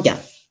vaisseaux sanguins.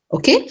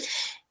 Ok,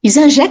 ils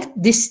injectent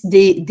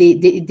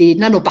des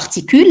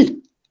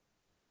nanoparticules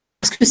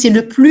parce que c'est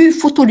le plus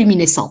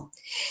photoluminescent.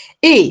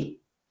 Et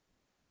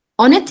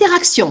en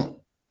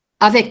interaction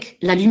avec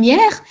la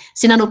lumière,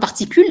 ces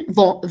nanoparticules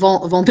vont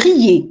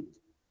briller.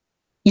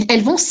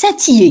 Elles vont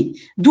scintiller,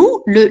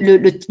 d'où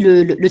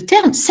le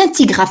terme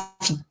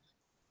scintigraphie.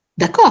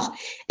 D'accord?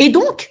 Et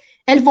donc,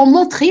 elles vont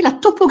montrer la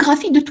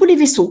topographie de tous les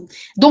vaisseaux.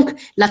 Donc,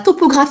 la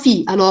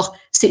topographie, alors,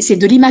 c'est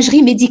de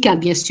l'imagerie médicale,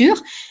 bien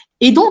sûr.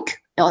 Et donc,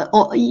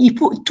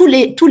 tous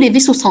les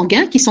vaisseaux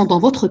sanguins qui sont dans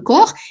votre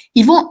corps,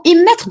 ils vont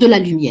émettre de la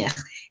lumière.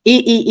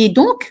 Et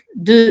donc,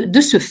 de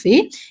ce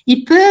fait,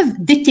 ils peuvent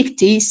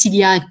détecter s'il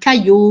y a un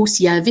caillot,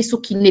 s'il y a un vaisseau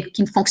qui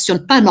ne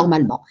fonctionne pas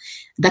normalement.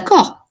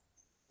 D'accord?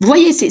 Vous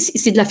voyez,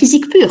 c'est de la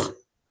physique pure.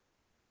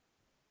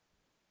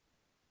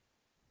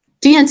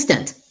 Do you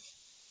understand?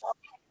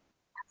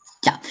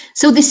 Yeah.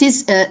 So this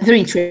is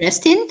very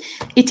interesting.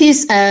 It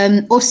is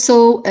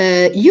also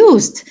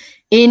used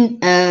in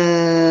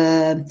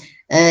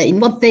in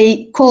what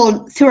they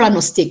call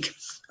theranostic.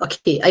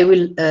 Okay, I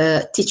will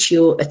teach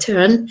you a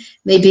term.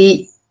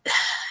 Maybe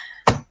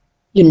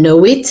you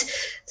know it.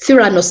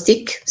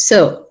 Theranostic.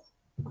 So,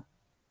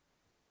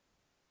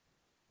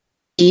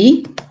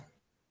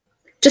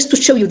 just to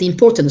show you the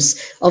importance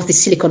of the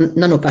silicon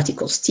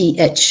nanoparticles,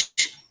 THEANOS.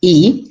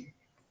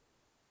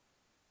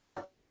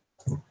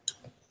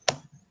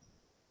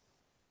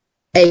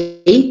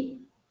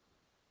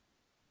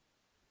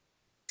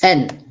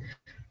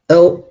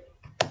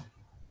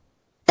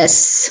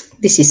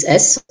 This is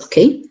S,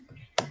 okay.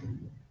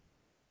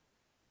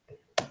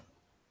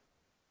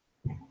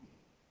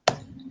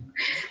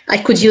 I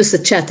could use the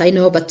chat, I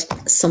know, but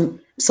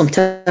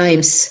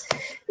sometimes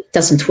it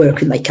doesn't work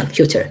with my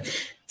computer.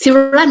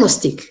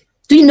 Theranostic.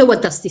 Do you know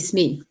what does this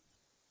mean?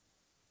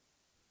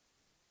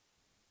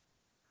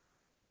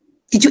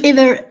 Did you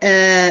ever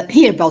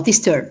hear about this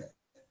term?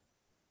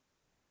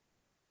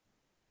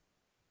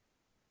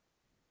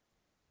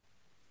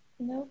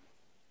 No.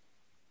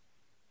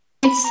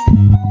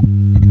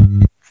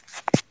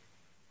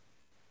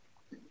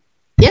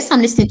 Yes,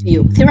 I'm listening to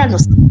you.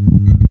 Theranostic.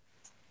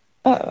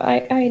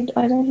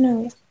 I don't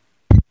know.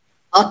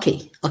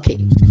 Okay.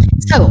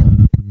 So,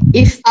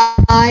 if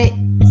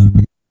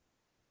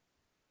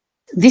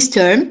this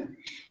term,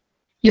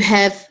 you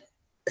have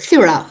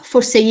thera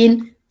for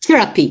saying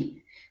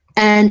therapy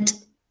and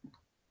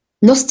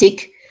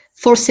gnostic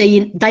for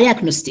saying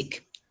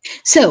diagnostic.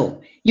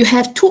 So you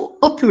have two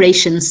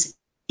operations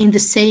in the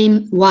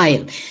same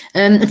while.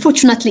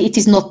 Unfortunately, it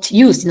is not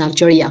used in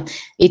Algeria.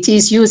 It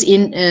is used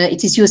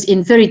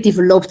in very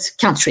developed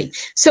country.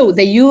 So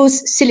they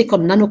use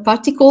silicon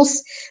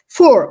nanoparticles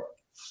for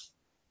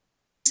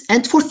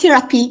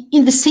therapy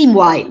in the same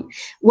while.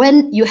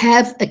 When you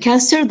have a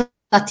cancer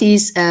that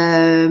is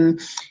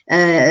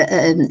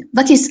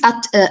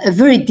at a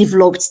very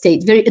developed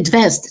state, very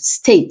advanced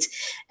state,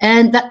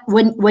 and that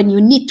when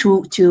you need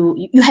to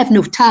you have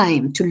no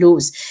time to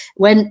lose,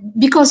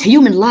 because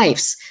human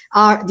lives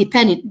are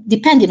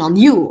depending on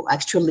you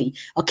actually.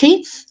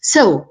 Okay,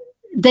 so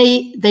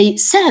they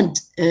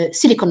send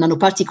silicon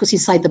nanoparticles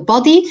inside the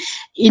body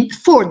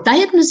for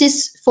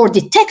diagnosis, for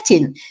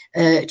detecting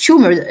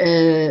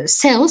tumor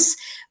cells.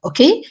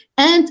 Okay,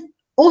 and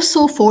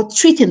also for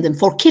treating them,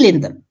 for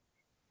killing them.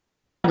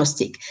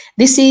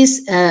 This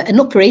is an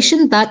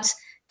operation that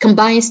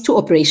combines two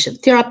operations,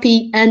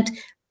 therapy and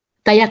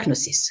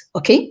diagnosis,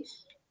 okay?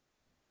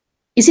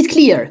 Is it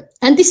clear?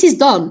 And this is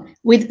done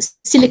with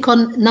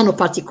silicon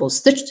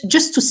nanoparticles. That's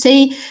just to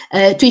say,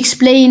 to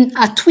explain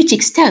at which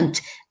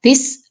extent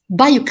this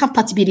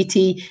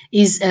biocompatibility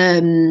is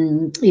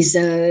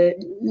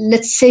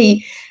let's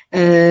say,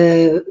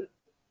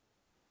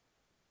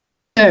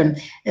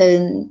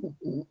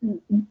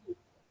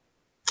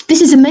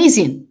 this is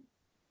amazing.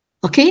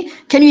 Okay,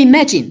 can you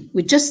imagine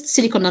with just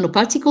silicon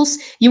nanoparticles,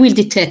 you will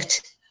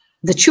detect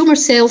the tumor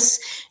cells,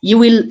 you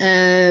will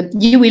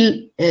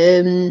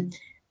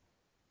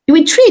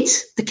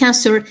treat the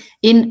cancer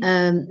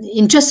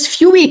in just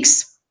few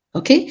weeks.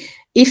 Okay,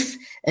 if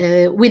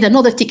with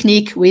another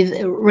technique, with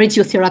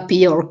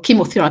radiotherapy or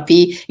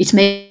chemotherapy, it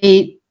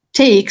may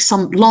take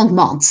some long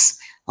months.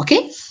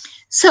 Okay,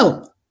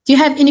 so do you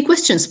have any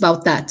questions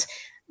about that?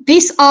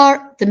 These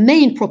are the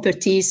main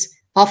properties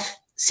of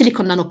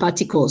silicon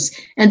nanoparticles,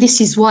 and this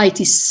is why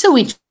it is so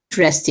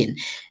interesting.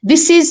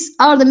 These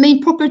are the main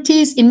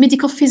properties in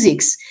medical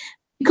physics,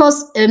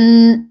 because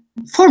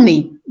for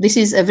me, this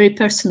is a very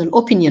personal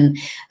opinion,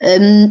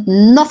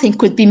 nothing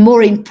could be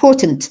more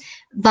important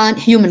than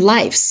human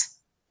lives.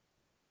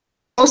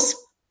 Because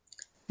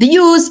the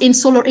use in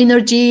solar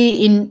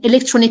energy, in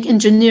electronic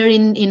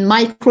engineering, in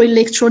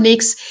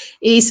microelectronics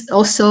is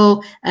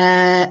also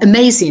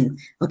amazing,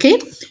 okay?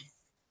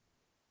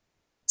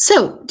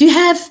 So, do you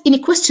have any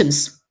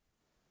questions?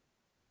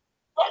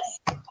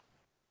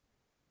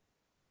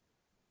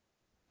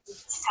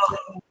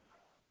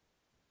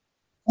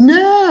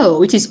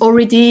 No, it is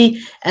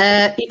already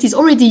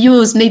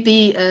used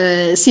maybe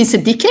since a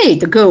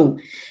decade ago,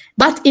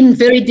 but in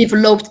very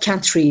developed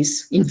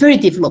countries,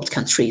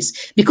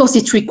 because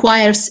it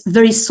requires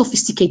very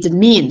sophisticated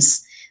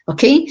means,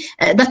 okay,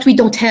 that we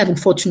don't have,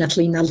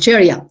 unfortunately, in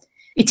Algeria.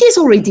 It is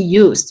already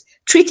used.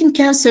 Treating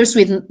cancers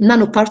with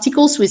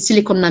nanoparticles, with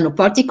silicon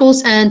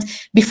nanoparticles, and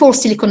before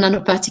silicon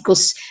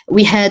nanoparticles,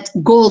 we had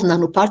gold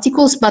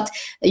nanoparticles. But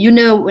you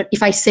know,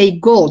 if I say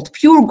gold,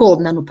 pure gold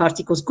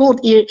nanoparticles,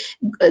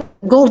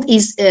 gold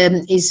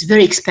is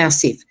very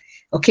expensive.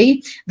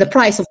 Okay, the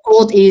price of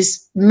gold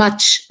is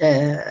much.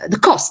 The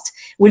cost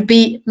will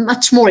be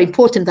much more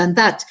important than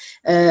that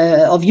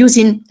of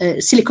using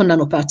silicon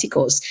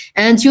nanoparticles.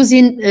 And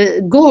using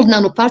gold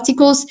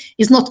nanoparticles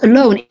is not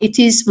alone; it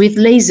is with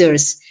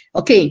lasers.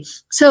 Okay,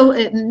 so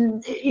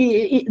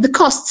the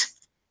cost,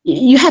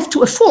 you have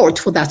to afford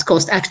for that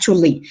cost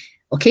actually,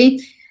 okay?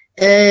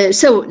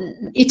 So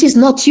it is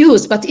not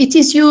used, but it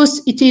is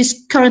used, it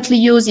is currently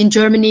used in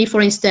Germany, for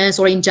instance,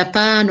 or in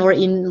Japan, or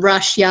in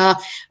Russia,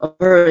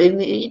 or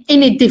in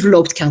any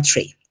developed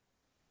country.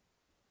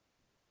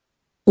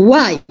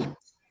 Why?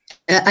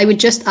 I will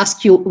just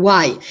ask you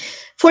why.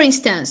 For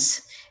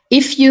instance,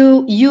 if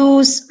you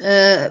use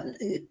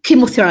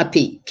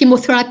chemotherapy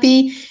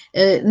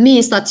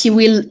means that you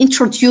will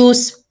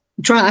introduce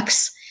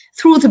drugs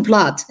through the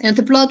blood, and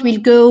the blood will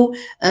go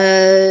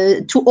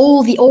to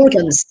all the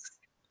organs.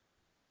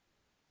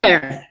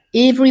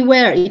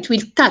 Everywhere it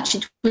will touch,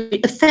 it will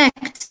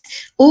affect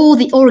all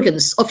the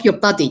organs of your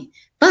body.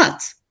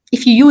 But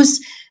if you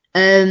use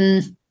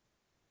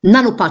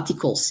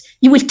nanoparticles,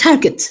 you will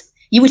target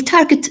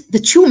the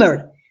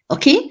tumor,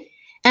 okay?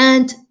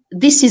 And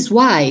this is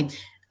why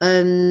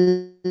at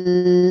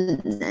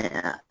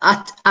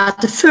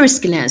the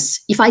first glance,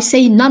 if I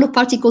say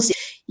nanoparticles,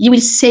 you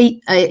will say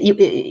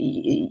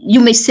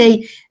you may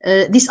say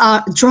these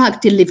are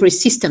drug delivery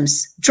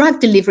systems.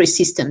 Drug delivery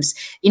systems.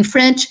 In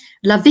French,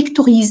 la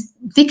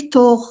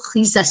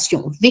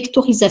vectorisation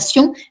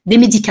des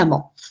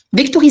médicaments.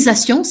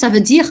 Vectorisation, ça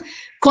veut dire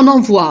qu'on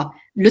envoie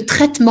le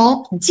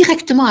traitement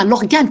directement à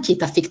l'organe qui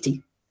est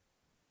affecté.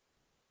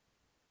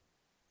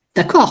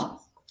 D'accord?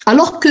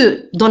 Alors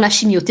que dans la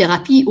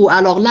chimiothérapie, ou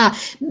alors là,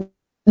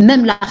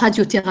 même la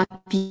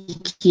radiothérapie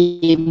qui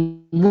est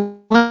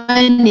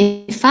moins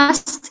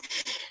néfaste,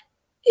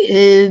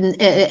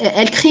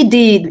 elle crée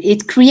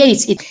it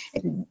creates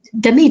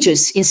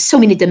damages in so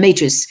many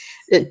damages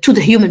to the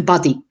human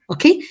body,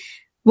 okay?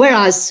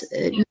 Whereas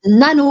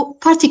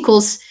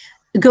nanoparticles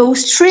go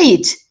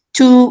straight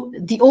to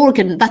the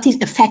organ that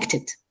is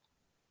affected.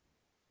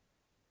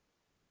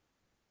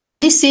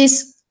 This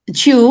is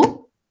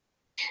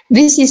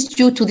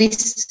due to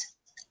this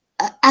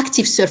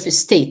active surface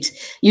state.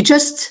 You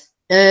just,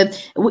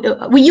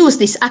 we use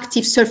this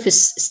active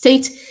surface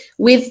state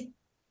with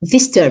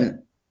this term,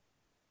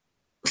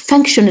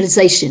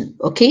 functionalization,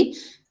 okay?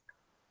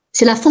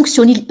 C'est la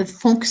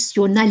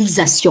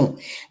fonctionnalisation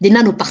des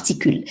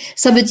nanoparticules.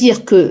 Ça veut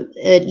dire que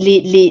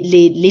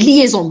les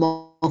liaisons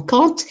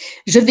manquantes,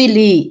 je vais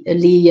les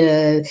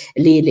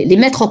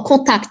mettre en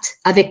contact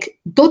avec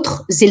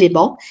d'autres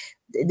éléments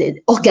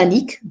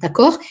organiques,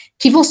 d'accord,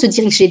 qui vont se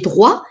diriger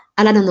droit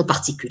à la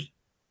nanoparticule.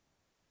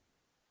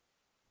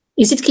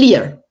 Is it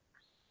clear?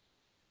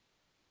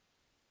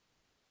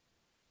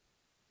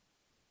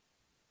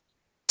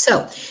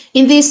 So,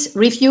 in this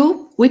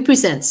review, we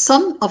present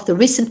some of the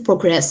recent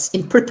progress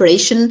in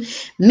preparation,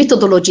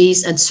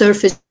 methodologies, and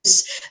surface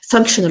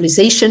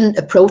functionalization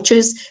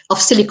approaches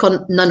of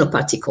silicon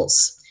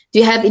nanoparticles. Do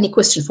you have any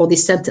question for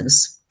this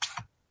sentence?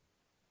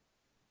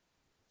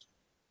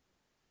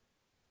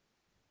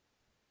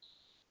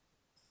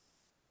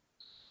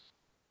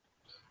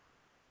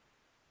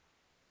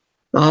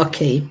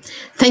 Okay,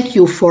 thank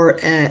you for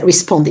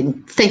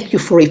responding. Thank you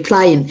for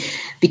replying,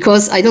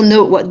 because I don't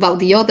know what about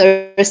the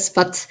others,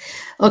 but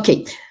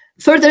okay.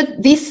 Further,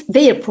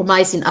 they are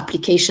promising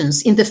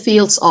applications in the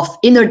fields of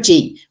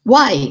energy.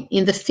 Why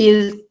in the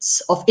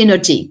fields of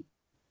energy?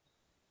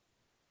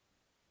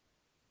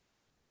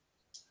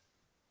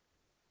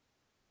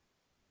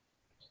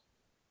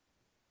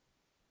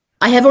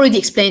 I have already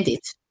explained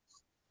it.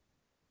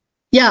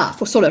 Yeah,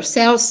 for solar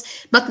cells,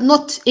 but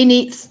not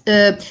any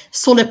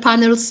solar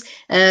panels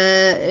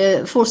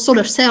for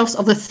solar cells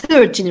of the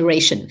third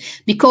generation,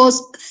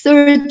 because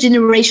third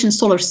generation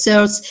solar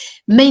cells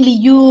mainly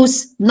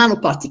use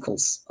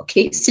nanoparticles,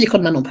 okay,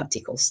 silicon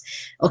nanoparticles,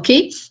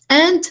 okay,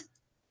 and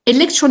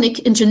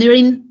electronic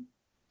engineering.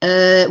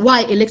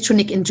 Why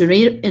electronic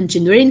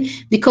engineering?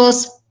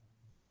 Because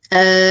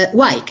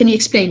why? Can you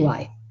explain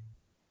why?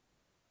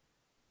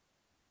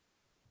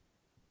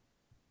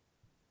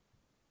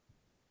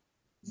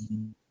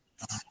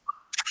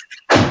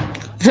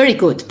 Very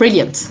good,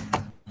 brilliant.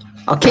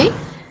 Okay,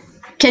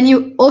 can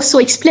you also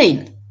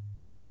explain?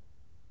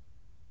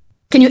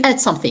 Can you add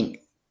something?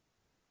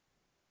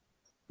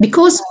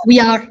 Because we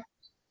are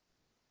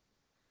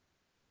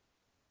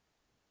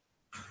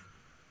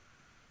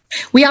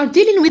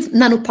dealing with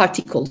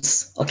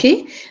nanoparticles,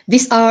 okay?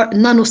 These are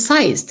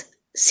nano-sized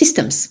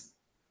systems,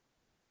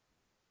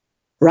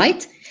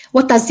 right?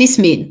 What does this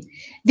mean?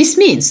 This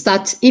means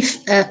that if,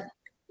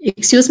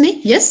 excuse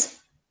me, yes?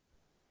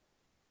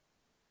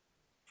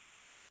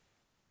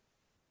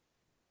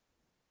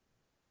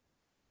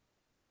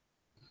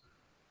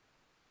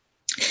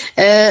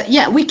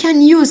 Yeah, we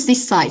can use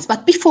this size,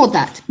 but before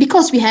that,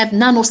 because we have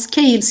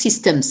nanoscale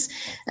systems,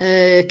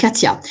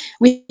 Katya,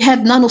 we have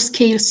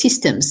nanoscale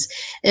systems,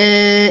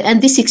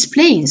 and this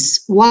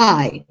explains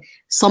why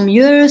some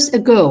years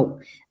ago,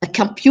 a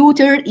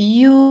computer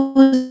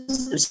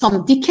used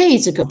some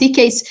decades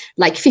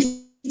like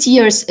 50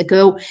 years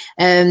ago,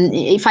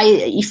 if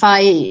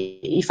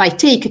I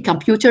take a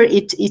computer,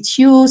 it's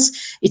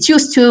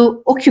used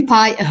to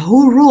occupy a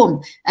whole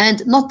room,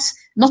 and not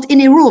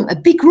any room, a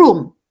big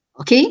room.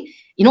 Okay,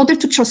 in order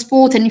to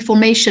transport an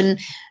information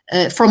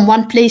from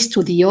one place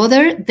to the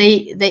other,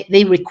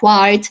 they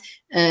required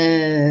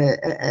a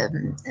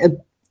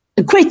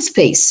great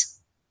space.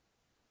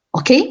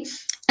 Okay,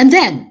 and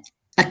then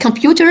a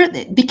computer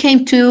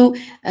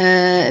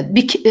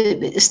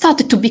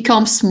started to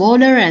become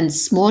smaller and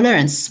smaller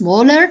and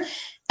smaller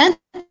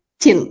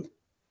until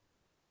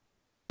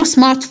your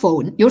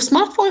smartphone. Your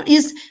smartphone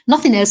is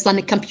nothing else than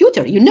a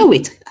computer. You know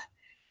it.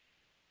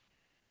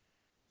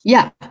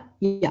 Yeah,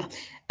 yeah.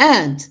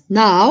 And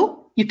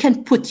now you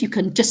can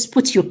just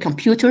put your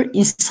computer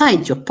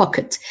inside your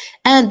pocket.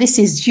 And this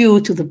is due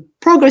to the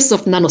progress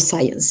of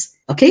nanoscience,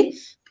 okay?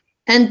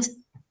 And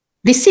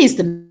this is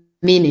the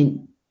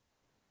meaning,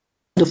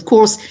 of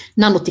course,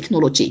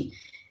 nanotechnology.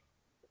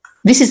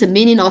 This is the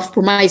meaning of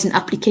promising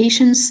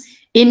applications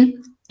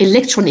in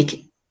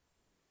electronic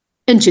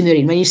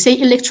engineering. When you say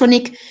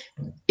electronic,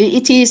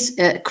 it is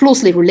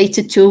closely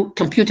related to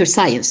computer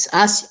science,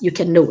 as you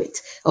can know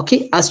it,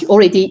 okay, as you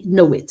already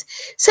know it.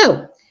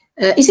 So,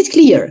 is it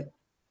clear?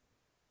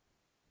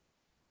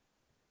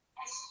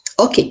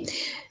 Okay,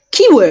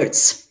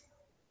 keywords.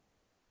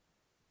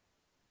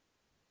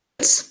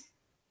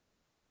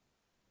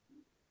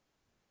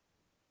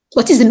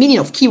 What is the meaning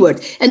of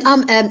keyword? And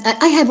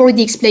I have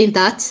already explained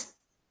that,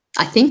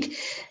 I think,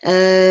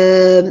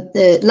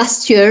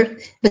 last year,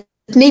 but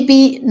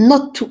maybe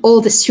not to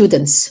all the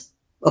students.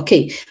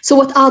 Okay, so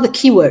what are the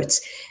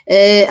keywords?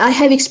 I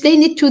have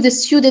explained it to the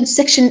students,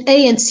 section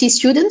A and C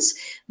students,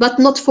 but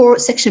not for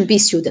section B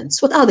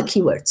students. What are the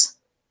keywords?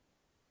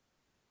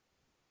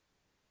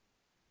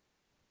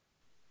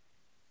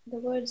 The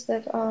words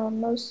that are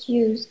most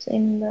used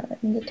in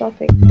the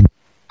topic.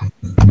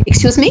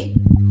 Excuse me?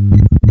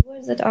 The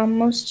words that are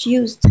most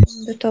used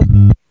in the topic.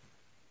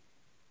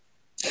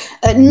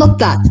 Not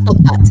that, not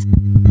that.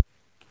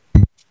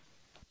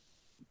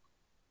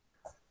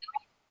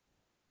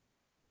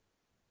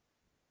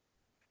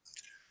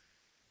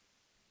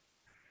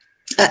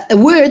 A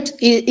word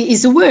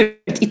is a word.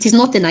 It is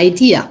not an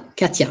idea,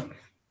 Katya.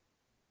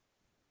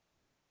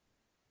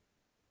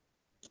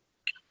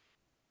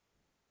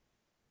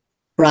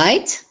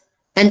 Right?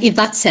 And in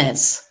that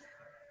sense.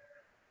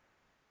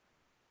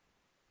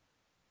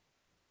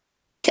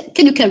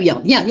 Can you carry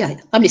on? Yeah, yeah,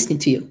 I'm listening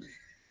to you.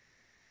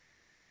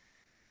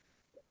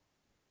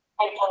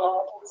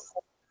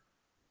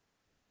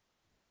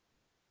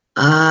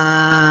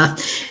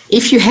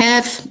 If you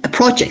have a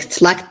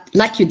project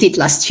like you did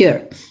last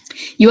year,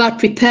 you are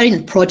preparing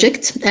a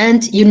project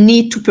and you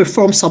need to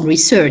perform some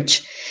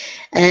research.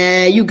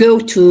 You go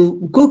to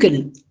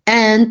Google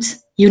and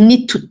you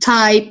need to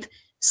type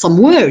some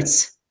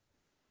words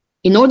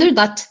in order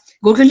that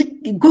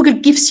Google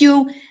gives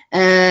you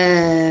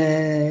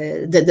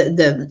the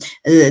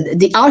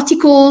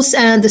articles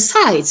and the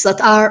sites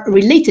that are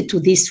related to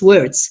these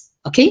words.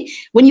 Okay,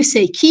 when you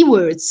say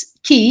keywords,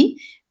 key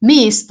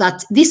means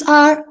that these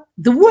are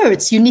the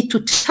words you need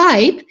to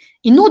type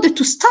in order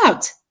to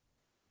start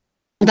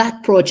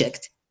that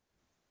project.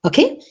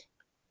 Okay,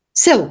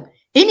 so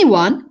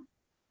anyone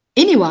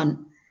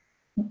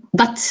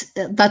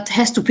that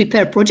has to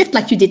prepare a project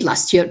like you did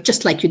last year,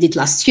 just like you did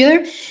last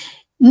year,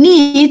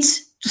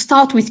 needs to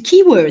start with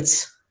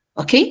keywords.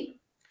 Okay,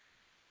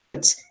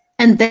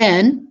 and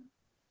then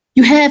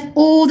you have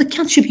all the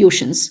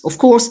contributions, of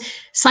course,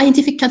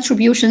 scientific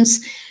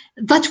contributions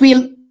that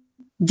will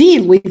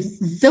deal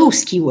with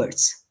those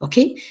keywords.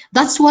 Okay,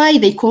 that's why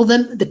they call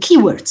them the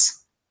keywords.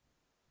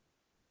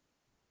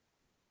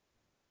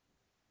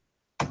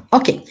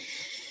 Okay,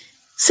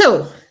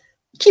 so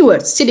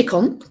keywords: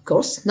 silicon, of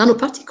course,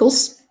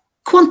 nanoparticles,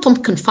 quantum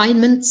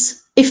confinement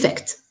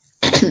effect.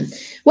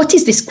 What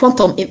is this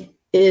quantum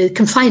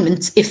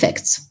confinement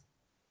effect?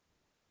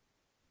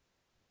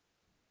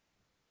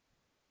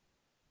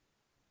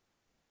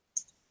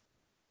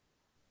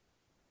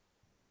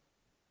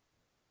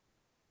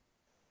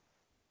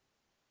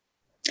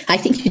 I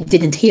think you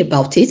didn't hear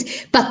about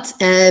it, but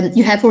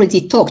you have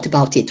already talked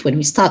about it when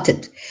we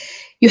started.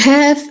 You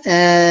have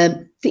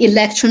the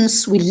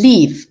electrons will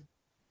leave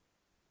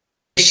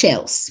the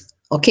shells,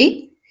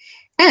 okay?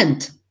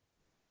 And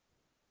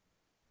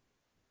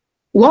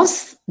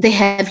once they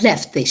have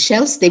left the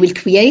shells, they will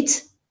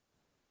create.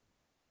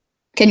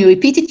 Can you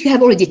repeat it? You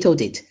have already told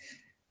it.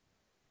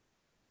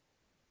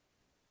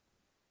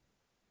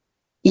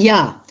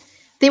 Yeah,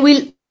 they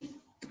will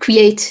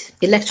create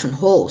electron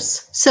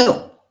holes.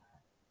 So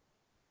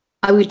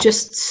I will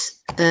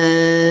just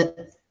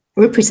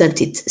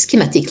represent it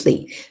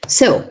schematically.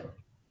 So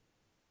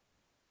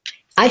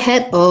I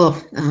had,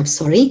 oh, I'm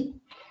sorry.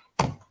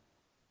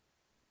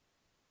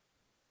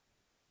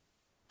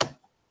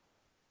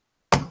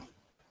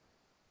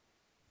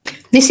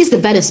 This is the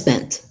valence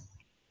band.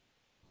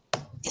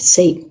 Let's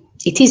say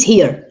it is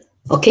here,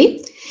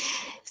 okay?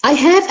 I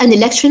have an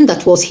electron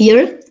that was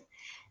here,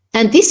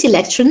 and this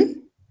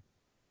electron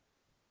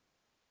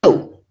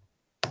go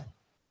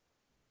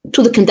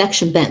to the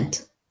conduction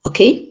band,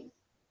 okay?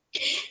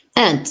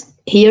 And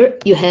here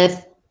you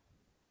have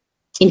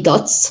in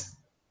dots.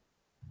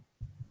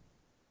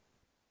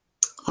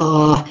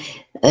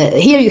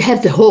 Here you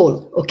have the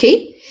hole,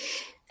 okay?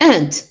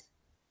 And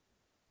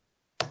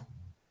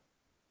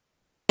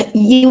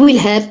you will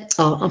have,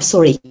 I'm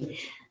sorry,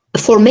 a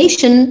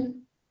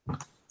formation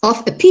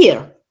of a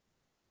pair,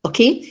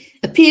 okay?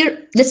 A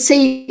pair, let's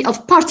say,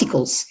 of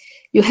particles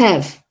you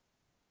have.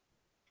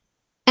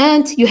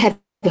 And you have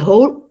the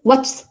hole,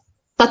 what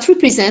that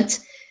represent.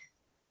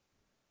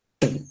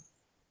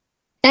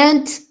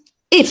 And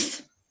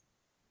if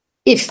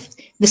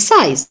the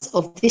size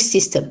of this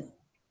system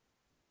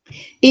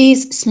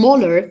is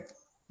smaller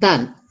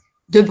than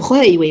de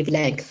Broglie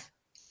wavelength.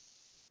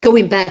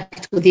 Going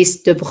back to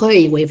this de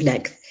Broglie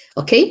wavelength,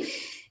 okay?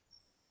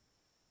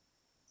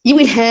 You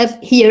will have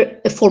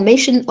here a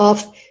formation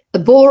of a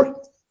Bohr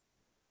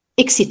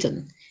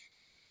exciton.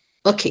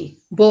 Okay,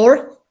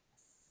 Bohr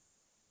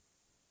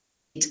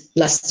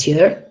last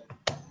year.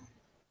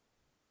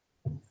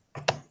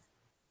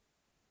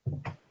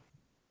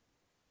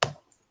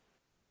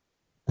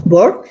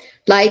 Bohr,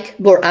 like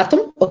Bohr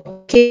atom,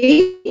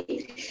 okay?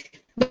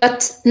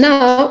 But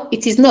now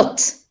it is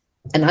not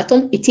an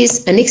atom, it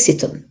is an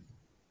exciton.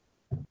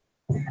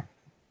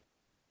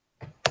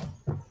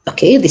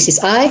 Okay, this is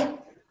I,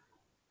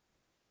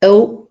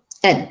 O,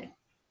 N.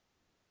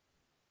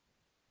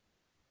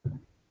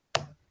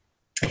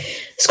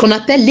 Ce qu'on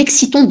appelle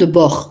l'exciton de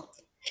Bohr.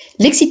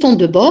 L'exciton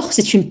de Bohr,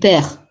 c'est une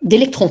paire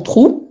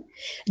d'électrons-trous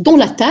dont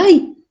la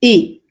taille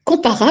est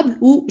comparable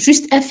ou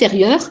juste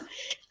inférieure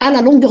à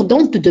la longueur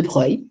d'onde de de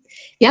Broglie.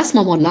 Et à ce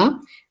moment-là,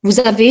 vous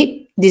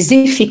avez des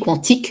effets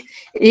quantiques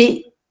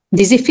et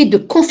des effets de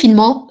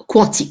confinement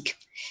quantique.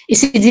 Et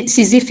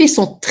ces effets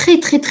sont très,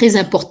 très, très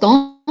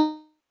importants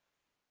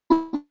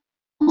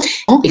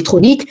en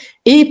électronique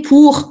et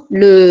pour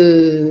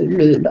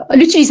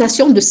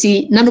l'utilisation de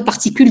ces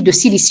nanoparticules de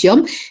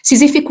silicium.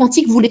 Ces effets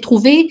quantiques, vous les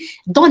trouvez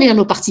dans les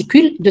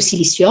nanoparticules de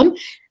silicium.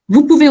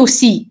 Vous pouvez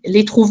aussi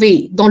les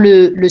trouver dans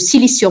le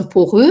silicium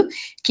poreux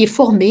qui est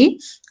formé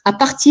à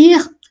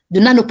partir de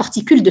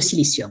nanoparticules de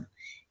silicium.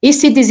 Et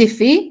c'est des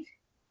effets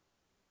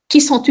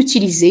qui sont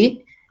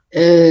utilisés,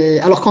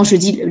 alors quand je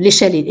dis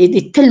l'échelle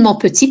est tellement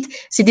petite,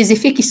 c'est des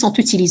effets qui sont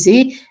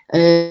utilisés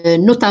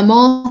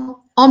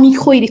notamment en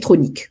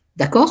microélectronique.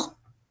 D'accord?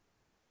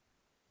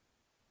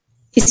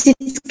 Is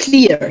it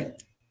clear?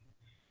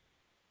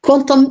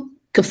 Quantum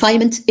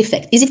confinement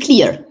effect. Is it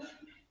clear?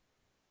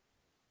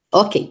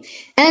 Okay.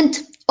 And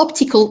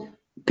optical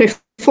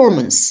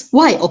performance.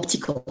 Why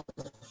optical?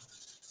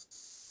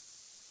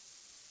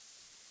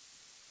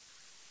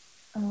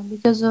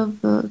 Because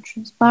of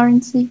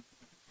transparency.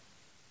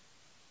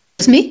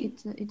 Excuse me?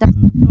 It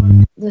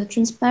doesn't, the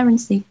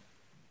transparency.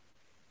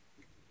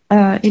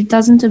 It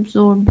doesn't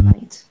absorb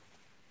light.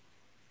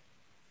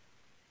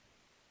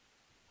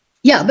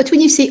 Yeah, but when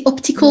you say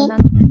optical,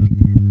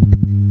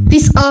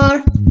 these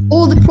are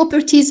all the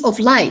properties of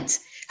light,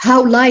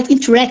 how light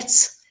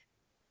interacts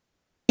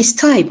with this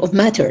type of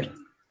matter.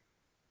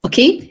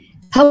 Okay?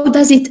 How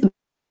does it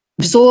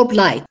absorb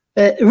light,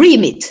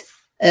 re-emit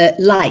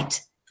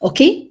light?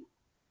 Okay?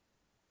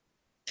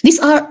 These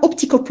are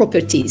optical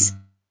properties.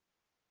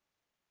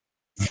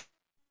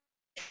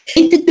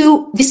 And to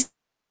do this,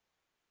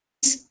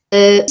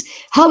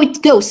 how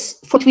it goes,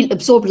 what will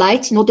absorb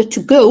light in order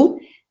to go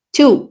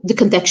to the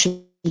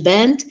conduction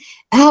band,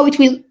 how it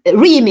will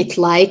re-emit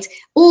light,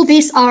 all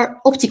these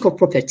are optical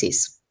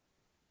properties.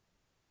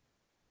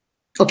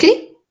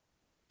 Okay?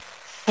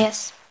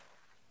 Yes.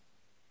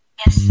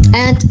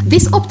 And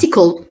these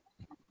optical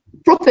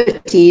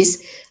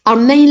properties are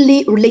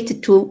mainly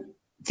related to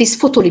this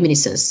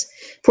photoluminescence,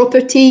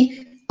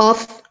 property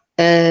of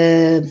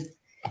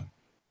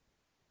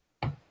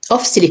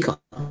silicon.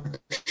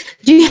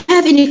 Do you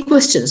have any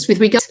questions with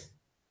regard?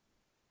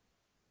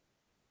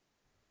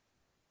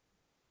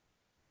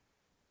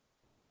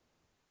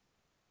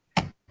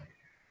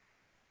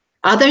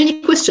 Are there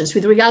any questions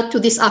with regard to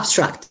this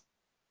abstract?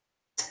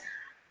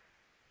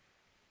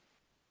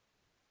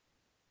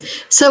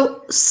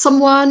 So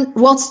someone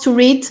wants to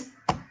read,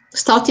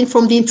 starting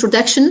from the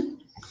introduction,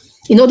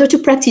 in order to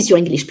practice your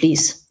English,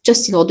 please.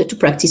 Just in order to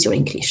practice your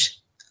English.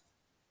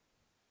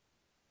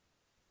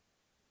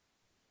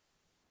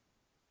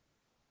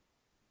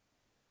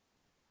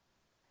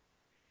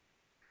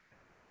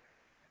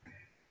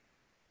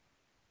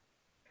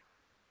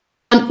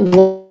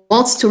 Someone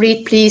wants to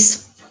read,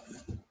 please.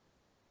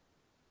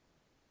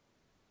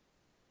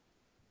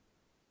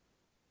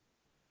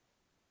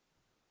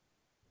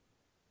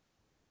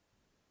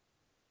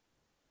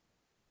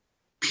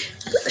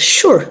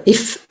 Sure,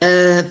 if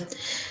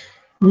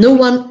no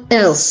one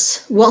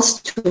else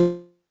wants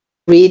to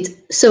read,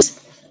 so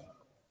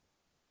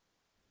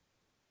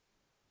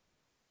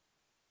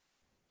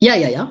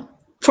yeah.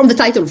 From the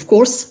title, of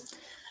course.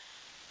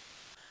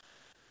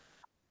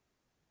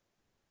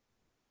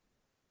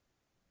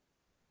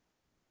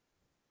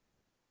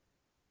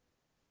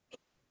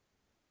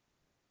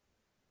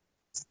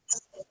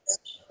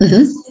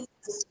 Mm-hmm.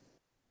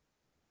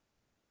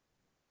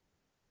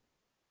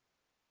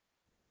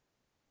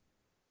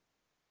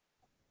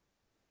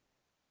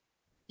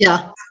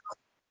 Yeah.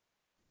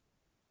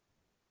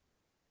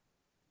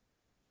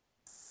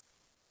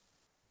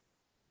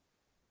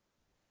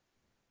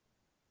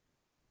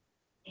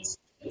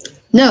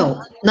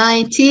 No,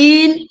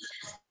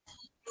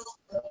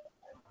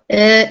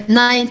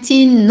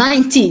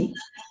 1919.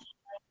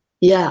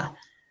 Yeah.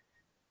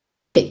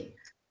 Okay.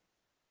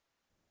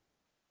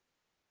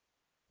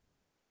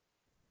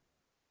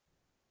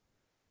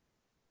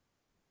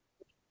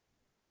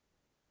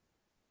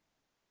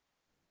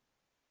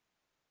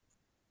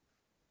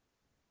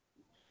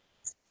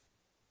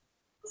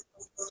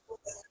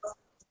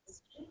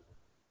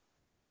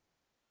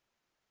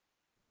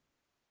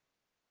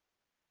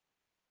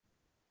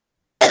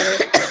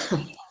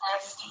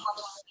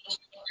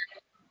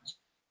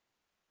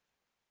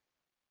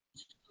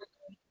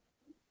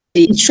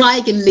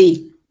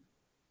 intriguingly.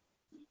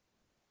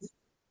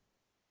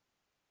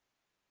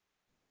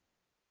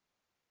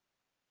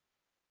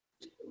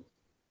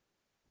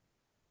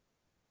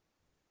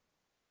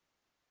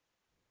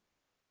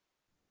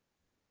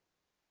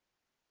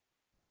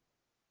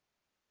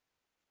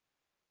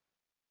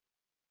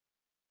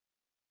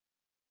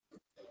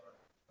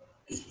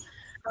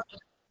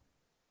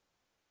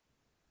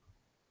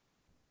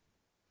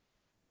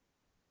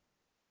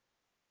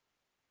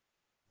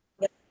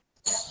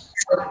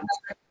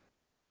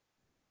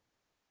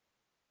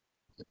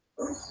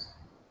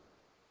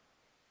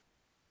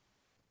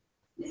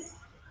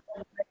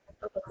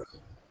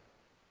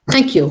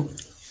 Thank you.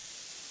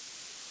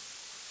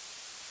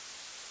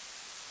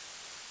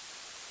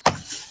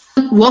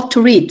 What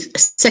to read a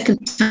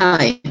second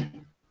time?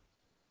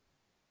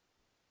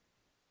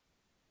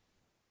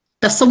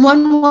 Does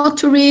someone want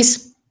to read?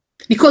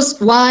 Because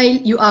while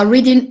you are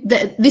reading,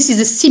 this is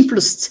the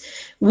simplest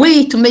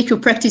way to make you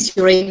practice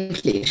your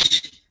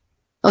English.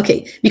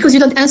 Okay, because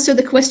you don't answer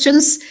the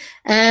questions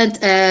and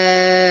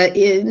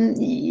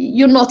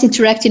you're not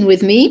interacting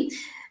with me.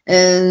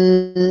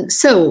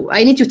 So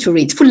I need you to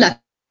read. Fulla,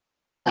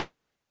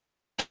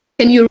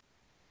 can you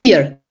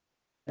hear?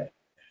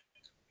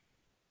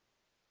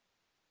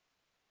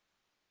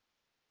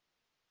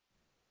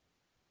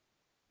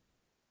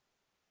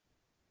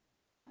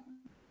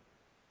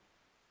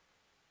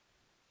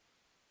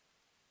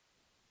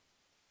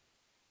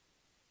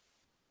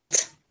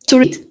 To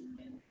read.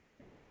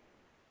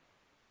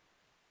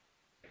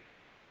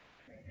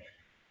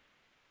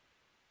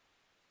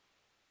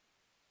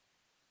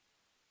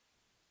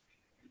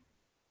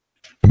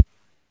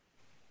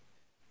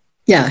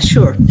 Yeah,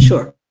 sure.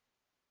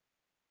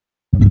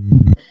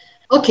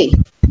 Okay.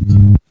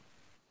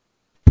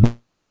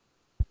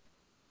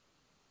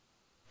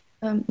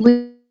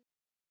 With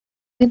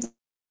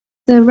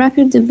the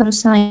rapid development of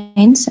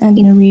science and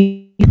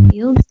engineering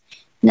fields,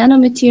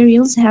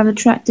 nanomaterials have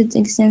attracted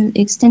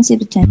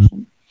extensive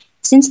attention.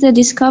 Since the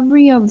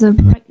discovery of the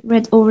bright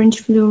red-orange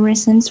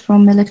fluorescence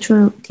from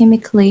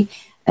electrochemically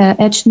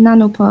etched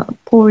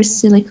nanoporous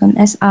silicon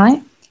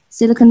Si,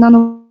 silicon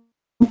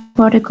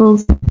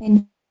nanoparticles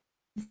in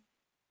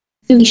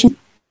fusion.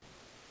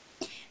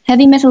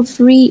 Heavy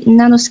metal-free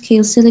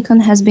nanoscale silicon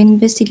has been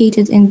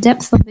investigated in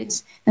depth of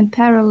its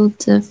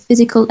unparalleled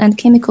physical and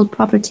chemical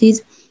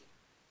properties,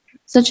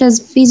 such as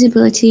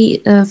feasibility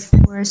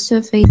for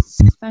surface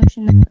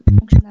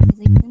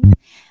functionalization,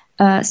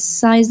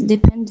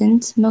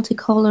 size-dependent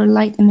multicolor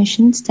light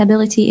emission,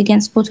 stability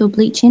against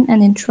photo-bleaching,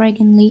 and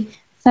intriguingly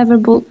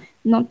favorable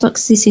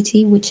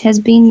non-toxicity, which has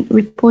been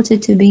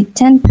reported to be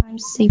 10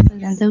 times safer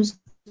than those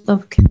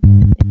of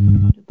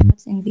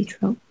counterparts in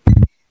vitro.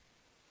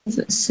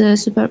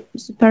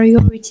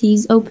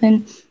 Superiorities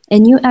open a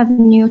new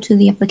avenue to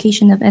the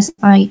application of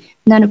Si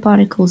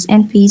nanoparticles,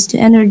 NPs, to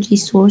energy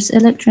source,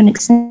 electronic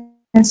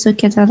sensor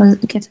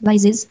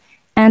catalysis,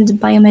 and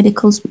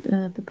biomedical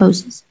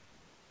purposes.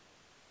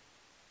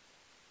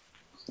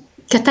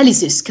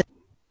 Catalysis.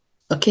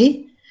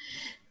 Okay.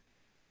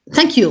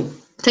 Thank you.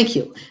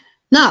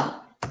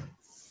 Now,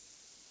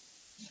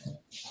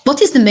 what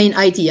is the main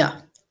idea?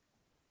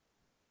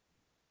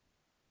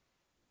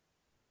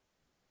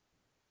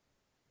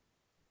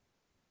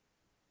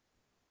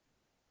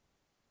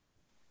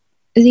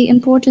 The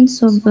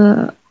importance of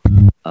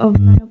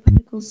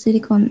nanoparticles,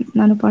 silicon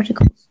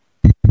nanoparticles.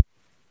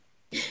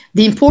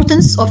 The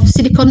importance of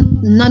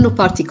silicon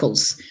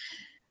nanoparticles.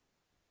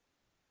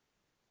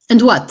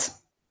 And what?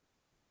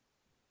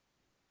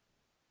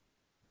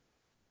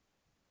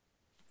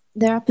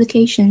 Their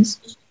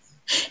applications.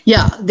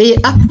 Yeah, the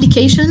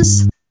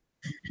applications,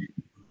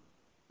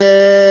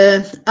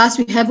 as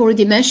we have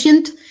already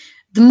mentioned,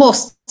 the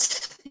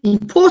most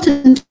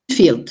important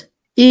field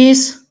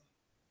is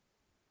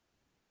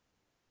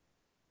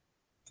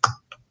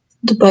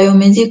the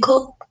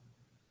biomedical.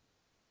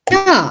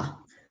 Yeah,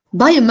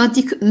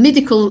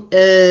 biomedical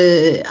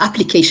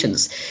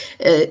applications.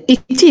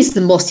 It is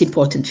the most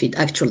important field,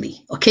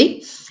 actually.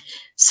 Okay,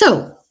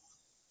 so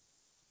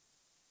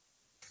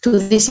to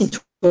this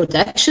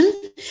introduction,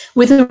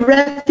 with the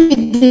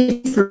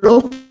rapid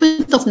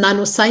development of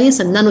nanoscience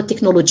and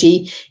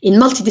nanotechnology in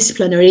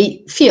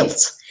multidisciplinary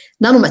fields,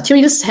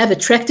 nanomaterials have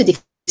attracted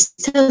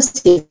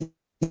extensive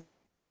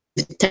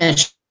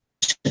attention.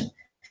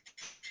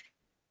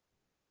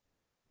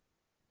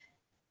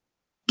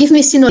 Give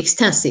me synonym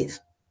extensive.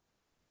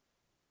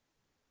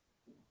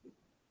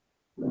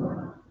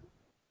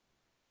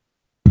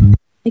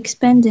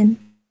 Expanding.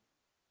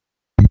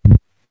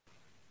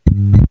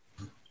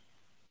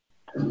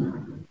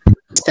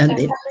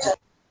 Expanding.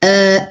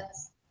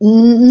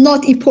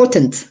 Not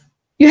important.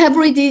 You have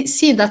already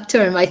seen that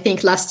term, I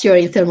think, last year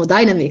in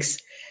thermodynamics.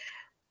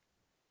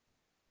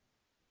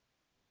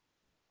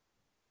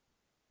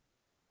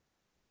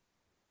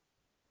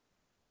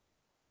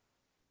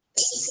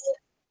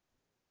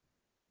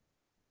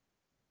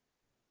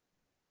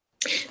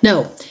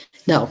 No,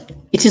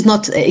 it is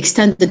not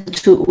extended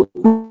to.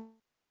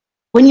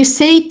 When you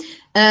say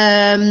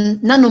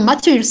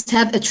nanomaterials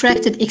have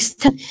attracted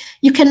extent.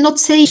 You cannot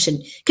say,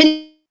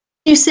 can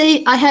you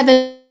say, I have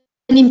an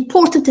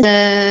important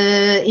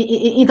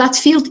in that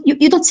field?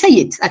 You don't say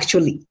it,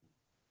 actually.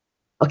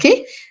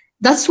 Okay?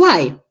 That's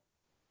why.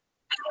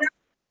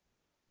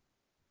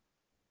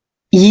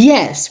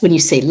 Yes, when you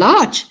say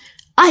large,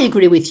 I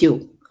agree with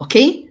you.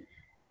 Okay?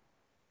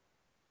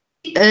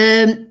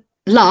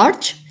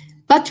 Large,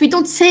 but we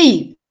don't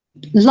say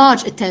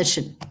large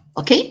attention.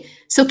 Okay?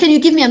 So can you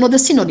give me another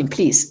synonym,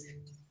 please?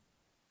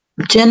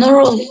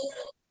 General.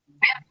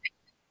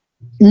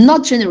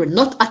 Not general,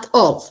 not at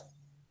all.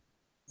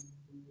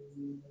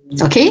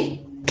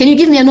 Okay? Can you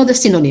give me another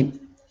synonym?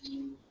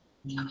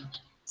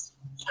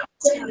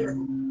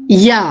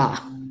 Yeah,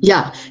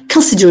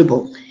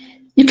 considerable.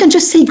 You can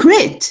just say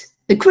great,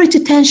 a great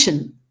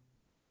attention.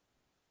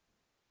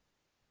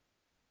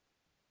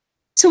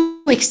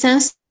 So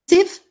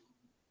extensive.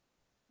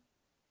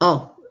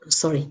 Oh,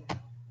 sorry.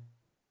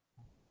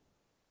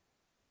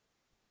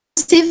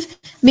 Extensive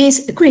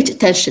means great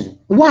attention,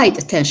 wide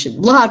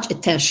attention, large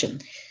attention.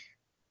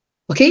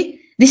 Okay?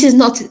 This is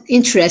not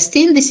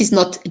interesting. This is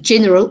not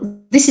general.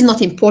 This is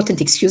not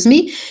important, excuse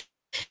me.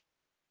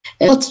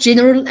 Not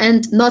general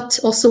and not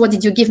also, what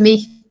did you give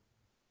me?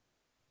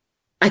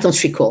 I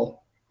don't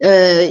recall.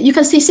 You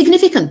can say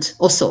significant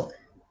also.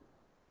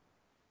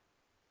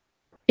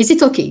 Is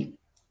it okay?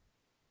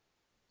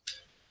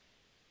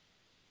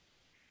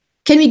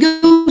 Can we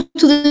go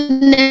to the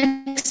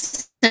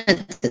next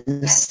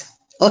sentence?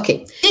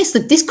 Okay. It's the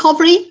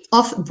discovery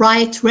of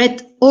bright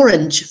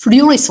red-orange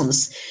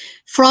fluorescence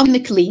from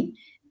chemically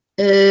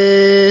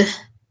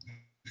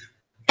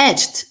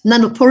etched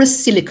nanoporous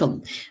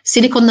silicon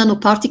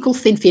nanoparticle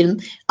thin film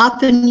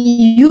upon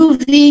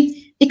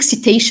UV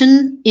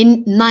excitation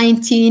in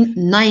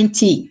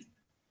 1990.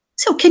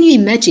 So can you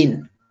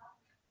imagine?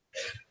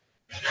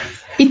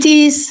 It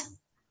is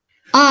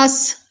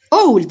as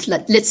old,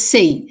 let's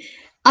say,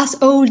 as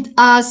old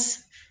as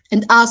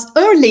and as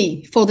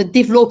early for the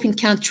developing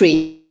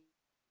countries,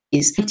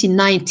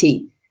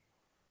 1990.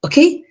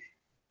 Okay?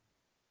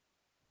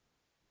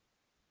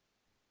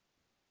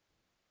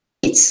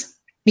 It's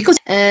because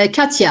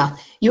Katya,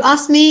 you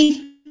asked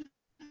me,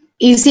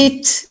 is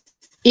it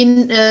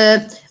in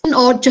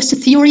or just a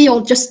theory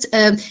or just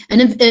an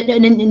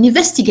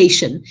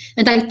investigation?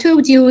 And I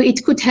told you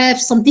it could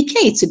have some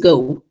decades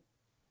ago.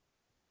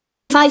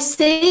 If I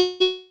say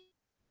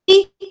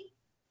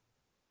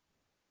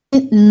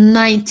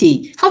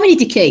 90, how many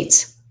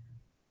decades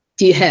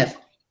do you have?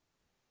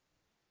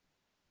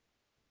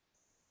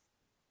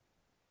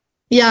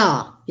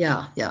 Yeah.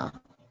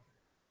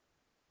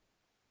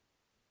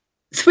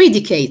 3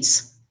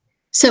 decades.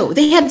 So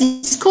they have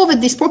discovered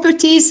these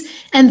properties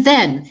and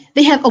then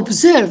they have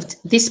observed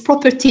these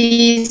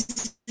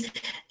properties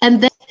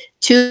and then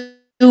to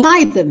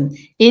apply them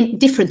in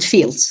different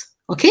fields.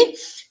 Okay?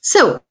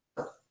 So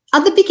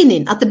at the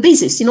beginning, at the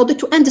basis, in order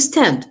to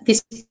understand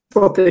this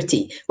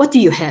property, what do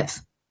you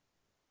have?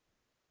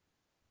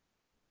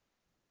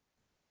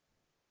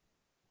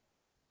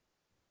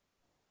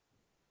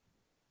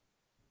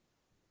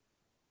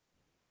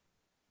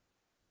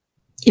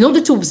 In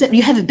order to observe,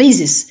 you have a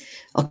basis,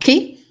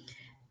 okay?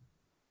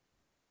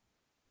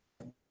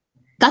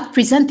 That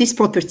present this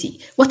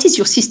property. What is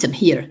your system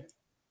here?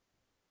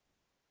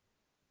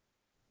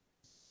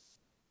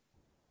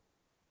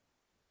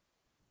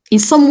 In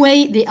some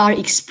way, they are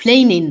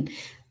explaining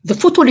the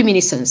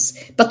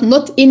photoluminescence, but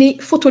not any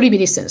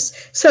photoluminescence.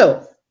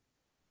 So,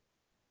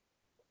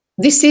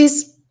 this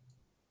is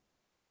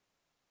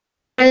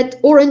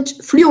red-orange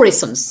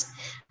fluorescence.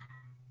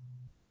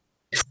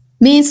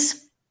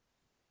 Means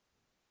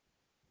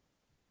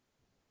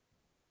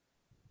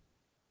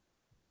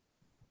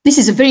this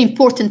is a very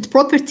important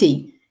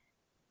property.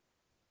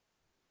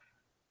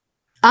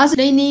 As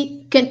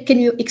Laini, can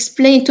you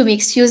explain to me,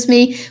 excuse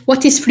me,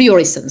 what is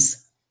fluorescence?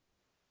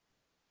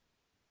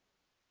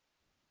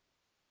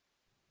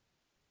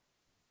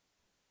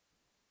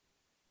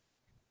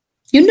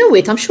 You know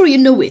it, I'm sure you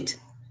know it.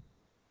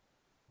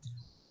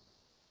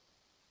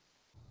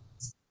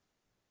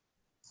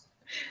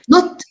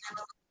 Not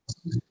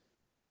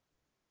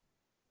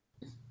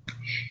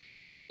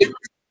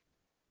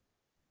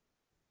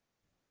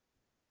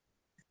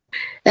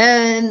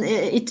and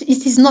it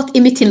is not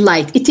emitting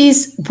light. It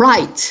is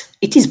bright.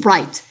 It is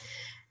bright.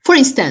 For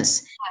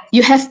instance,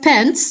 you have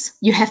pens,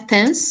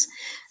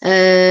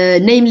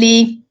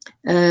 namely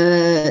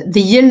the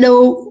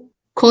yellow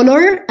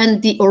color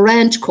and the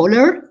orange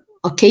color.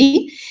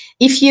 Okay.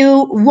 If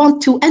you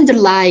want to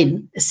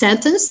underline a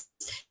sentence,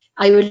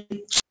 I will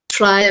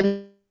try.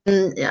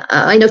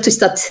 I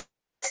noticed that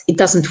it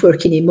doesn't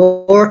work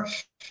anymore.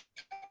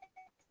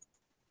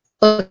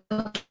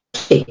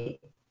 Okay.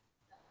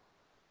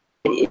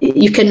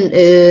 You can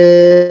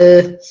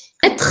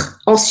être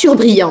en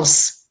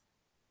surbrillance.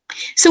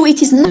 So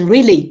it is not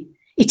really,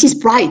 it is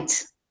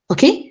bright.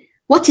 Okay?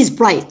 What is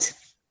bright?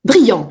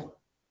 Brillant.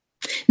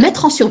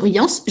 Mettre en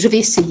surbrillance, je vais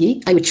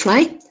essayer, I will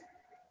try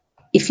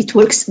if it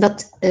works,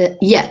 but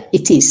yeah,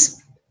 it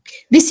is.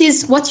 This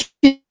is what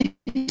you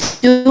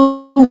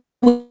do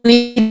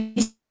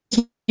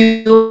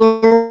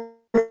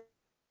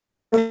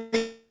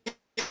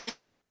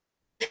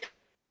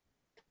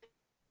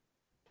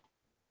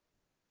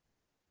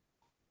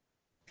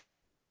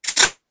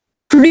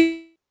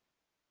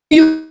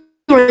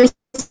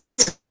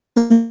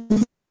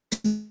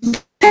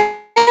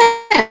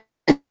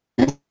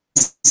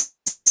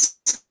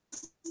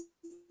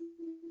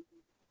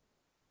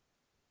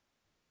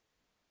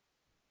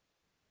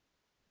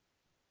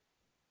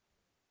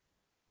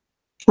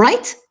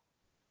right?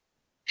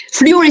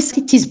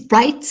 Fluorescent is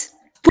bright.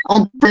 Put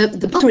on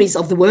the boundaries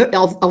of the word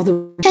of the.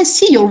 You can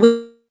see your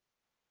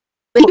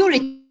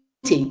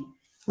purity,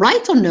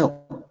 right or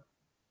no?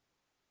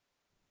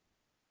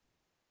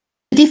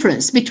 The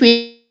difference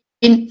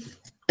between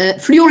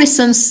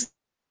fluorescence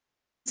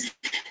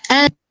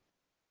and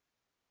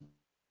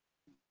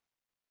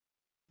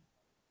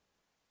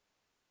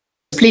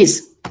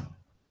please.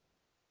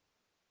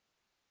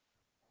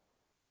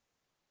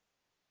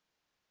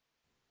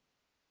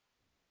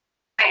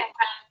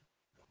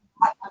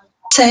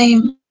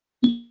 Same.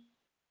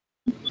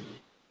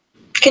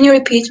 Can you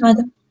repeat,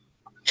 madam?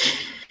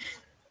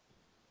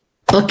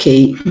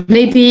 Okay,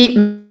 maybe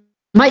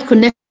my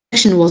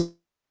connection was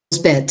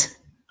bad.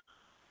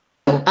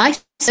 I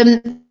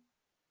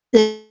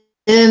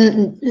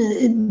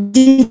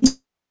did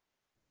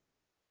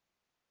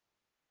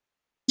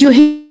you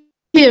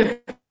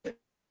hear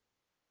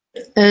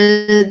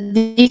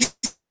the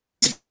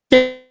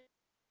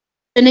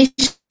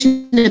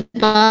explanation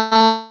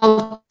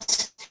about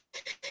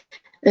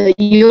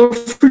your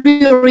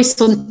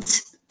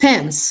fluorescent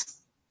pens?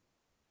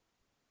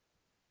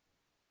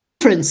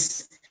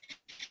 Difference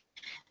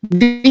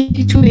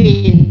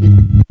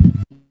between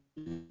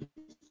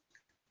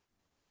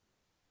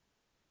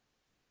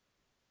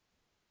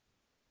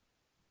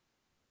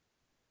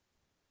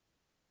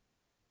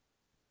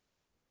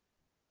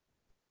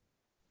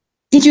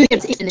did you hear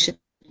the explanation?